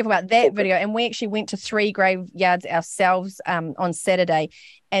careful about that video. And we actually went to 3 graveyards ourselves on Saturday,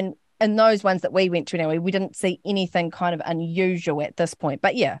 and in those ones that we went to anyway, we didn't see anything kind of unusual at this point.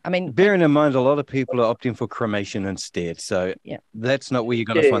 But yeah, I mean, bearing in mind a lot of people are opting for cremation instead, so that's not where you're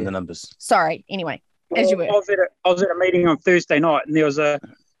going to find the numbers. Sorry, anyway, as you were. I was at a meeting on Thursday night, and there was a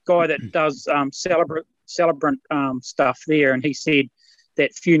guy that does celebrant stuff there, and he said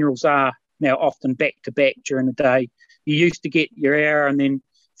that funerals are now often back to back during the day. You used to get your hour, and then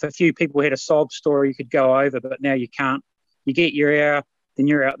if a few people had a sob story, you could go over, but now you can't. You get your hour, then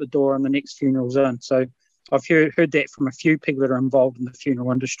you're out the door, and the next funeral's in. So I've heard that from a few people that are involved in the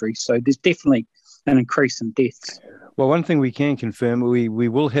funeral industry. So there's definitely an increase in deaths. Well, one thing we can confirm, we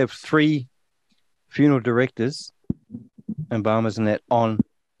will have 3 funeral directors, embalmers and that, on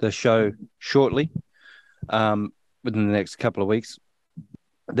the show shortly, within the next couple of weeks,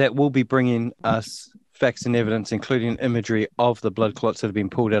 that will be bringing us facts and evidence, including imagery of the blood clots that have been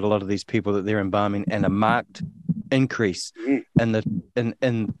pulled out a lot of these people that they're embalming, and a marked increase in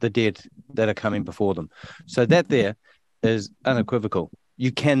the dead that are coming before them. So that there is unequivocal.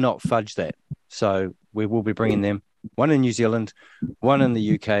 You cannot fudge that. So we will be bringing them, one in New Zealand, one in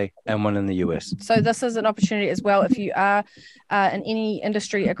the UK, and one in the US. So this is an opportunity as well. If you are in any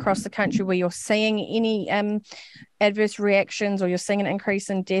industry across the country where you're seeing any adverse reactions, or you're seeing an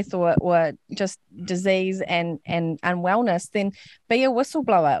increase in death or just disease and unwellness, then be a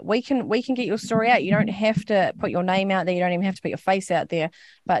whistleblower. We can get your story out. You don't have to put your name out there. You don't even have to put your face out there,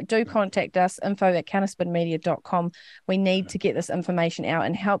 but do contact us, info@counterspinmedia.com. We need to get this information out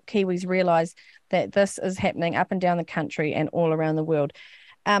and help Kiwis realise that this is happening up and down the country and all around the world.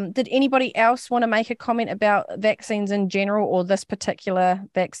 Did anybody else want to make a comment about vaccines in general, or this particular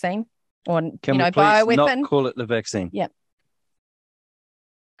vaccine? Or can we please bioweapon? Not call it the vaccine? Yeah.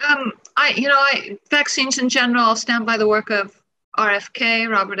 Vaccines in general, I'll stand by the work of RFK,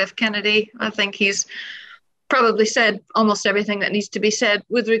 Robert F. Kennedy. I think he's probably said almost everything that needs to be said.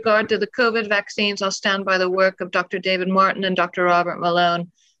 With regard to the COVID vaccines, I'll stand by the work of Dr. David Martin and Dr. Robert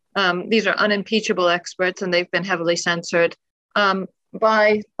Malone. These are unimpeachable experts, and they've been heavily censored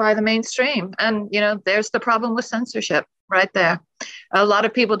by the mainstream. And, there's the problem with censorship right there. A lot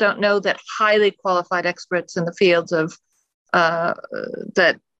of people don't know that highly qualified experts in the fields of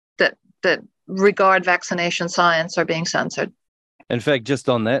that regard vaccination science are being censored. In fact, just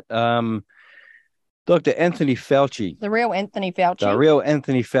on that, Dr. Anthony Fauci. The real Anthony Fauci. The real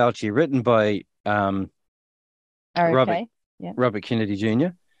Anthony Fauci, written by Robert Kennedy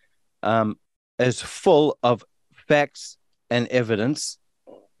Jr., is full of facts and evidence,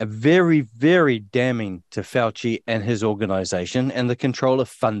 very, very damning to Fauci and his organization, and the control of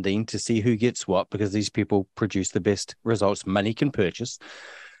funding to see who gets what, because these people produce the best results money can purchase.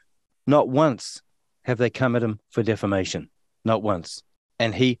 Not once have they come at him for defamation. Not once.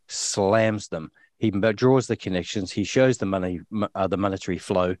 And he slams them. He draws the connections. He shows the money, the monetary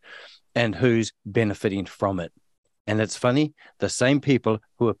flow, and who's benefiting from it. And it's funny, the same people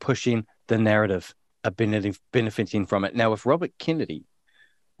who are pushing the narrative are benefiting from it. Now, if Robert Kennedy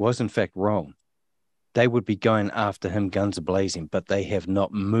was in fact wrong, they would be going after him guns blazing, but they have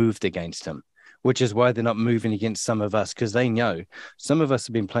not moved against him, which is why they're not moving against some of us, because they know some of us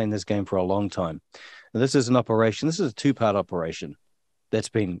have been playing this game for a long time. And this is an operation. This is a two-part operation that's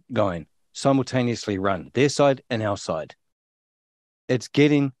been going simultaneously run, their side and our side. It's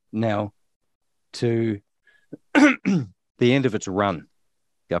getting now to the end of its run.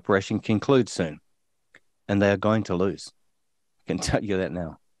 The operation concludes soon, and they are going to lose. I can tell you that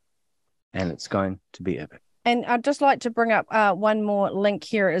now. And it's going to be epic. And I'd just like to bring up one more link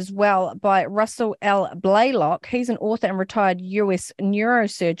here as well by Russell L. Blaylock. He's an author and retired US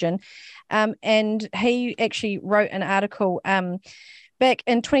neurosurgeon. And he actually wrote an article back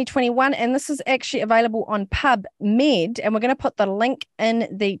in 2021, and this is actually available on PubMed, and we're going to put the link in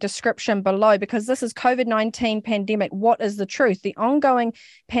the description below, because this is COVID-19 pandemic. What is the truth? The ongoing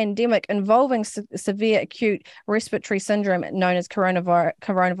pandemic involving severe acute respiratory syndrome known as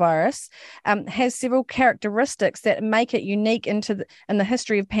coronavirus has several characteristics that make it unique in the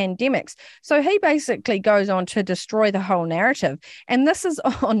history of pandemics. So he basically goes on to destroy the whole narrative, and this is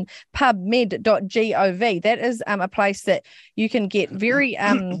on pubmed.gov. That is a place that you can get very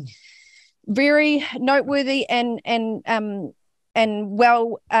noteworthy and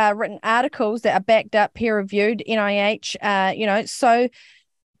well written articles that are backed up, peer reviewed, NIH. So.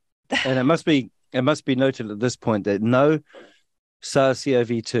 And it must be noted at this point that no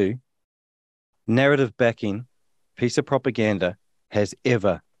SARS-CoV-2 narrative backing piece of propaganda has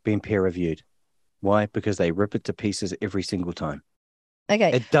ever been peer reviewed. Why? Because they rip it to pieces every single time.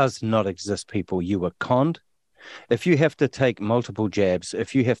 Okay. It does not exist, people. You were conned. If you have to take multiple jabs,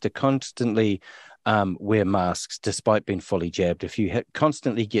 if you have to constantly wear masks despite being fully jabbed, if you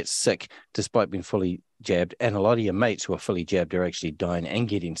constantly get sick despite being fully jabbed, and a lot of your mates who are fully jabbed are actually dying and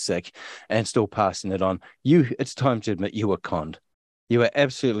getting sick and still passing it on, it's time to admit you were conned. You were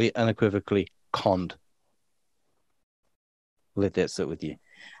absolutely unequivocally conned. Let that sit with you.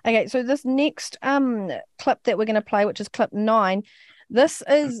 Okay, so this next clip that we're going to play, which is clip 9, this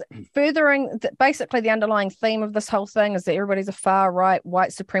is furthering basically the underlying theme of this whole thing is that everybody's a far right,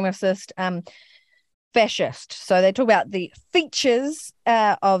 white supremacist, fascist. So they talk about the features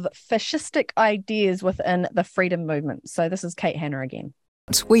of fascistic ideas within the freedom movement. So this is Kate Hanna again.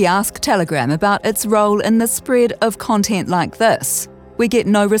 We ask Telegram about its role in the spread of content like this. We get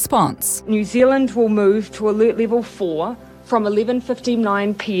no response. New Zealand will move to alert level 4 from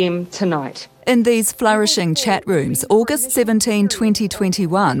 11:59 p.m. tonight. In these flourishing chat rooms, August 17,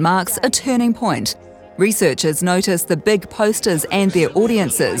 2021 marks a turning point. Researchers notice the big posters and their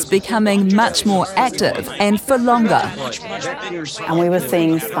audiences becoming much more active and for longer. And we were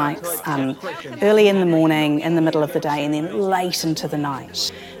seeing spikes early in the morning, in the middle of the day, and then late into the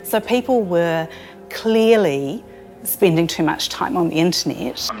night. So people were clearly spending too much time on the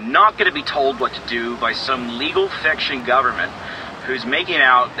internet. I'm not going to be told what to do by some legal fiction government who's making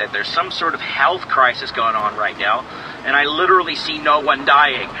out that there's some sort of health crisis going on right now, and I literally see no one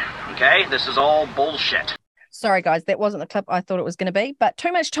dying, okay? This is all bullshit. Sorry, guys, that wasn't the clip I thought it was going to be, but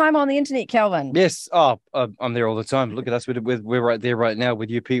too much time on the internet, Calvin. Yes. Oh, I'm there all the time. Look at us. We're right there right now with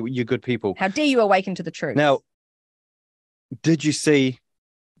you people, you good people. How dare you awaken to the truth? Now, did you see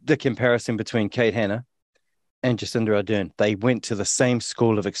the comparison between Kate Hanna and Jacinda Ardern? They went to the same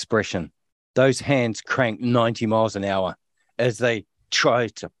school of expression. Those hands cranked 90 miles an hour as they try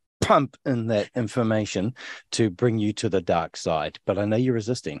to pump in that information to bring you to the dark side. But I know you're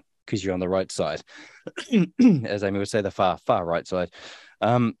resisting because you're on the right side. As Amy would say, the far right side.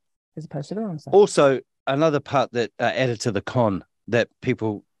 As opposed to the wrong side. Also, another part that added to the con that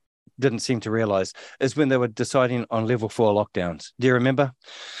people didn't seem to realize is when they were deciding on level 4 lockdowns. Do you remember?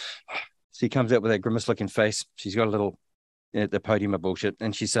 She comes out with that grimace looking face. She's got a little at the podium of bullshit,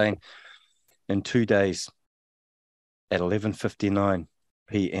 and she's saying, in 2 days, at 11:59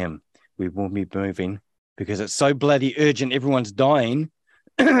 p.m., we will be moving because it's so bloody urgent. Everyone's dying.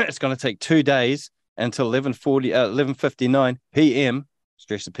 It's going to take 2 days until 11:59 p.m.,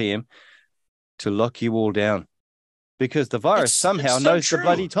 stress the p.m., to lock you all down because the virus somehow knows the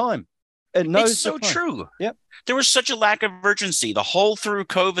bloody time. It knows it's so true. Yep. There was such a lack of urgency. The whole through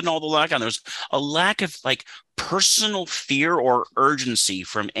COVID and all the lockdown, there was a lack of personal fear or urgency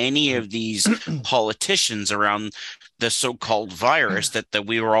from any of these politicians around the so-called virus that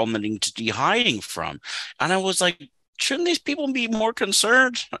we were all meaning to be hiding from. And I was like, shouldn't these people be more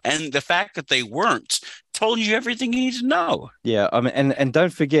concerned? And the fact that they weren't told you everything you need to know. Yeah, I mean, and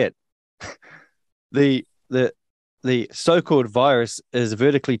don't forget, the so-called virus is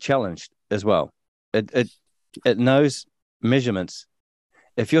vertically challenged as well. It knows measurements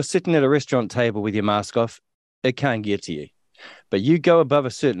If you're sitting at a restaurant table with your mask off, it can't get to you. But you go above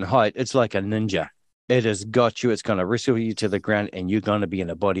a certain height, it's like a ninja. It has got you. It's going to wrestle you to the ground, and you're going to be in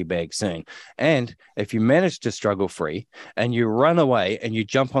a body bag soon. And if you manage to struggle free and you run away and you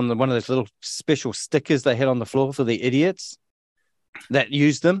jump on one of those little special stickers they had on the floor for the idiots that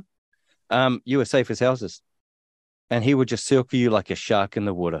use them, you were safe as houses. And he would just circle you like a shark in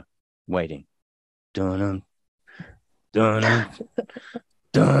the water, waiting. Dun-dun, dun-dun,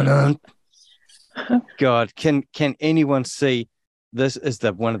 dun-dun. God, can anyone see this is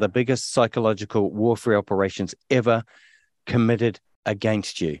one of the biggest psychological warfare operations ever committed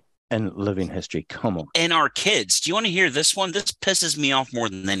against you in living history? Come on. And our kids, do you want to hear this one? This pisses me off more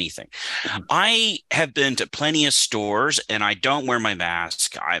than anything. I have been to plenty of stores and I don't wear my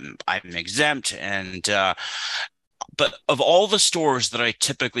mask. I'm exempt. And but of all the stores that I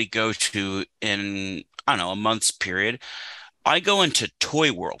typically go to in, I don't know, a month's period, I go into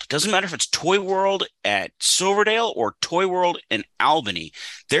Toy World. Doesn't matter if it's Toy World at Silverdale or Toy World in Albany.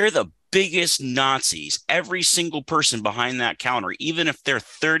 They're the biggest Nazis. Every single person behind that counter, even if they're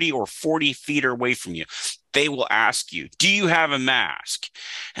 30 or 40 feet away from you, they will ask you, do you have a mask?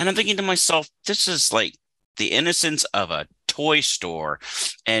 And I'm thinking to myself, this is like the innocence of a toy store.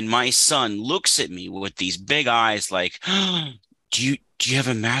 And my son looks at me with these big eyes like, do you have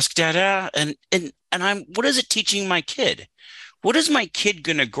a mask, Dada? And I'm, what is it teaching my kid? What is my kid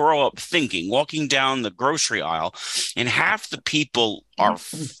going to grow up thinking, walking down the grocery aisle, and half the people are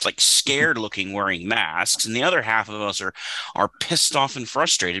like scared looking wearing masks, and the other half of us are pissed off and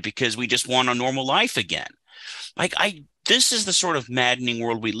frustrated because we just want a normal life again. This is the sort of maddening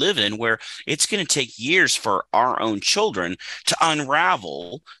world we live in, where it's going to take years for our own children to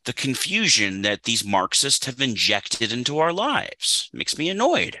unravel the confusion that these Marxists have injected into our lives. Makes me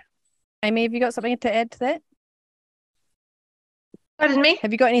annoyed. Amy, have you got something to add to that? Pardon me?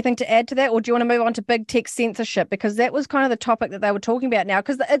 Have you got anything to add to that, or do you want to move on to big tech censorship? Because that was kind of the topic that they were talking about now.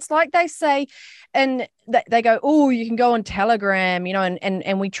 Because it's like they say, and they go, oh, you can go on Telegram,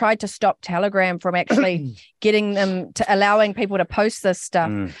 and we tried to stop Telegram from actually getting them to allowing people to post this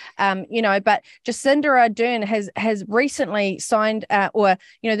stuff, but Jacinda Ardern has recently signed,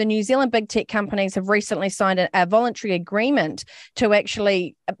 the New Zealand big tech companies have recently signed a voluntary agreement to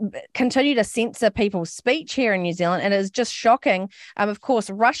actually continue to censor people's speech here in New Zealand, and it is just shocking. Of course,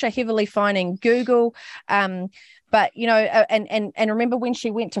 Russia heavily fining Google. But, and remember when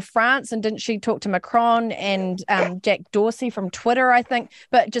she went to France, and didn't she talk to Macron and Jack Dorsey from Twitter, I think?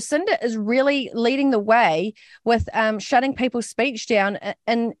 But Jacinda is really leading the way with shutting people's speech down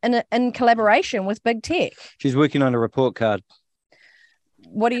in collaboration with big tech. She's working on a report card.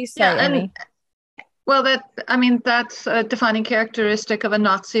 What do you say, Amy? Well, that's a defining characteristic of a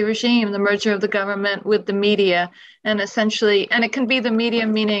Nazi regime, the merger of the government with the media, and essentially, and it can be the media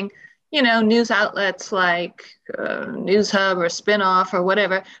meaning, news outlets like News Hub or Spinoff or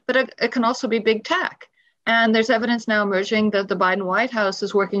whatever, but it can also be big tech. And there's evidence now emerging that the Biden White House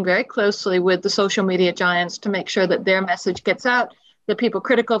is working very closely with the social media giants to make sure that their message gets out, that people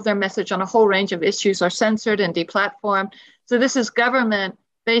critical of their message on a whole range of issues are censored and deplatformed. So this is government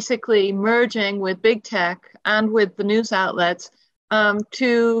basically merging with big tech and with the news outlets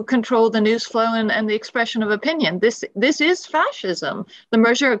to control the news flow and the expression of opinion. This is fascism, the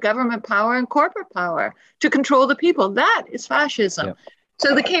merger of government power and corporate power to control the people. That is fascism. Yep.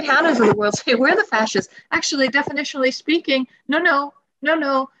 So the Kate Hannas of the world say we're the fascists. Actually, definitionally speaking, no.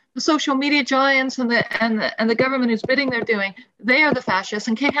 The social media giants and the government whose bidding they're doing, they are the fascists,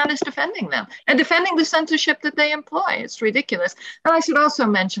 and Kate Hanna's defending them and defending the censorship that they employ. It's ridiculous. And I should also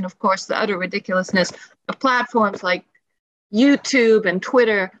mention, of course, the utter ridiculousness of platforms like YouTube and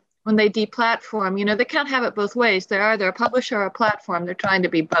Twitter when they deplatform. They can't have it both ways. They're either a publisher or a platform. They're trying to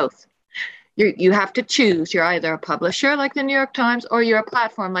be both. You have to choose. You're either a publisher like the New York Times, or you're a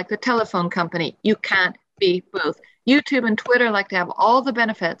platform like the telephone company. You can't be both. YouTube and Twitter like to have all the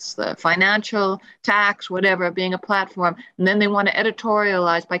benefits, the financial, tax, whatever, being a platform, and then they want to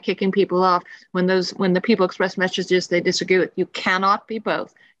editorialize by kicking people off when the people express messages they disagree with. You cannot be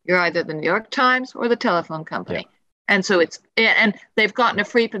both. You're either the New York Times or the telephone company. Yeah. And so they've gotten a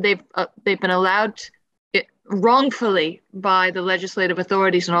free, they've been allowed wrongfully by the legislative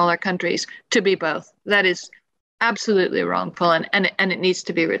authorities in all our countries to be both. That is absolutely wrongful, and it needs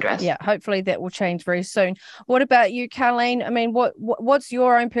to be redressed. Yeah, hopefully that will change very soon. What about you, Carleen? I mean, what's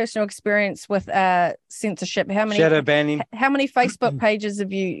your own personal experience with censorship? How many shadow banning? How many Facebook pages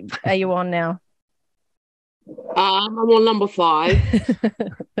are you on now? I'm on number 5.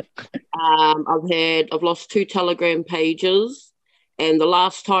 I've lost 2 Telegram pages, And the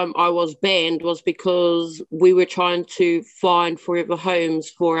last time I was banned was because we were trying to find forever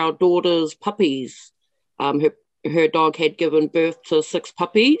homes for our daughter's puppies. Her dog had given birth to 6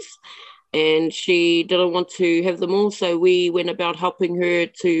 puppies, and she didn't want to have them all. So we went about helping her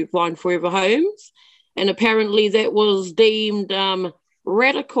to find forever homes. And apparently that was deemed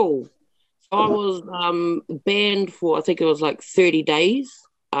radical. So I was banned for, I think it was like 30 days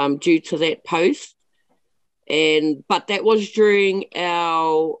due to that post. But that was during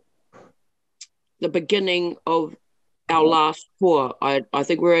the beginning of our last tour. I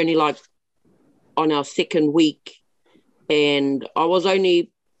think we're only like on our second week, and I was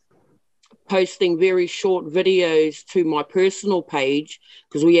only posting very short videos to my personal page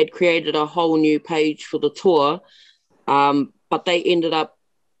because we had created a whole new page for the tour. But they ended up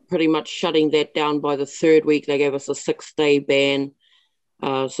pretty much shutting that down by the 3rd week. They gave us a 6-day ban.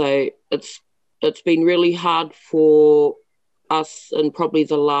 So it's been really hard for us, and probably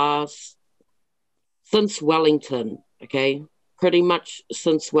since Wellington, okay? Pretty much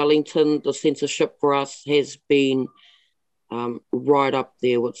since Wellington, the censorship for us has been right up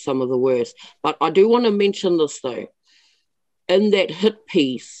there with some of the worst. But I do want to mention this, though. In that hit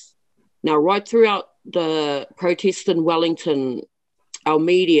piece, now right throughout the protest in Wellington, our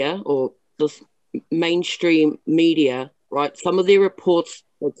media, or this mainstream media, right, some of their reports,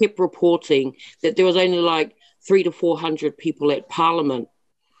 they kept reporting that there was only like 300 to 400 people at Parliament,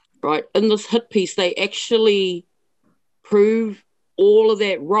 right? In this hit piece, they actually prove all of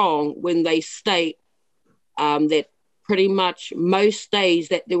that wrong when they state that pretty much most days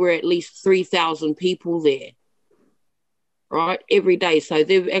that there were at least 3,000 people there, right, every day. So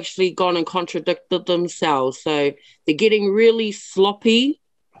they've actually gone and contradicted themselves. So they're getting really sloppy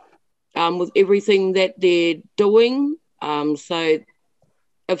with everything that they're doing. So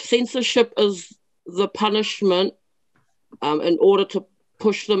if censorship is the punishment in order to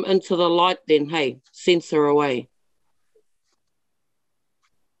push them into the light, then hey, censor away.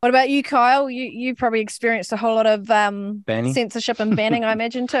 What about you, Kyle? You probably experienced a whole lot of censorship and banning, I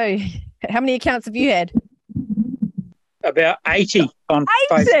imagine, too. How many accounts have you had? About 80 on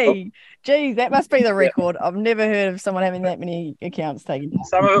 80? Facebook. Geez, that must be the record. I've never heard of someone having that many accounts taken.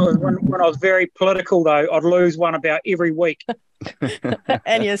 Some of it was when I was very political, though. I'd lose one about every week.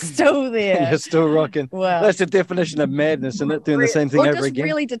 And you're still there. You're still rocking. Wow. That's the definition of madness, isn't it? Doing the same thing Or over just again.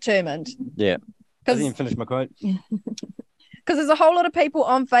 really determined. Yeah. I didn't even finish my quote. Because there's a whole lot of people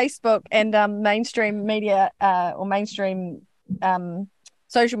on Facebook and mainstream media or mainstream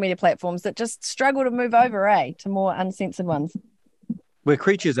social media platforms that just struggle to move over, to more uncensored ones. We're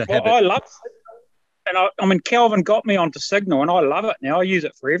creatures of habit. I love it. And I mean, Calvin got me onto Signal, and I love it now. I use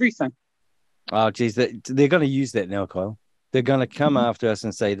it for everything. Oh, geez, they're going to use that now, Kyle. They're going to come after us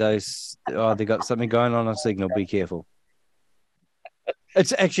and say they got something going on Signal. Be careful.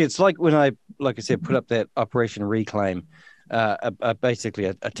 It's like when like I said, put up that Operation Reclaim, basically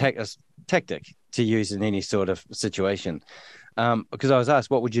a tactic to use in any sort of situation. Because I was asked,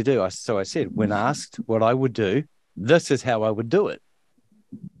 what would you do? So I said, when asked what I would do, this is how I would do it.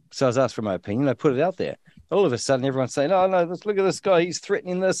 So I was asked for my opinion. I put it out there. All of a sudden, everyone's saying, oh, no, look at this guy. He's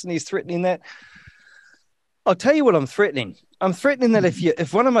threatening this and he's threatening that. I'll tell you what I'm threatening. I'm threatening that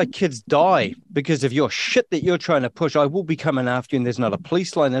if one of my kids die because of your shit that you're trying to push, I will be coming after you, and there's not a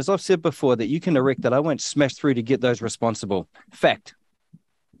police line. As I've said before, that you can erect that I won't smash through to get those responsible. Fact.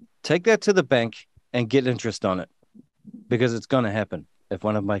 Take that to the bank and get interest on it, because it's going to happen if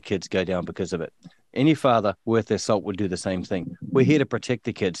one of my kids go down because of it. Any father worth their salt would do the same thing. We're here to protect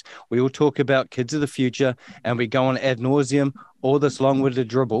the kids. We all talk about kids of the future, and we go on ad nauseum, all this long-winded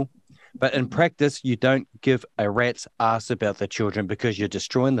dribble. But in practice, you don't give a rat's ass about the children, because you're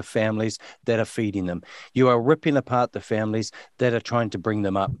destroying the families that are feeding them. You are ripping apart the families that are trying to bring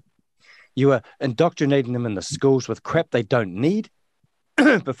them up. You are indoctrinating them in the schools with crap they don't need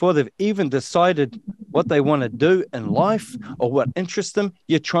before they've even decided what they want to do in life or what interests them.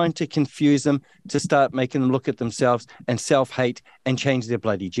 You're trying to confuse them to start making them look at themselves and self-hate and change their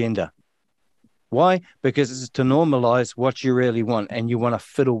bloody gender. Why? Because it's to normalize what you really want, and you want to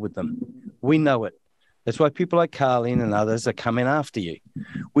fiddle with them. We know it. That's why people like Carleen and others are coming after you.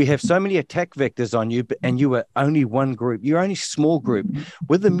 We have so many attack vectors on you, and you are only one group. You're only a small group.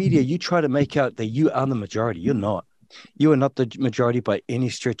 With the media, you try to make out that you are the majority. You're not. You are not the majority by any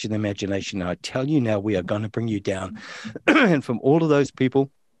stretch of the imagination. And I tell you now, we are going to bring you down. And from all of those people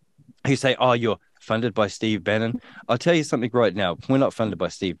who say, oh, you're funded by Steve Bannon, I'll tell you something right now. We're not funded by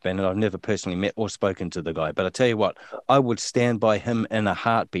Steve Bannon. I've never personally met or spoken to the guy. But I'll tell you what, I would stand by him in a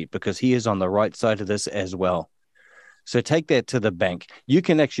heartbeat, because he is on the right side of this as well. So take that to the bank. You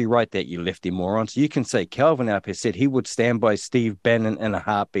can actually write that, you lefty morons. You can say Calvin Alp has said he would stand by Steve Bannon in a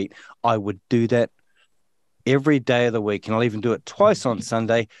heartbeat. I would do that every day of the week, and I'll even do it twice on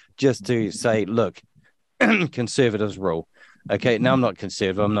Sunday just to say, look, conservatives rule. Okay, now I'm not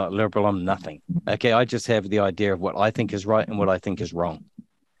conservative, I'm not liberal, I'm nothing. Okay, I just have the idea of what I think is right and what I think is wrong.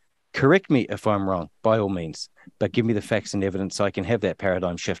 Correct me if I'm wrong, by all means, but give me the facts and evidence so I can have that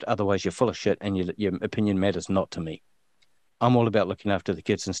paradigm shift. Otherwise, you're full of shit and your opinion matters not to me. I'm all about looking after the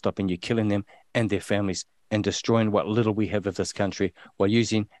kids and stopping you killing them and their families and destroying what little we have of this country while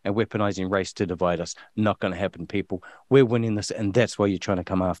using and weaponizing race to divide us. Not going to happen, people. We're winning this, and that's why you're trying to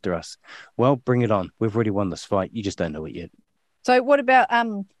come after us. Well, bring it on. We've already won this fight. You just don't know it yet. So what about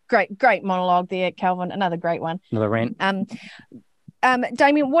great monologue there, Calvin? Another great one. Another rant.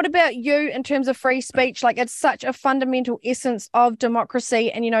 Damien, what about you in terms of free speech? Like, it's such a fundamental essence of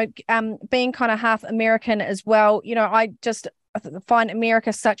democracy, and being kind of half American as well. I just find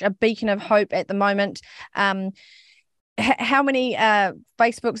America such a beacon of hope at the moment. How many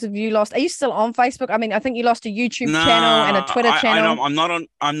Facebooks have you lost? Are you still on Facebook? I mean, I think you lost a YouTube channel and a Twitter channel. I'm not on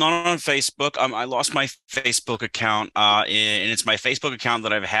Facebook. I lost my Facebook account, and it's my Facebook account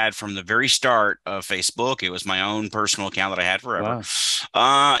that I've had from the very start of Facebook. It was my own personal account that I had forever.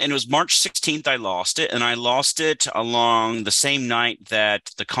 Wow. And it was March 16th I lost it, and I lost it along the same night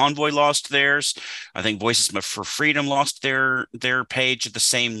that the Convoy lost theirs. I think Voices for Freedom lost their page at the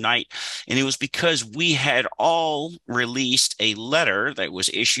same night, and it was because we had all released a letter that was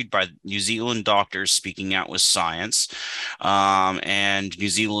issued by New Zealand doctors speaking out with science, and New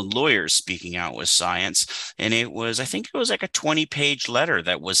Zealand lawyers speaking out with science. And I think it was like a 20-page letter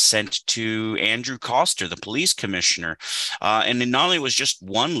that was sent to Andrew Koster, the police commissioner. And it not only was just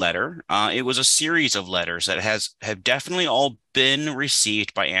one letter, it was a series of letters that have definitely all been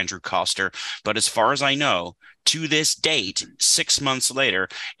received by Andrew Koster. But as far as I know, to this date, 6 months later,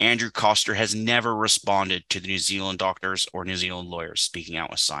 Andrew Koster has never responded to the New Zealand doctors or New Zealand lawyers speaking out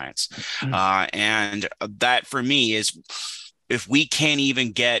with science. And that, for me, is if we can't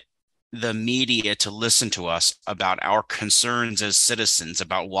even get the media to listen to us about our concerns as citizens,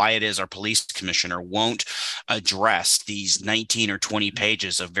 about why it is our police commissioner won't address these 19 or 20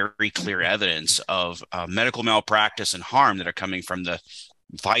 pages of very clear evidence of medical malpractice and harm that are coming from the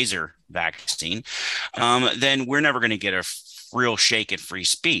Pfizer vaccine, then we're never going to get a real shake at free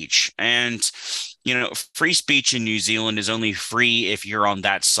speech. And, free speech in New Zealand is only free if you're on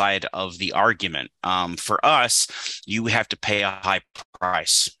that side of the argument. For us, you have to pay a high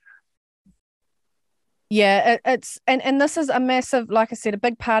price. Yeah, it's and this is a massive, like I said, a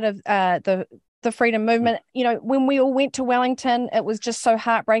big part of the freedom movement. When we all went to Wellington, it was just so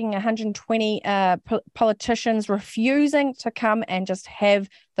heartbreaking. 120 politicians refusing to come and just have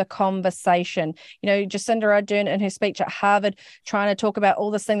the conversation. Jacinda Ardern in her speech at Harvard trying to talk about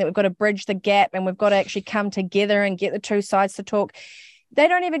all this thing that we've got to bridge the gap and we've got to actually come together and get the two sides to talk. They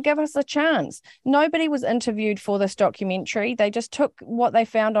don't even give us a chance. Nobody was interviewed for this documentary. They just took what they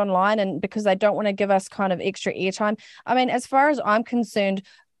found online, and because they don't want to give us kind of extra airtime. I mean, as far as I'm concerned,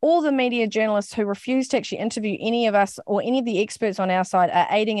 all the media journalists who refuse to actually interview any of us or any of the experts on our side are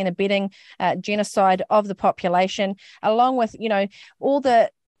aiding and abetting genocide of the population, along with, all the,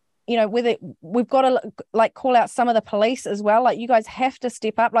 whether we've got to call out some of the police as well. Like, you guys have to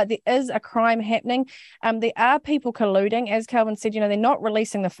step up. Like, there is a crime happening. There are people colluding. As Calvin said, they're not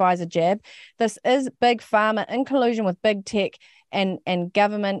releasing the Pfizer jab. This is big pharma in collusion with big tech and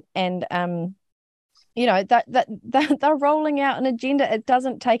government, and that they're rolling out an agenda. It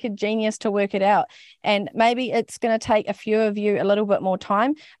doesn't take a genius to work it out, and maybe it's going to take a few of you a little bit more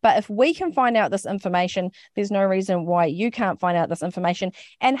time, but if we can find out this information, there's no reason why you can't find out this information.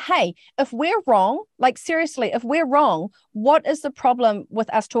 And hey, if we're wrong, like, seriously, if we're wrong, what is the problem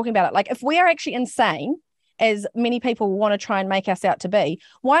with us talking about it? Like, if we are actually insane, as many people want to try and make us out to be,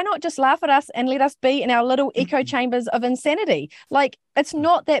 why not just laugh at us and let us be in our little echo chambers of insanity? Like, it's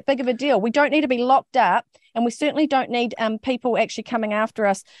not that big of a deal. We don't need to be locked up, and we certainly don't need people actually coming after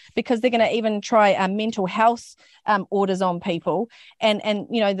us because they're going to even try mental health orders on people, and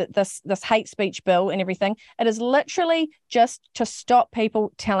this hate speech bill and everything. It is literally just to stop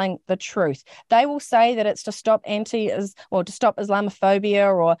people telling the truth. They will say that it's to stop to stop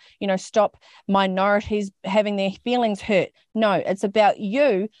Islamophobia, or stop minorities having their feelings hurt. No, it's about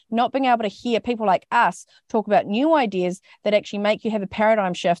you not being able to hear people like us talk about new ideas that actually make you have a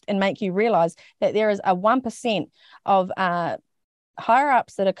paradigm shift and make you realize that there is a 1% of higher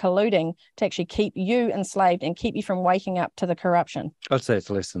ups that are colluding to actually keep you enslaved and keep you from waking up to the corruption. I'd say it's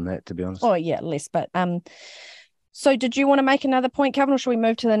less than that, to be honest. Oh yeah, less, but So did you want to make another point, Calvin, or should we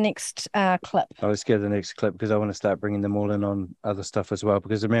move to the next clip? Let's go to the next clip because I want to start bringing them all in on other stuff as well.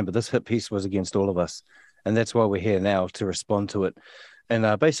 Because remember, this hit piece was against all of us. And that's why we're here now, to respond to it.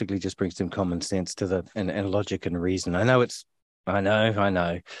 And basically just bring some common sense to and logic and reason. I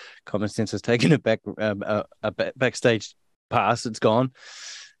know. Common sense has taken it back, a backstage pass. It's gone.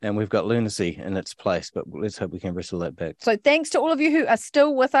 And we've got lunacy in its place, but let's hope we can wrestle that back. So thanks to all of you who are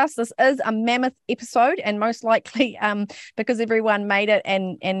still with us. This is a mammoth episode, and most likely because everyone made it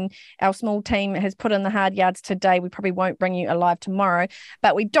and our small team has put in the hard yards today, we probably won't bring you alive tomorrow.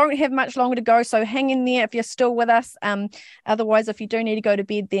 But we don't have much longer to go, so hang in there if you're still with us. Otherwise, if you do need to go to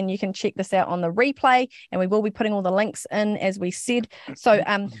bed, then you can check this out on the replay, and we will be putting all the links in, as we said. So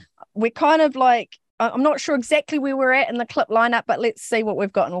we're kind of like, I'm not sure exactly where we're at in the clip lineup, but let's see what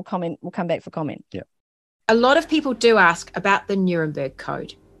we've got and we'll come back for comment. Yeah. A lot of people do ask about the Nuremberg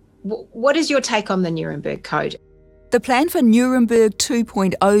Code. What is your take on the Nuremberg Code? The plan for Nuremberg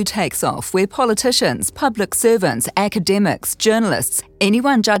 2.0 takes off, where politicians, public servants, academics, journalists,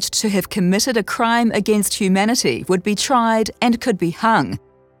 anyone judged to have committed a crime against humanity would be tried and could be hung.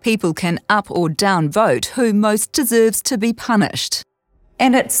 People can up or down vote who most deserves to be punished.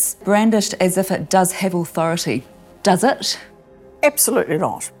 And it's brandished as if it does have authority. Does it? Absolutely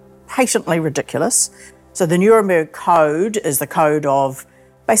not. Patently ridiculous. So the Nuremberg Code is the code of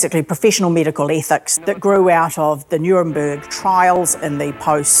basically professional medical ethics that grew out of the Nuremberg trials in the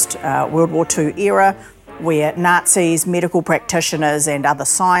post-World War II era, where Nazis, medical practitioners and other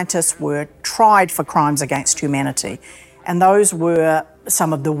scientists were tried for crimes against humanity. And those were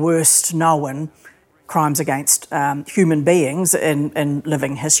some of the worst known crimes against human beings in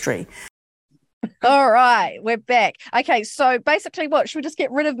living history. All right, we're back. Okay, so basically what? Should we just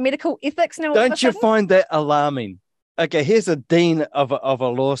get rid of medical ethics now? Don't you find that alarming? Okay, here's a dean of a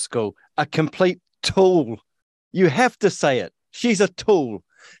law school, a complete tool. You have to say it. She's a tool.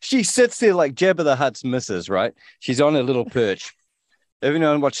 She sits there like Jabba the Hutt's missus, right? She's on a little perch. If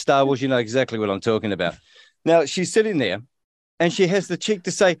anyone watched Star Wars, you know exactly what I'm talking about. Now, she's sitting there, and she has the cheek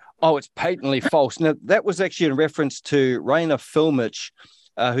to say, oh, it's patently false. Now, that was actually in reference to Rainer Filmich,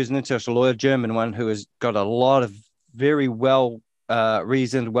 who's an international lawyer, German one, who has got a lot of very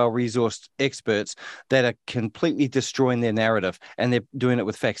well-reasoned, well-resourced experts that are completely destroying their narrative, and they're doing it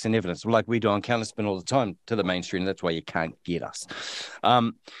with facts and evidence, like we do on Counterspin all the time to the mainstream. That's why you can't get us.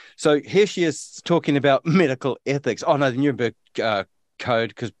 So here she is talking about medical ethics. Oh, no, the Nuremberg Code,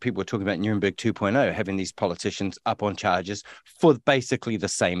 because people were talking about Nuremberg 2.0, having these politicians up on charges for basically the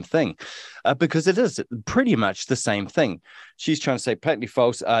same thing, because it is pretty much the same thing. She's trying to say patently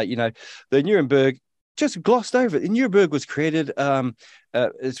false. The Nuremberg, just glossed over it. Nuremberg was created,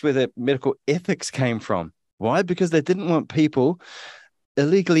 it's where the medical ethics came from. Why? Because they didn't want people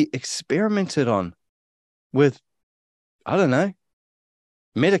illegally experimented on with, I don't know,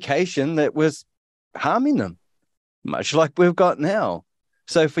 medication that was harming them, much like we've got now.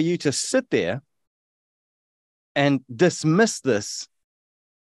 So for you to sit there and dismiss this,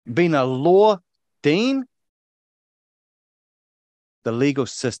 being a law dean, the legal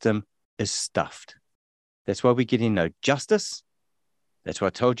system is stuffed. That's why we're getting no justice. That's why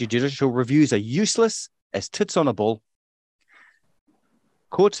I told you judicial reviews are useless as tits on a ball.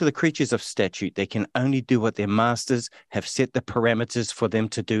 Courts are the creatures of statute. They can only do what their masters have set the parameters for them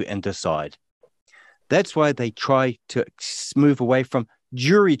to do and decide. That's why they try to move away from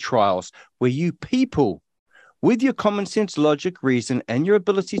jury trials, where you people, with your common sense, logic, reason, and your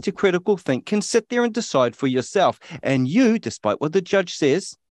ability to critical think, can sit there and decide for yourself. And you, despite what the judge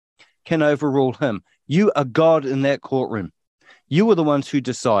says, can overrule him. You are God in that courtroom. You are the ones who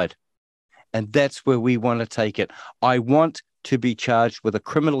decide. And that's where we want to take it. I want to be charged with a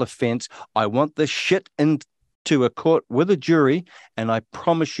criminal offense. I want this shit into a court with a jury, and I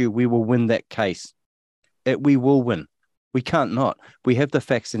promise you we will win that case. We will win. We can't not. We have the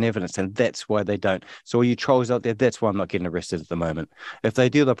facts and evidence, and that's why they don't. So all you trolls out there, that's why I'm not getting arrested at the moment. If they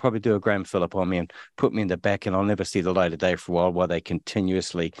do, they'll probably do a Graham Phillip on me and put me in the back, and I'll never see the light of day for a while they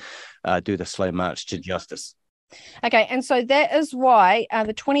continuously do the slow march to justice. Okay, and so that is why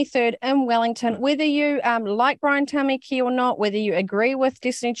the 23rd in Wellington, whether you like Brian Tamaki or not, whether you agree with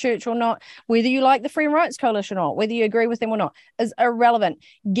Destiny Church or not, whether you like the Freedom Rights Coalition or not, whether you agree with them or not, is irrelevant.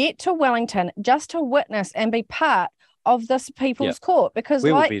 Get to Wellington just to witness and be part of this people's court, because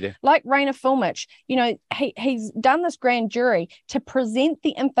like Rainer Filmich, he's done this grand jury to present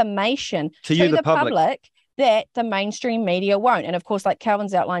the information to the public that the mainstream media won't. And of course, like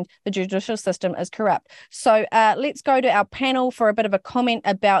Calvin's outlined, the judicial system is corrupt. So let's go to our panel for a bit of a comment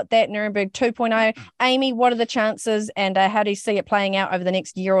about that Nuremberg 2.0. Amy, what are the chances, and how do you see it playing out over the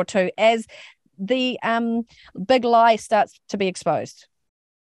next year or two as the big lie starts to be exposed?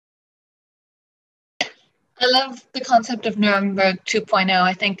 I love the concept of Nuremberg 2.0.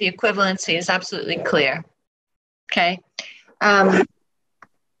 I think the equivalency is absolutely clear. Okay.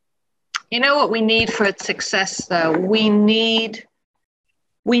 You know what we need for its success, though? We need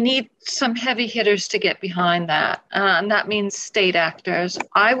some heavy hitters to get behind that. And that means state actors.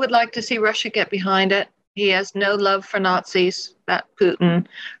 I would like to see Russia get behind it. He has no love for Nazis, that Putin.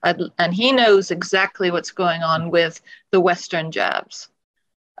 And he knows exactly what's going on with the Western jabs.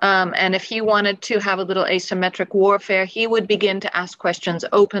 And if he wanted to have a little asymmetric warfare, he would begin to ask questions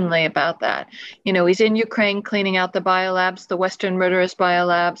openly about that. You know, he's in Ukraine cleaning out the biolabs, the Western murderous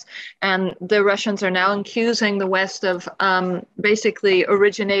biolabs, and the Russians are now accusing the West of basically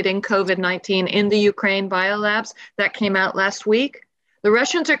originating COVID-19 in the Ukraine biolabs. That came out last week. The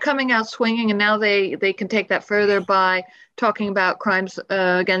Russians are coming out swinging, and now they can take that further by talking about crimes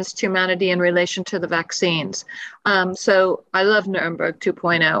against humanity in relation to the vaccines. So I love Nuremberg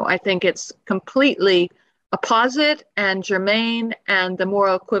 2.0. I think it's completely apposite and germane, and the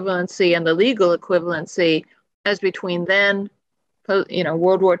moral equivalency and the legal equivalency as between then,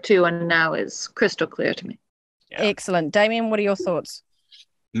 World War II and now is crystal clear to me. Yeah. Excellent. Damien, what are your thoughts?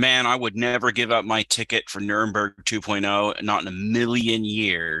 Man, I would never give up my ticket for Nuremberg 2.0, not in a million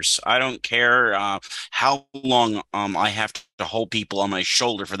years. I don't care how long I have to hold people on my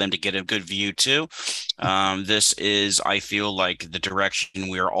shoulder for them to get a good view too. This is, I feel like, the direction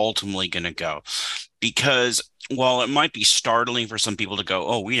we are ultimately going to go. Because while it might be startling for some people to go,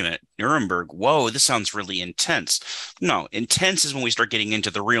 oh, wait a minute, Nuremberg, whoa, this sounds really intense. No, intense is when we start getting into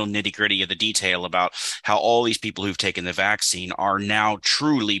the real nitty-gritty of the detail about how all these people who've taken the vaccine are now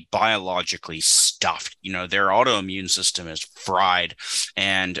truly biologically stuffed. You know, their autoimmune system is fried,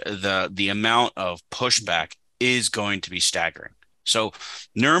 and the amount of pushback is going to be staggering. So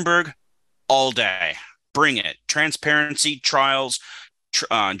Nuremberg, all day. Bring it. Transparency, trials,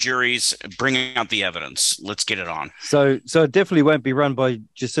 juries, bringing out the evidence. Let's get it on. So it definitely won't be run by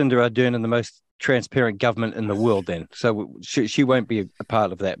Jacinda Ardern and the most transparent government in the world then. So she won't be a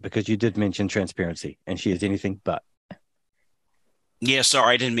part of that, because you did mention transparency, and she is anything but. Yeah,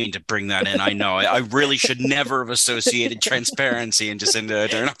 sorry, I didn't mean to bring that in. I know. I really should never have associated transparency and Jacinda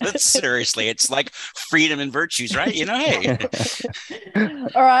Ardern. But seriously, it's like freedom and virtues, right? You know, hey.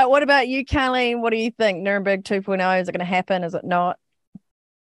 All right, what about you, Carleen? What do you think? Nuremberg 2.0, is it going to happen? Is it not?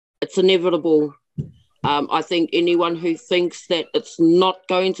 It's inevitable. I think anyone who thinks that it's not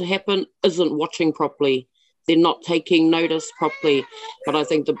going to happen isn't watching properly. They're not taking notice properly. But I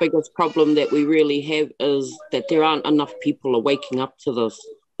think the biggest problem that we really have is that there aren't enough people are waking up to this,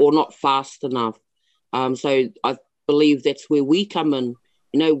 or not fast enough. So I believe that's where we come in.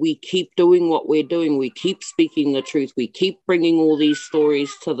 You know, we keep doing what we're doing. We keep speaking the truth. We keep bringing all these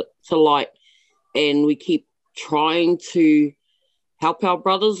stories to light, and we keep trying to help our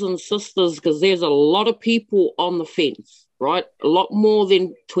brothers and sisters, because there's a lot of people on the fence, right? A lot more than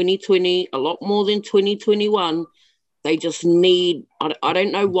 2020, a lot more than 2021. They just need, I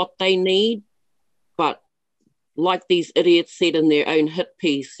don't know what they need, but like these idiots said in their own hit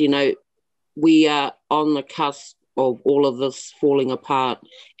piece, you know, we are on the cusp of all of this falling apart.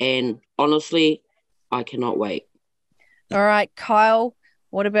 And honestly, I cannot wait. All right, Kyle.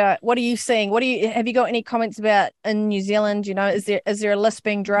 What are you seeing? Have you got any comments about in New Zealand? You know, is there a list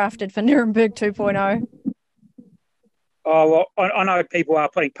being drafted for Nuremberg 2.0? Oh, well, I know people are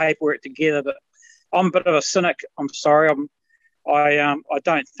putting paperwork together, but I'm a bit of a cynic. I'm sorry. I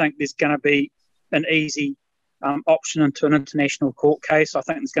don't think there's going to be an easy option into an international court case. I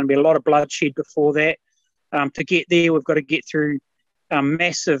think there's going to be a lot of bloodshed before that. To get there, we've got to get through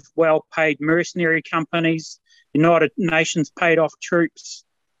massive, well-paid mercenary companies. United Nations paid off troops.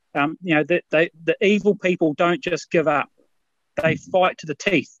 The evil people don't just give up. They fight to the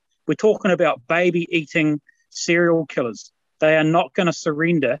teeth. We're talking about baby-eating serial killers. They are not going to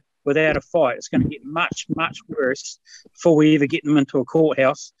surrender without a fight. It's going to get much, much worse before we ever get them into a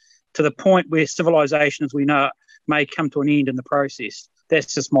courthouse, to the point where civilization as we know it may come to an end in the process.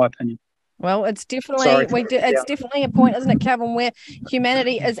 That's just my opinion. Well, it's definitely definitely a point, isn't it, Calvin, where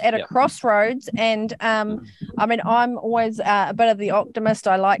humanity is at a crossroads. And I mean, I'm always a bit of the optimist.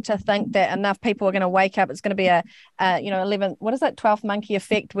 I like to think that enough people are going to wake up. It's going to be a 12th monkey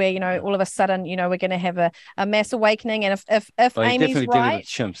effect, where, you know, all of a sudden, you know, we're going to have a mass awakening. And if Amy's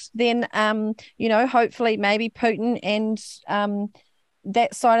right, then hopefully maybe Putin and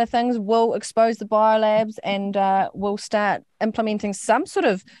that side of things will expose the biolabs, and will start implementing some sort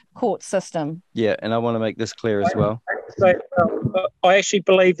of court system. Yeah, and I want to make this clear as well. So, I actually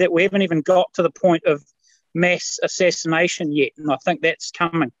believe that we haven't even got to the point of mass assassination yet, and I think that's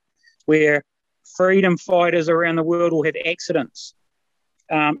coming, where freedom fighters around the world will have accidents.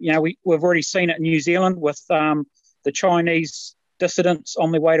 We've already seen it in New Zealand with the Chinese dissidents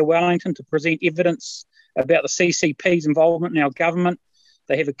on their way to Wellington to present evidence about the CCP's involvement in our government.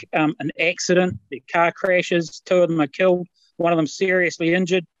 They have an accident, their car crashes, 2 of them are killed, one of them seriously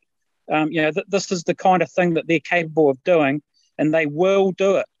injured. This is the kind of thing that they're capable of doing, and they will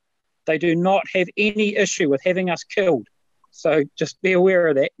do it. They do not have any issue with having us killed. So just be aware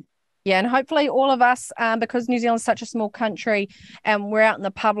of that. Yeah, and hopefully all of us, because New Zealand's such a small country and we're out in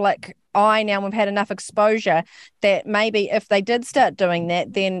the public eye now, and we've had enough exposure that maybe if they did start doing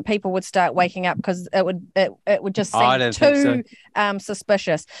that, then people would start waking up, because it would just seem too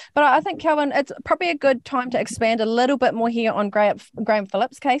suspicious. But I think, Calvin, it's probably a good time to expand a little bit more here on Graham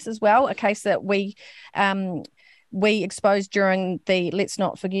Phillips' case as well, a case that we exposed during the Let's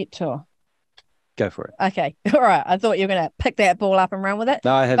Not Forget tour. Go for it. Okay. All right. I thought you were going to pick that ball up and run with it.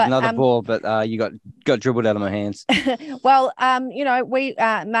 No, I had another ball, but you got dribbled out of my hands. Well, we,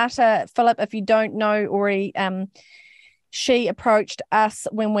 Marta Phillip, if you don't know already, she approached us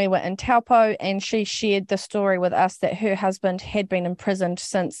when we were in Taupo, and she shared the story with us that her husband had been imprisoned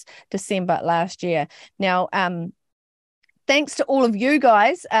since December last year. Now, thanks to all of you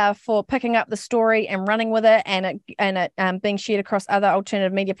guys for picking up the story and running with it, and it being shared across other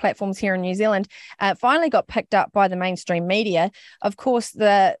alternative media platforms here in New Zealand. It finally got picked up by the mainstream media. Of course,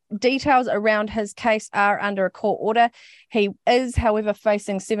 the details around his case are under a court order. He is, however,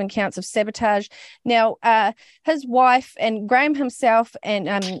 facing 7 counts of sabotage. Now, his wife and Graham himself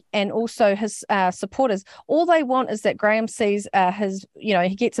and also his supporters, all they want is that Graham sees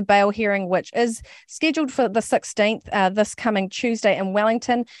he gets a bail hearing, which is scheduled for the 16th, this coming Tuesday in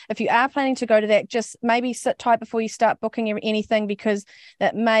Wellington. If you are planning to go to that, just maybe sit tight before you start booking anything, because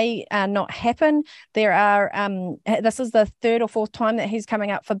that may not happen. There are this is the 3rd or 4th time that he's coming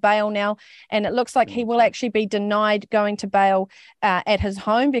up for bail now, and it looks like he will actually be denied going to bail at his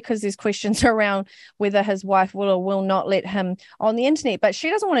home, because there's questions around whether his wife will or will not let him on the internet. But she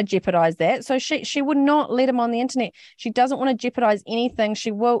doesn't want to jeopardize that, so she would not let him on the internet. She doesn't want to jeopardize anything.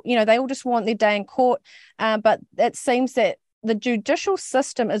 She will, they all just want their day in court, but it seems that the judicial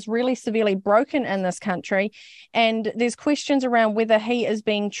system is really severely broken in this country, and there's questions around whether he is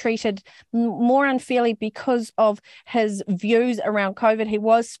being treated more unfairly because of his views around COVID. He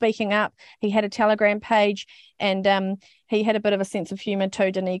was speaking up. He had a Telegram page, and he had a bit of a sense of humour too,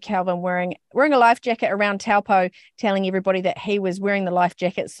 didn't he, Calvin, wearing a life jacket around Taupo, telling everybody that he was wearing the life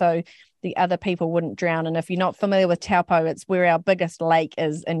jacket so the other people wouldn't drown. And if you're not familiar with Taupo, it's where our biggest lake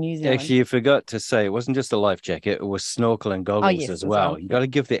is in New Zealand. Actually, you forgot to say it wasn't just a life jacket, it was snorkel and goggles as well. You got to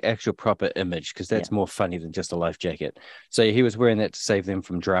give the actual proper image, because that's more funny than just a life jacket. So he was wearing that to save them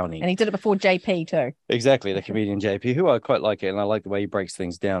from drowning. And he did it before JP too. Exactly, the comedian JP, who I quite like it, and I like the way he breaks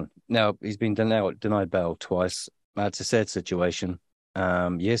things down. Now, he's been denied bail twice. It's a sad situation.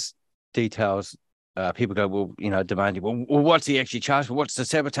 Yes, details. People go, well, demanding, well, what's he actually charged for? What's the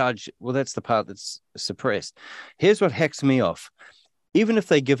sabotage? Well, that's the part that's suppressed. Here's what hacks me off. Even if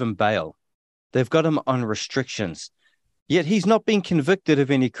they give him bail, they've got him on restrictions. Yet he's not been convicted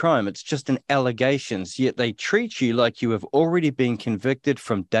of any crime. It's just an allegations. Yet they treat you like you have already been convicted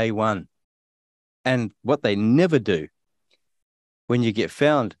from day one. And what they never do when you get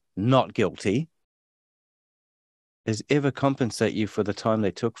found not guilty is ever compensate you for the time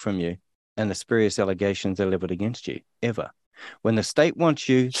they took from you and the spurious allegations they leveled against you, ever. When the state wants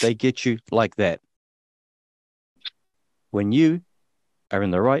you, they get you like that. When you are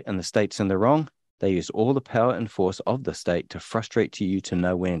in the right and the state's in the wrong, they use all the power and force of the state to frustrate you to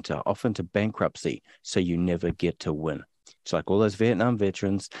no end, often to bankruptcy, so you never get to win. It's like all those Vietnam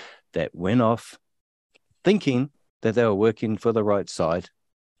veterans that went off thinking that they were working for the right side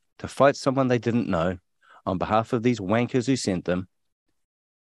to fight someone they didn't know on behalf of these wankers who sent them.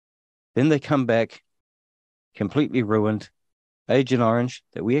 Then they come back completely ruined, Agent Orange,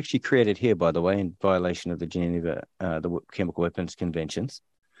 that we actually created here, by the way, in violation of the Geneva, the Chemical Weapons Conventions.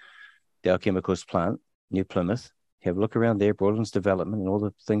 Dow Chemicals plant, New Plymouth. Have a look around there, Broadlands Development, and all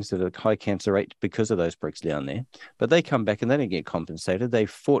the things that are high cancer rate because of those bricks down there. But they come back and they don't get compensated. They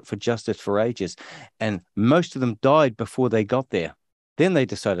fought for justice for ages, and most of them died before they got there. Then they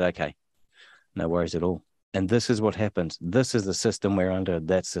decided, okay, no worries at all. And this is what happens. This is the system we're under.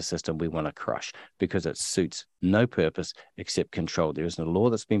 That's the system we want to crush, because it suits no purpose except control. There isn't a law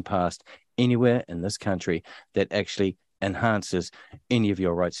that's been passed anywhere in this country that actually enhances any of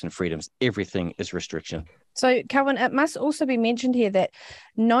your rights and freedoms. Everything is restriction. So, Calvin, it must also be mentioned here that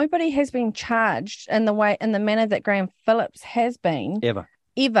nobody has been charged in the manner that Graham Phillips has been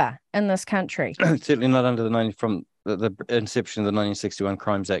ever in this country. Certainly not under the the inception of the 1961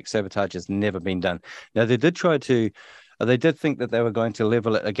 Crimes Act, sabotage has never been done. Now, they did think that they were going to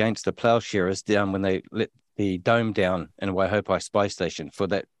level it against the ploughsharers down when they let the dome down in Waihopai Spy Station. For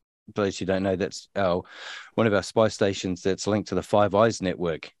that, those who don't know, that's one of our spy stations that's linked to the Five Eyes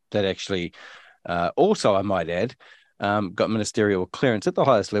network that actually also, I might add, got ministerial clearance at the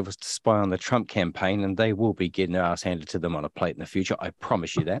highest levels to spy on the Trump campaign, and they will be getting their ass handed to them on a plate in the future. I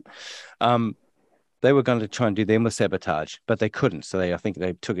promise you that. They were going to try and do them with sabotage, but they couldn't. So I think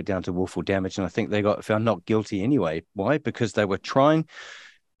they took it down to willful damage, and I think they got found not guilty anyway. Why? Because they were trying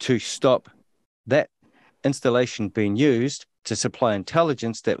to stop that installation being used to supply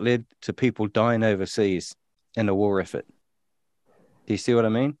intelligence that led to people dying overseas in a war effort. Do you see what I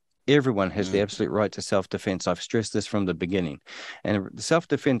mean? Everyone has the absolute right to self-defense. I've stressed this from the beginning. And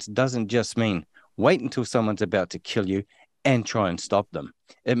self-defense doesn't just mean wait until someone's about to kill you and try and stop them.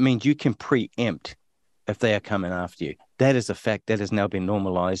 It means you can preempt if they are coming after you. That is a fact that has now been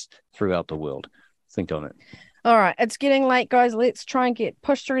normalized throughout the world. Think on it. All right, it's getting late, guys. Let's try and get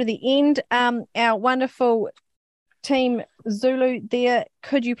pushed through to the end. Our wonderful team Zulu there,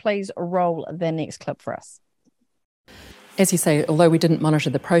 could you please roll the next clip for us? As you say, although we didn't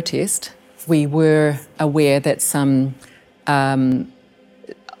monitor the protest, we were aware that some of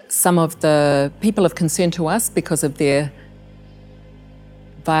the people of concern to us, because of their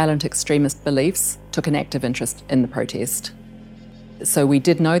violent extremist beliefs, took an active interest in the protest. So we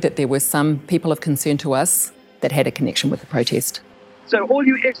did know that there were some people of concern to us that had a connection with the protest. So all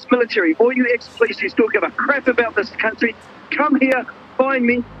you ex-military, all you ex-police who still give a crap about this country, come here, find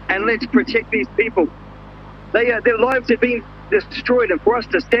me, and let's protect these people. Their lives have been destroyed, and for us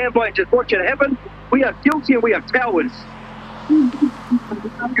to stand by and just watch it happen, we are guilty and we are cowards. You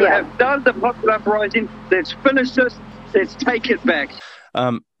have done the popular uprising. Let's finish this. Let's take it back.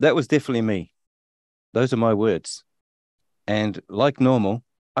 That was definitely me. Those are my words. And like normal,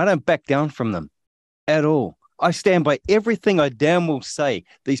 I don't back down from them at all. I stand by everything I damn well say.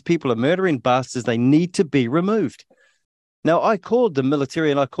 These people are murdering bastards. They need to be removed. Now, I called the military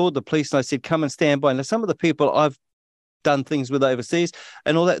and I called the police and I said, come and stand by. Now, some of the people I've done things with overseas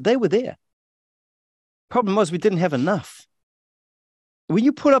and all that, they were there. Problem was we didn't have enough. When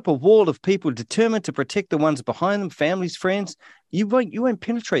you put up a wall of people determined to protect the ones behind them, families, friends, you won't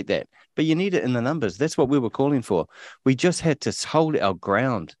penetrate that. But you need it in the numbers. That's what we were calling for. We just had to hold our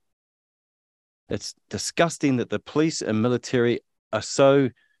ground. It's disgusting that the police and military are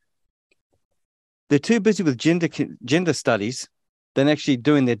they're too busy with gender studies than actually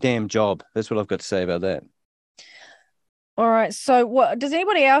doing their damn job. That's what I've got to say about that. All right. So what does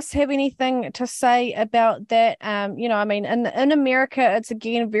anybody else have anything to say about that? I mean, in America, it's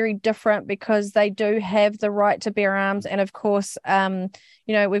again very different because they do have the right to bear arms. And of course,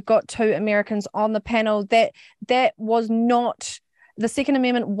 we've got two Americans on the panel. That was not, the Second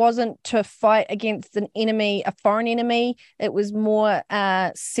Amendment wasn't to fight against an enemy, a foreign enemy. It was more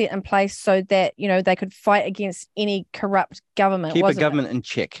set in place so that, they could fight against any corrupt government. Keep a government in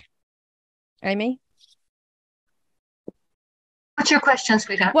check. Amy? What's your question,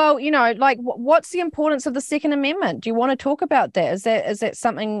 sweetheart? Well, what's the importance of the Second Amendment? Do you want to talk about that? Is that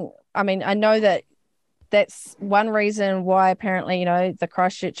something? I mean, I know that's one reason why apparently, the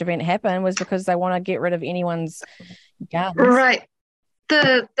Christchurch event happened was because they want to get rid of anyone's guns. Right.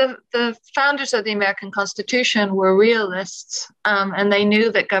 The founders of the American Constitution were realists, and they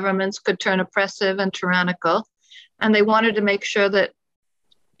knew that governments could turn oppressive and tyrannical, and they wanted to make sure that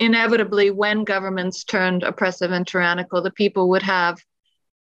inevitably, when governments turned oppressive and tyrannical, the people would have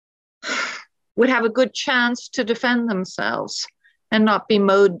a good chance to defend themselves and not be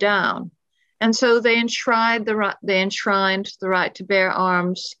mowed down. And so they enshrined the right to bear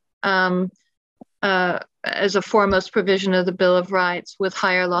arms as a foremost provision of the Bill of Rights with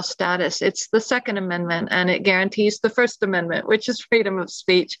higher law status. It's the Second Amendment, and it guarantees the First Amendment, which is freedom of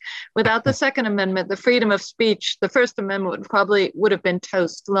speech. Without the Second Amendment, the freedom of speech, the First Amendment would have been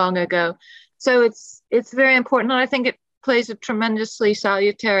toast long ago. So it's very important, and I think it plays a tremendously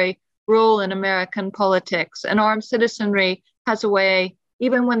salutary role in American politics. And armed citizenry has a way,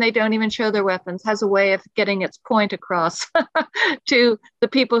 even when they don't even show their weapons, has a way of getting its point across to the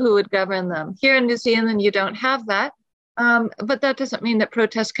people who would govern them. Here in New Zealand, you don't have that, but that doesn't mean that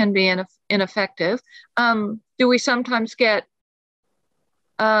protests can be ineffective. Do we sometimes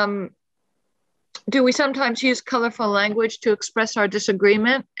use colorful language to express our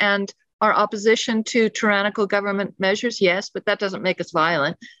disagreement and our opposition to tyrannical government measures? Yes, but that doesn't make us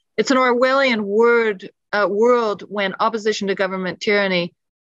violent. It's an Orwellian world when opposition to government tyranny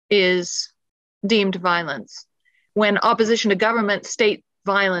is deemed violence. When opposition to government state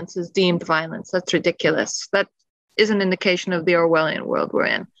violence is deemed violence, that's ridiculous. is an indication of the Orwellian world we're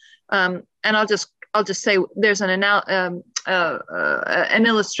in. And I'll just say there's an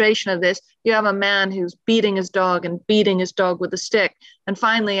illustration of this. You have a man who's beating his dog with a stick, and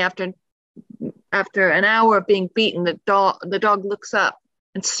finally, after an hour of being beaten, the dog looks up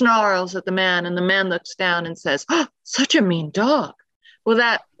and snarls at the man, and the man looks down and says, "Oh, such a mean dog." Well,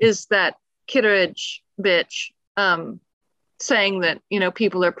 that is that Kitteridge bitch saying that,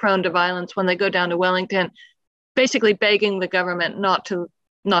 people are prone to violence when they go down to Wellington, basically begging the government not to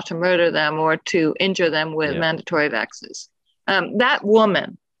murder them or to injure them with mandatory vaccines. That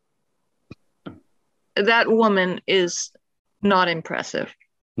woman is not impressive.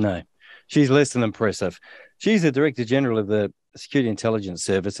 No, she's less than impressive. She's the Director General of the Security Intelligence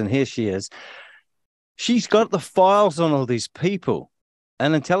Service, and here she is. She's got the files on all these people.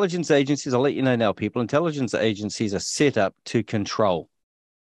 And intelligence agencies, I'll let you know now, people, intelligence agencies are set up to control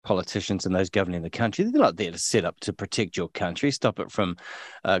politicians and those governing the country. They're not there to set up to protect your country, stop it from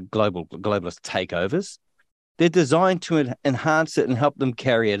globalist takeovers. They're designed to enhance it and help them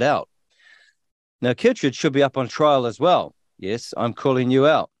carry it out. Now, Kittredge should be up on trial as well. Yes, I'm calling you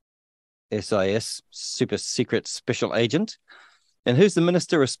out. SIS, super secret special agent. And who's the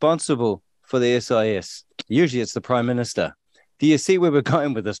minister responsible for the SIS? Usually it's the Prime Minister. Do you see where we're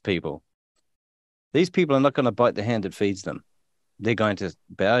going with this, people? These people are not going to bite the hand that feeds them. They're going to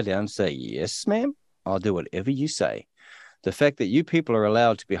bow down and say, yes, ma'am, I'll do whatever you say. The fact that you people are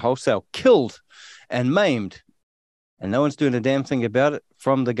allowed to be wholesale killed and maimed, and no one's doing a damn thing about it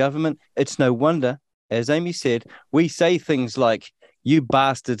from the government, it's no wonder, as Amy said, we say things like, you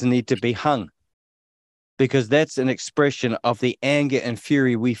bastards need to be hung, because that's an expression of the anger and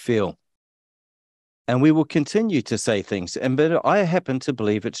fury we feel. And we will continue to say things. But I happen to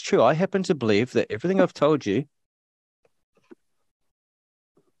believe it's true. I happen to believe that everything I've told you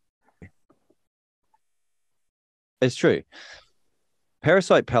is true.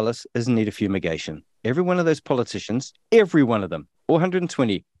 Parasite Palace is in need of fumigation. Every one of those politicians, every one of them, all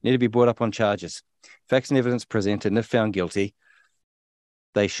 120, need to be brought up on charges. Facts and evidence presented, and if found guilty,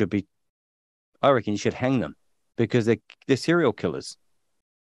 they should be, I reckon you should hang them, because they're serial killers.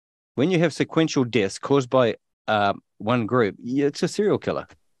 When you have sequential deaths caused by one group, it's a serial killer.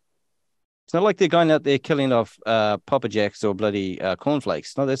 It's not like they're going out there killing off Papa Jacks or bloody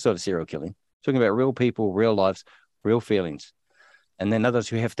cornflakes. Not that sort of serial killing. Talking about real people, real lives, real feelings. And then others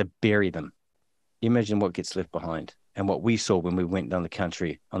who have to bury them. You imagine what gets left behind and what we saw when we went down the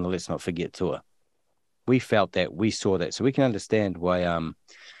country on the Let's Not Forget tour. We felt that. We saw that. So we can understand why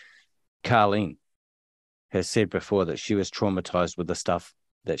Carlene has said before that she was traumatized with the stuff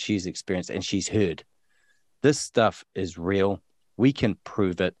that she's experienced and she's heard. This stuff is real. We can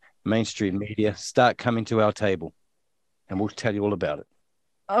prove it. Mainstream media, start coming to our table and we'll tell you all about it.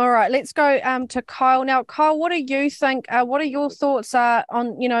 All right, let's go to Kyle now. Kyle, what do you think? What are your thoughts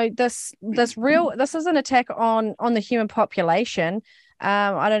on this is an attack on the human population.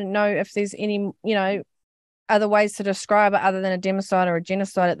 I don't know if there's any other ways to describe it other than a democide or a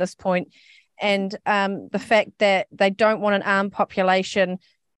genocide at this point. And the fact that they don't want an armed population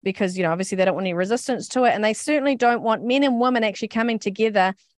because, obviously they don't want any resistance to it. And they certainly don't want men and women actually coming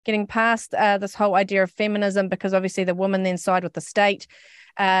together, getting past this whole idea of feminism, because obviously the women then side with the state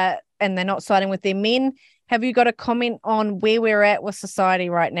and they're not siding with their men. Have you got a comment on where we're at with society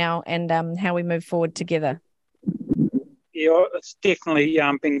right now and how we move forward together? Yeah, it's definitely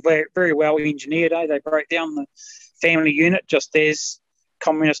been very, very well engineered. They broke down the family unit just as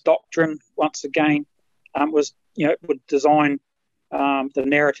communist doctrine once again was, would design the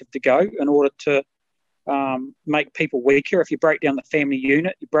narrative to go in order to make people weaker. If you break down the family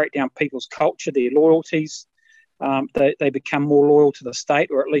unit, you break down people's culture, their loyalties. They become more loyal to the state,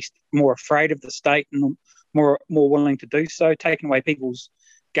 or at least more afraid of the state and more willing to do so. Taking away people's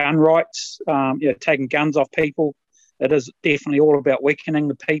gun rights, taking guns off people. It is definitely all about weakening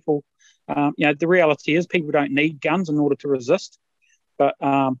the people. The reality is people don't need guns in order to resist. But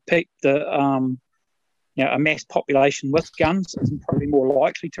a mass population with guns is probably more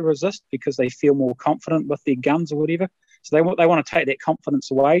likely to resist because they feel more confident with their guns or whatever. So they want to take that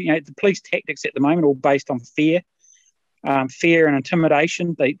confidence away. The police tactics at the moment are all based on fear and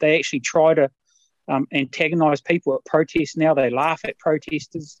intimidation. They actually try to antagonise people at protests now. They laugh at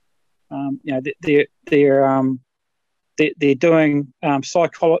protesters. They're doing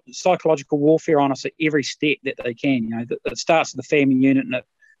psychological warfare on us at every step that they can. It starts at the family unit and it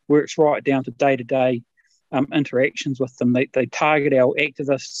works right down to day-to-day interactions with them. They target our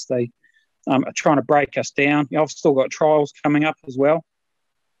activists. They are trying to break us down. I've still got trials coming up as well.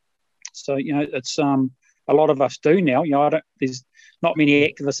 So, it's a lot of us do now. There's not many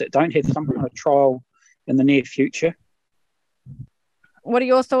activists that don't have some kind of trial in the near future. What are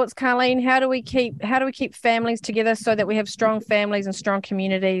your thoughts, Carleen? How do we keep families together so that we have strong families and strong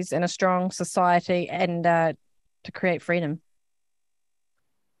communities and a strong society and to create freedom?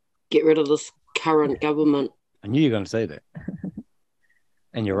 Get rid of this current government. I knew you were going to say that.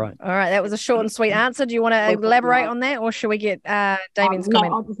 And you're right. All right, that was a short and sweet answer. Do you want to elaborate on that, or should we get Damien's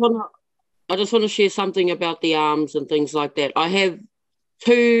comment? I just want to share something about the arms and things like that. I have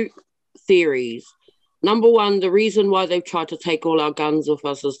two theories. Number one, the reason why they've tried to take all our guns off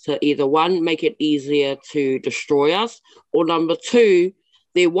us is to either one, make it easier to destroy us, or number two,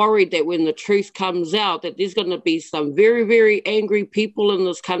 they're worried that when the truth comes out that there's going to be some very, very angry people in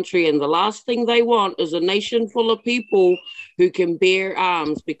this country, and the last thing they want is a nation full of people who can bear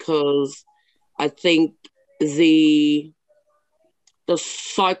arms, because I think the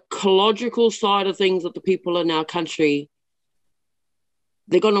psychological side of things of the people in our country,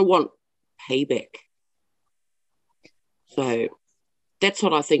 they're going to want payback. So that's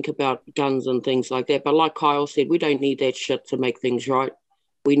what I think about guns and things like that. But like Kyle said, we don't need that shit to make things right.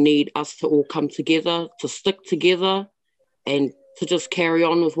 We need us to all come together, to stick together, and to just carry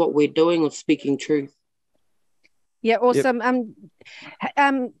on with what we're doing of speaking truth. Yeah, awesome.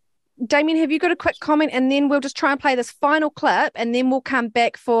 Yep. Damien, have you got a quick comment? And then we'll just try and play this final clip, and then we'll come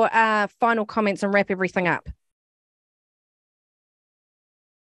back for final comments and wrap everything up.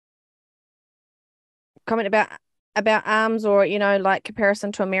 Comment about arms, or like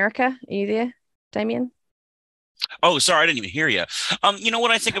comparison to America. Are you there, Damien? Oh, sorry, I didn't even hear you.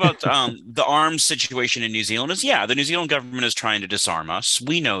 What I think about the arms situation in New Zealand is, the New Zealand government is trying to disarm us.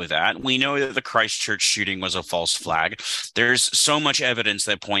 We know that. We know that the Christchurch shooting was a false flag. There's so much evidence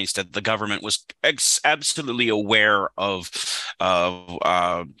that points that the government was absolutely aware of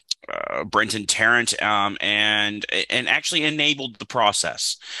Brenton Tarrant and actually enabled the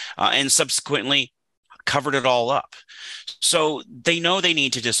process and subsequently covered it all up. So they know they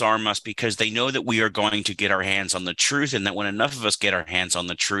need to disarm us because they know that we are going to get our hands on the truth, and that when enough of us get our hands on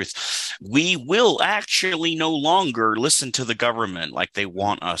the truth, we will actually no longer listen to the government like they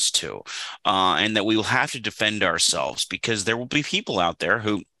want us to, and that we will have to defend ourselves, because there will be people out there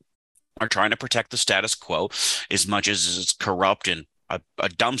who are trying to protect the status quo. As much as it's corrupt and a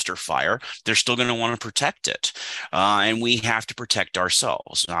dumpster fire, they're still going to want to protect it. And we have to protect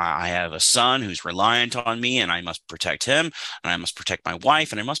ourselves. I have a son who's reliant on me, and I must protect him, and I must protect my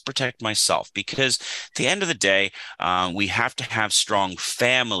wife, and I must protect myself, because at the end of the day, we have to have strong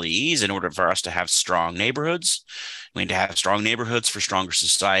families in order for us to have strong neighborhoods. We need to have strong neighborhoods for stronger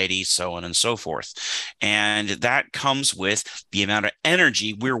society, so on and so forth. And that comes with the amount of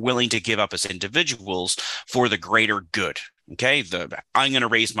energy we're willing to give up as individuals for the greater good. Okay, I'm going to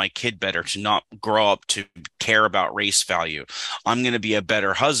raise my kid better to not grow up to care about race value. I'm going to be a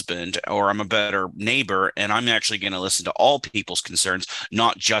better husband, or I'm a better neighbor, and I'm actually going to listen to all people's concerns,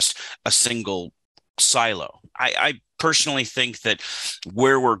 not just a single silo. I personally think that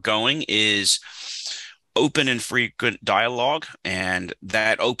where we're going is open and frequent dialogue, and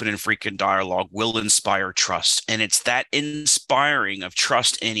that open and frequent dialogue will inspire trust. And it's that inspiring of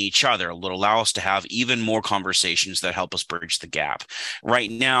trust in each other will allow us to have even more conversations that help us bridge the gap.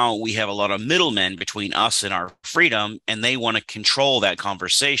 Right now, we have a lot of middlemen between us and our freedom, and they want to control that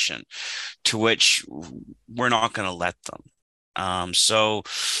conversation, to which we're not going to let them. So,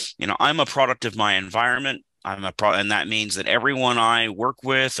 I'm a product of my environment. And that means that everyone I work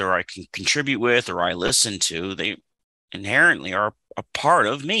with, or I can contribute with, or I listen to, they inherently are a part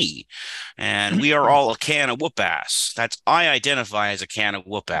of me. And we are all a can of whoop ass. I identify as a can of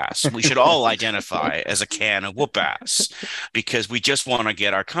whoop ass. We should all identify as a can of whoop ass, because we just want to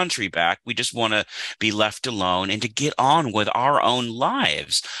get our country back. We just want to be left alone and to get on with our own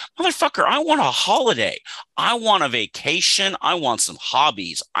lives. Motherfucker, I want a holiday. I want a vacation. I want some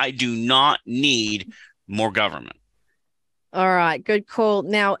hobbies. I do not need more government. All right, good call.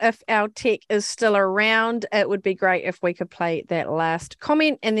 Now, if our tech is still around, it would be great if we could play that last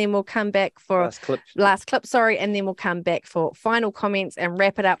comment, and then we'll come back for last clip, and then we'll come back for final comments and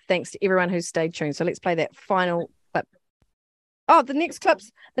wrap it up. Thanks to everyone who stayed tuned. So let's play that final clip. Oh, the next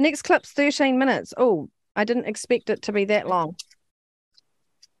clip's 13 minutes. Oh, I didn't expect it to be that long.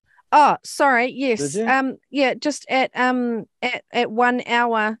 Oh, sorry. Yes. Yeah, just at 1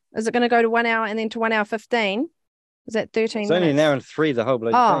 hour. Is it going to go to 1 hour and then to 1 hour 15? Is that 13 It's minutes? only an hour and 3, the whole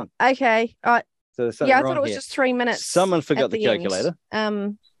bloody thing. Oh, okay. So yeah, I thought it was just 3 minutes. Someone forgot the calculator.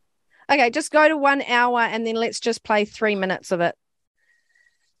 Okay, just go to 1 hour and then let's just play 3 minutes of it.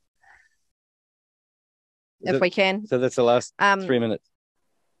 If we can. So that's the last 3 minutes.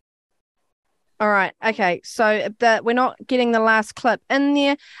 All right. Okay. So we're not getting the last clip in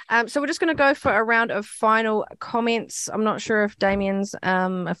there. So we're just going to go for a round of final comments. I'm not sure if Damien's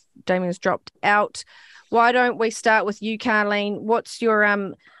dropped out. Why don't we start with you, Carleen? What's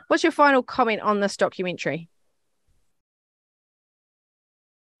your final comment on this documentary?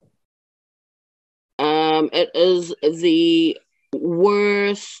 It is the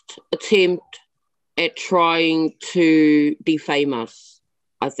worst attempt at trying to defame us.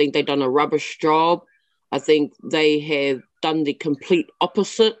 I think they've done a rubbish job. I think they have done the complete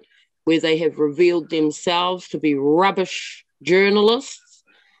opposite, where they have revealed themselves to be rubbish journalists.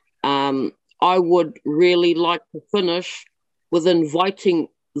 I would really like to finish with inviting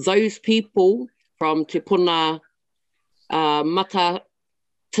those people from Te Puna Matatini,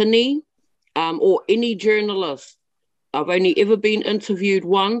 or any journalist. I've only ever been interviewed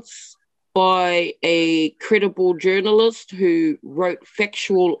once by a credible journalist who wrote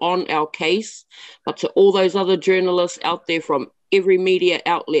factual on our case, but to all those other journalists out there from every media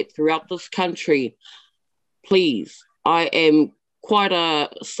outlet throughout this country, please, I am quite a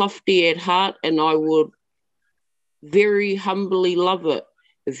softie at heart, and I would very humbly love it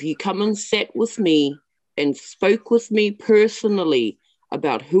if you come and sat with me and spoke with me personally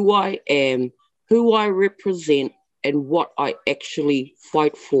about who I am, who I represent, and what I actually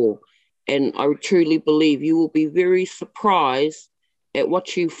fight for. And I truly believe you will be very surprised at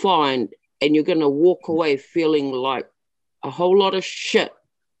what you find, and you're going to walk away feeling like a whole lot of shit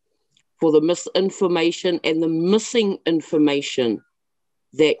for the misinformation and the missing information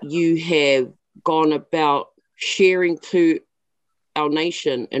that you have gone about sharing to our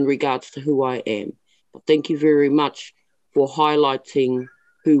nation in regards to who I am. But thank you very much for highlighting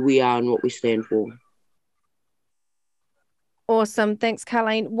who we are and what we stand for. Awesome. Thanks,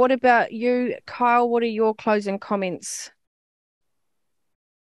 Carleen. What about you, Kyle? What are your closing comments?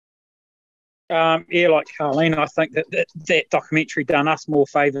 Like Carleen, I think that documentary done us more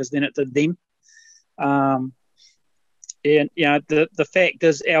favours than it did them. And the fact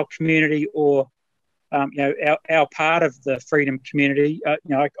is, our community, or our part of the freedom community, I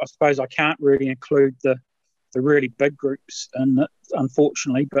suppose I can't really include the really big groups in it,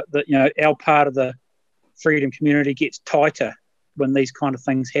 unfortunately, but our part of the freedom community gets tighter when these kind of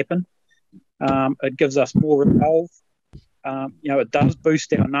things happen. It gives us more resolve. It does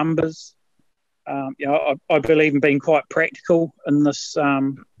boost our numbers. I believe in being quite practical in this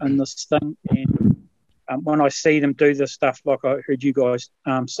thing, and when I see them do this stuff, like I heard you guys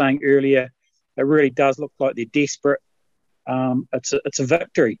saying earlier, it really does look like they're desperate. It's a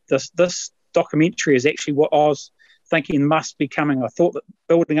victory. This documentary is actually what I was thinking must be coming. I thought that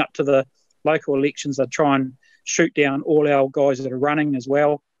building up to the local elections, they'd try and shoot down all our guys that are running as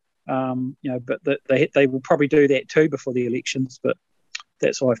well. But they will probably do that too before the elections. But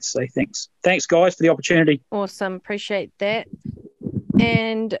that's all I have to say. Thanks, guys, for the opportunity. Awesome, appreciate that.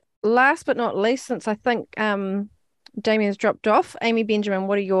 And last but not least, since I think Damien's dropped off, Amy Benjamin,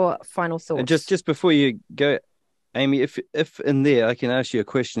 what are your final thoughts? And just before you go, Amy, if in there I can ask you a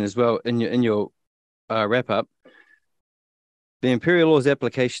question as well in your wrap up. The Imperial Laws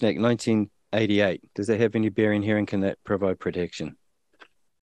Application Act 1988, does that have any bearing here, and can that provide protection?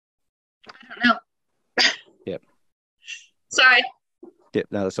 I don't know. Yep. Sorry. Yep,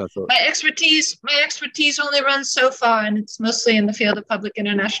 no, that's what I thought. My expertise only runs so far, and it's mostly in the field of public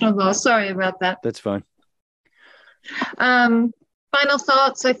international law. Sorry about that. That's fine. Final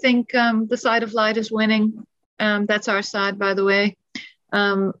thoughts. I think the side of light is winning. That's our side, by the way.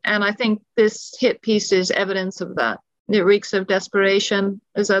 And I think this hit piece is evidence of that. It reeks of desperation,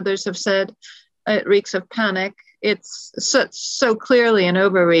 as others have said. It reeks of panic. It's so clearly an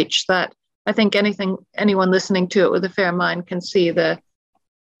overreach that I think anyone listening to it with a fair mind can see the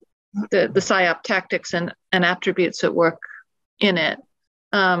PSYOP tactics and attributes at work in it.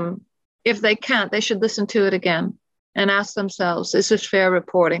 If they can't, they should listen to it again and ask themselves, is this fair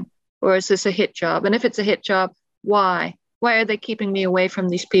reporting, or is this a hit job? And if it's a hit job, why? Why are they keeping me away from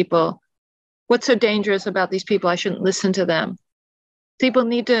these people? What's so dangerous about these people? I shouldn't listen to them. People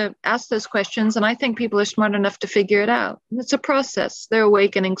need to ask those questions, and I think people are smart enough to figure it out. It's a process. They're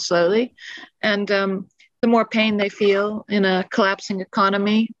awakening slowly, and the more pain they feel in a collapsing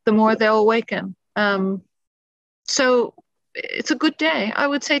economy, the more they'll awaken. So it's a good day. I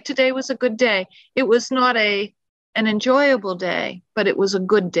would say today was a good day. It was not an enjoyable day, but it was a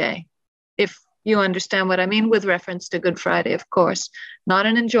good day, if you understand what I mean, with reference to Good Friday, of course. Not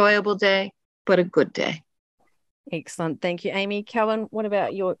an enjoyable day, but a good day. Excellent. Thank you, Amy. Calvin, what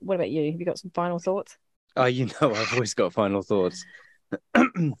about you? Have you got some final thoughts? Oh, I've always got final thoughts.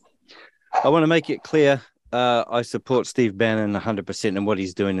 I want to make it clear I support Steve Bannon 100% in what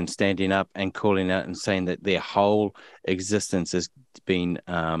he's doing and standing up and calling out and saying that their whole existence has been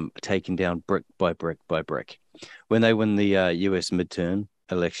taken down brick by brick by brick. When they win the US midterm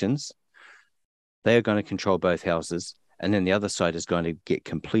elections, they are going to control both houses, and then the other side is going to get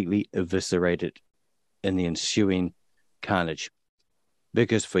completely eviscerated in the ensuing carnage.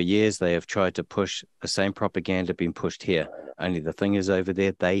 Because for years they have tried to push the same propaganda being pushed here. Only the thing is, over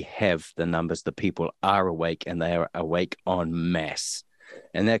there, they have the numbers. The people are awake, and they are awake en masse.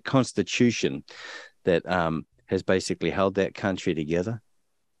 And that constitution that has basically held that country together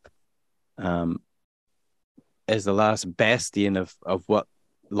as the last bastion of what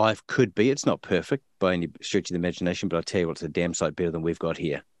life could be. It's not perfect by any stretch of the imagination, but I'll tell you what, it's a damn sight better than we've got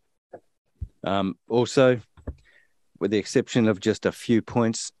here. Also, with the exception of just a few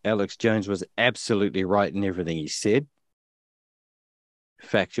points, Alex Jones was absolutely right in everything he said.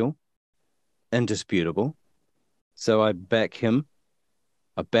 Factual, indisputable. So I back him.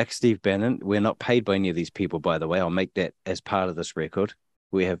 I back Steve Bannon. We're not paid by any of these people, by the way. I'll make that as part of this record.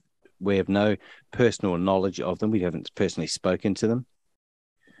 We have no personal knowledge of them. We haven't personally spoken to them.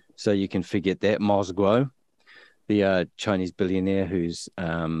 So you can forget that. Mos Guo, the Chinese billionaire who's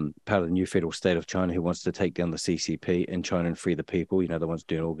part of the new federal state of China, who wants to take down the CCP in China and free the people, the ones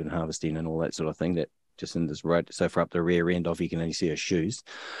doing organ harvesting and all that sort of thing, that just in this right so far up the rear end of you can only see her shoes.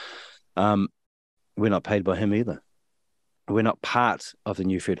 We're not paid by him either. We're not part of the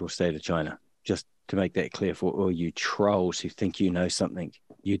new federal state of China. Just to make that clear for all you trolls who think you know something.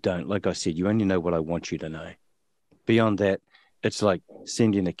 You don't. Like I said, you only know what I want you to know. Beyond that, it's like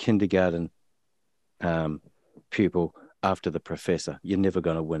sending a kindergarten pupil after the professor. You're never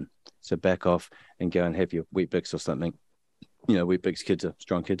going to win. So back off and go and have your Weet-Bix or something. Weet-Bix kids are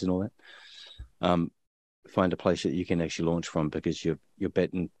strong kids and all that. Find a place that you can actually launch from, because you're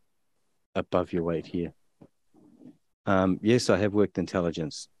betting above your weight here. Yes, I have worked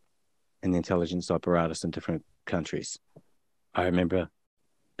intelligence and the intelligence apparatus in different countries. I remember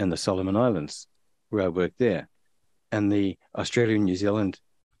in the Solomon Islands where I worked there, and the Australia and New Zealand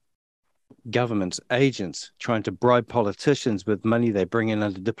government's agents trying to bribe politicians with money they bring in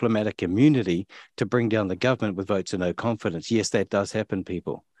under diplomatic immunity to bring down the government with votes of no confidence. Yes, that does happen,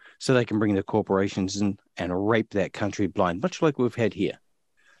 people. So they can bring the corporations in and rape that country blind, much like we've had here.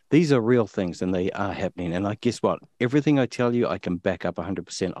 These are real things, and they are happening. And guess what? Everything I tell you, I can back up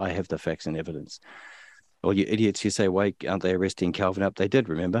 100%. I have the facts and evidence. All you idiots who say, why aren't they arresting Calvin up? They did,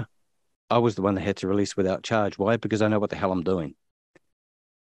 remember? I was the one that had to release without charge. Why? Because I know what the hell I'm doing.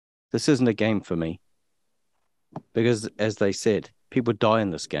 This isn't a game for me. Because, as they said, people die in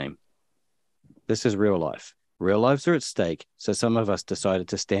this game. This is real life. Real lives are at stake, so some of us decided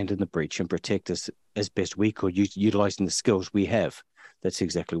to stand in the breach and protect us as best we could, utilizing the skills we have. That's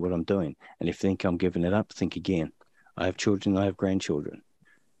exactly what I'm doing. And if you think I'm giving it up, think again. I have children, I have grandchildren.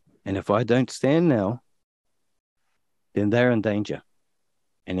 And if I don't stand now, then they're in danger.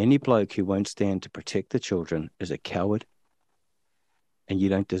 And any bloke who won't stand to protect the children is a coward, and you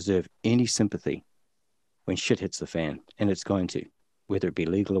don't deserve any sympathy when shit hits the fan. And it's going to, whether it be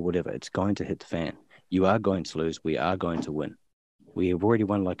legal or whatever, it's going to hit the fan. You are going to lose. We are going to win. We have already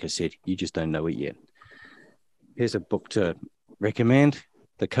won, like I said. You just don't know it yet. Here's a book to recommend.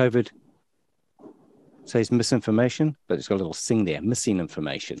 The COVID says misinformation, but it's got a little thing there, missing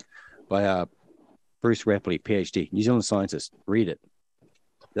information, by Bruce Rapley, PhD, New Zealand scientist. Read it.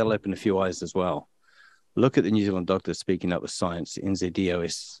 That'll open a few eyes as well. Look at the New Zealand doctors speaking up with science,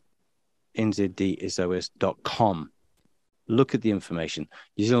 nzdsos.com. Look at the information.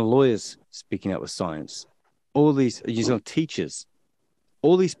 New Zealand lawyers speaking out with science. All these New Zealand teachers.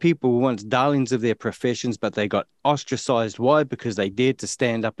 All these people were once darlings of their professions, but they got ostracized. Why? Because they dared to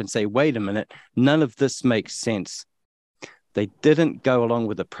stand up and say, wait a minute, none of this makes sense. They didn't go along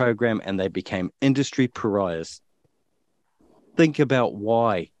with the program, and they became industry pariahs. Think about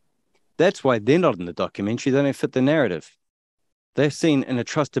why. That's why they're not in the documentary. They don't fit the narrative. They're seen in a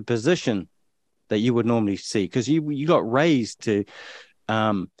trusted position that you would normally see, because you got raised to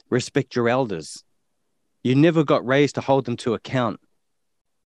respect your elders. You never got raised to hold them to account.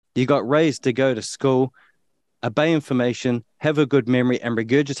 You got raised to go to school, obey information, have a good memory, and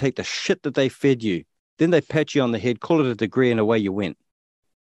regurgitate the shit that they fed you. Then they pat you on the head, call it a degree, and away you went.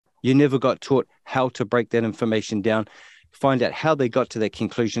 You never got taught how to break that information down, find out how they got to that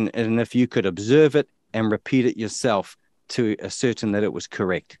conclusion, and if you could observe it and repeat it yourself to ascertain that it was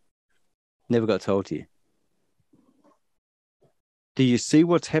correct. Never got told to you. Do you see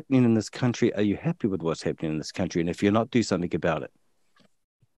what's happening in this country? Are you happy with what's happening in this country? And if you're not, do something about it.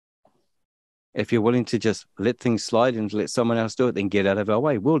 If you're willing to just let things slide and let someone else do it, then get out of our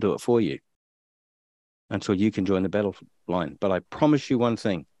way. We'll do it for you. until you can join the battle line. But I promise you one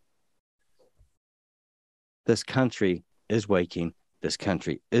thing. This country is waking. This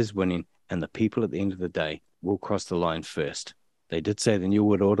country is winning. And the people at the end of the day will cross the line first. They did say the New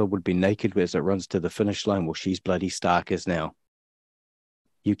World Order would be naked as it runs to the finish line. Well, she's bloody stark as now.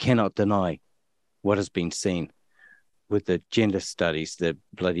 You cannot deny what has been seen with the gender studies, the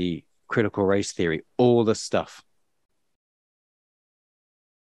bloody critical race theory, all this stuff.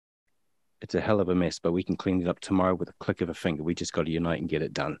 It's a hell of a mess, but we can clean it up tomorrow with a click of a finger. We just got to unite and get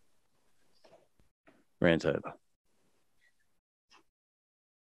it done. Rant over.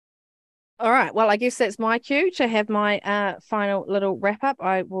 All right. Well, I guess that's my cue to have my final little wrap up.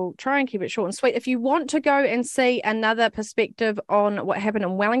 I will try and keep it short and sweet. If you want to go and see another perspective on what happened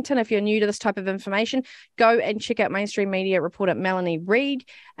in Wellington, if you're new to this type of information, go and check out mainstream media reporter Melanie Reid.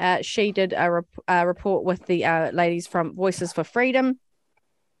 She did a report with the ladies from Voices for Freedom.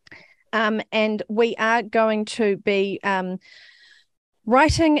 And we are going to be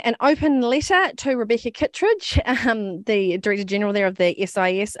writing an open letter to Rebecca Kittredge, the Director General there of the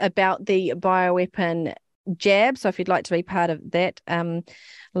SIS, about the bioweapon jab. So if you'd like to be part of that,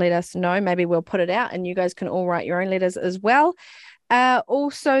 let us know. Maybe we'll put it out and you guys can all write your own letters as well.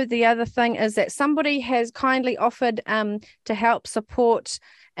 Also, the other thing is that somebody has kindly offered to help support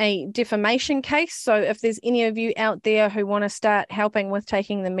a defamation case. So if there's any of you out there who want to start helping with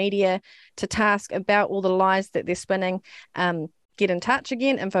taking the media to task about all the lies that they're spinning, get in touch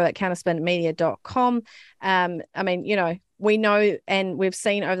again, info@counterspinmedia.com. I mean, you know, we know and we've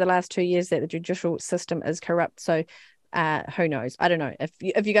seen over the last 2 years that the judicial system is corrupt. So who knows? I don't know.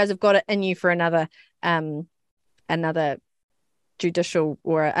 If you guys have got it in you for another judicial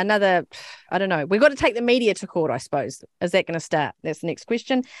or another, I don't know. We've got to take the media to court, I suppose. Is that going to start? That's the next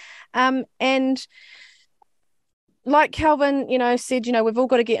question. And like Calvin, said, we've all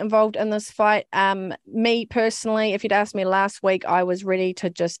got to get involved in this fight. Me personally, if you'd asked me last week, I was ready to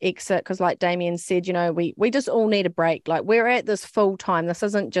just exit because like Damien said, we just all need a break. Like we're at this full time. This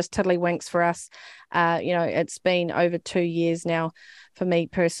isn't just tiddlywinks for us. It's been over 2 years now for me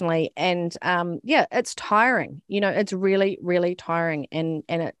personally. And it's tiring. It's really, really tiring. And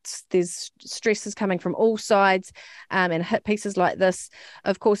there's stresses coming from all sides. And hit pieces like this,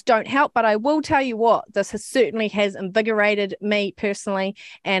 of course, don't help. But I will tell you what, this certainly has invigorated me personally.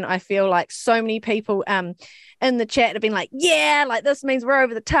 And I feel like so many people in the chat have been like, yeah, like this means we're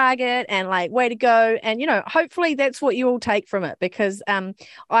over the target and like way to go. And, hopefully that's what you all take from it, because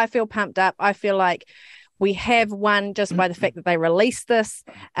I feel pumped up. I feel like we have won just by the fact that they released this.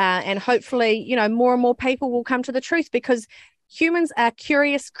 And hopefully, more and more people will come to the truth, because humans are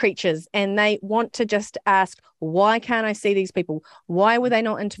curious creatures and they want to just ask, why can't I see these people? Why were they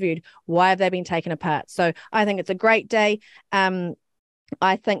not interviewed? Why have they been taken apart? So I think it's a great day.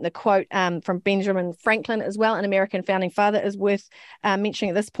 I think the quote from Benjamin Franklin as well, an American founding father, is worth mentioning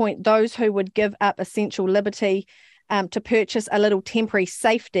at this point. Those who would give up essential liberty to purchase a little temporary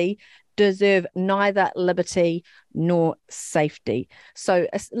safety deserve neither liberty nor safety. So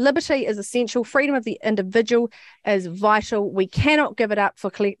liberty is essential. Freedom of the individual is vital. We cannot give it up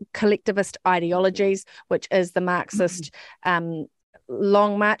for collectivist ideologies, which is the Marxist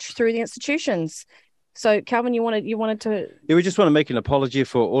long march through the institutions. So, Calvin, you wanted to... Yeah, we just want to make an apology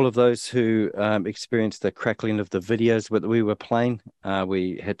for all of those who experienced the crackling of the videos that we were playing.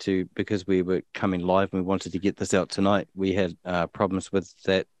 We had to, because we were coming live and we wanted to get this out tonight, we had problems with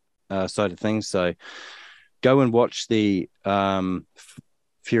that side of things. So go and watch the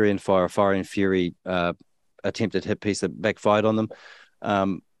Fury and Fire and Fury attempted hit piece that backfired on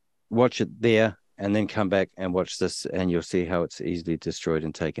them. Watch it there. And then come back and watch this, and you'll see how it's easily destroyed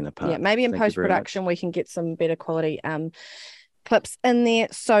and taken apart. Yeah, maybe in post-production we can get some better quality clips in there.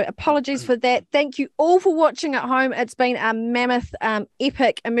 So apologies for that. Thank you all for watching at home. It's been a mammoth,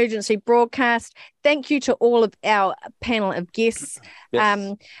 epic emergency broadcast. Thank you to all of our panel of guests.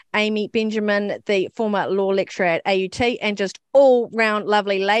 Yes. Amy Benjamin, the former law lecturer at AUT, and just all-round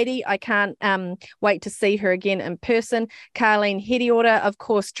lovely lady. I can't wait to see her again in person. Carleen Hediorter, of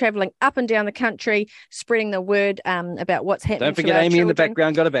course, travelling up and down the country, spreading the word about what's happening. Don't forget Amy in the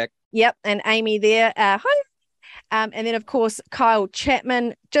background, got her back. Yep, and Amy there. Hi. And then, of course, Kyle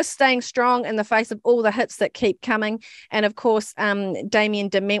Chapman, just staying strong in the face of all the hits that keep coming. And, of course, Damien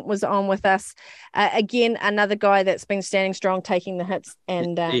Dement was on with us. Again, another guy that's been standing strong, taking the hits.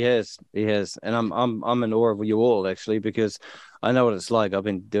 And He has. And I'm in awe of you all, actually, because I know what it's like. I've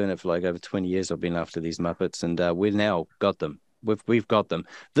been doing it for like over 20 years. I've been after these Muppets, and we've now got them. We've got them.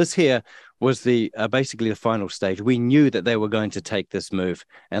 This here was the basically the final stage. We knew that they were going to take this move,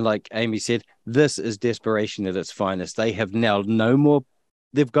 and like Amy said, this is desperation at its finest. They have now no more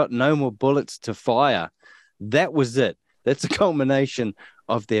they've got no more bullets to fire. That was it. That's a culmination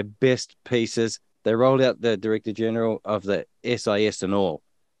of their best pieces. They rolled out the Director General of the SIS and all.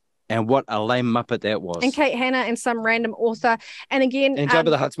 And what a lame muppet that was. And Kate Hanna and some random author. And again... And Jabba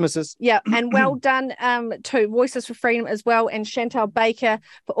the Hutt's missus. Yeah, and well done to Voices for Freedom as well, and Chantal Baker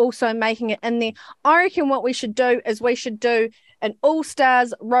for also making it in there. I reckon what we should do is we should do an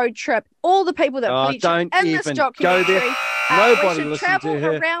all-stars road trip. All the people that feature in this documentary. Go there. Nobody we should listen travel to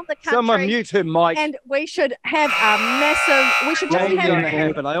her. Around the country. Someone mute her mic. And we should have a massive... We should just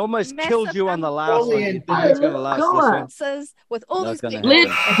have I almost killed you on the last one. You think it's going to last this one? With all these people.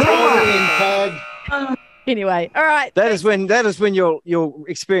 Anyway, all right. That is when you'll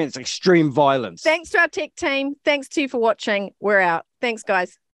experience extreme violence. Thanks to our tech team. Thanks to you for watching. We're out. Thanks,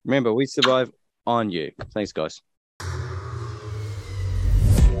 guys. Remember, we survive on you. Thanks, guys.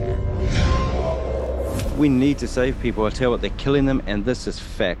 We need to save people. I tell you what, they're killing them, and this is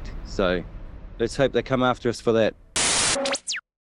fact. So let's hope they come after us for that.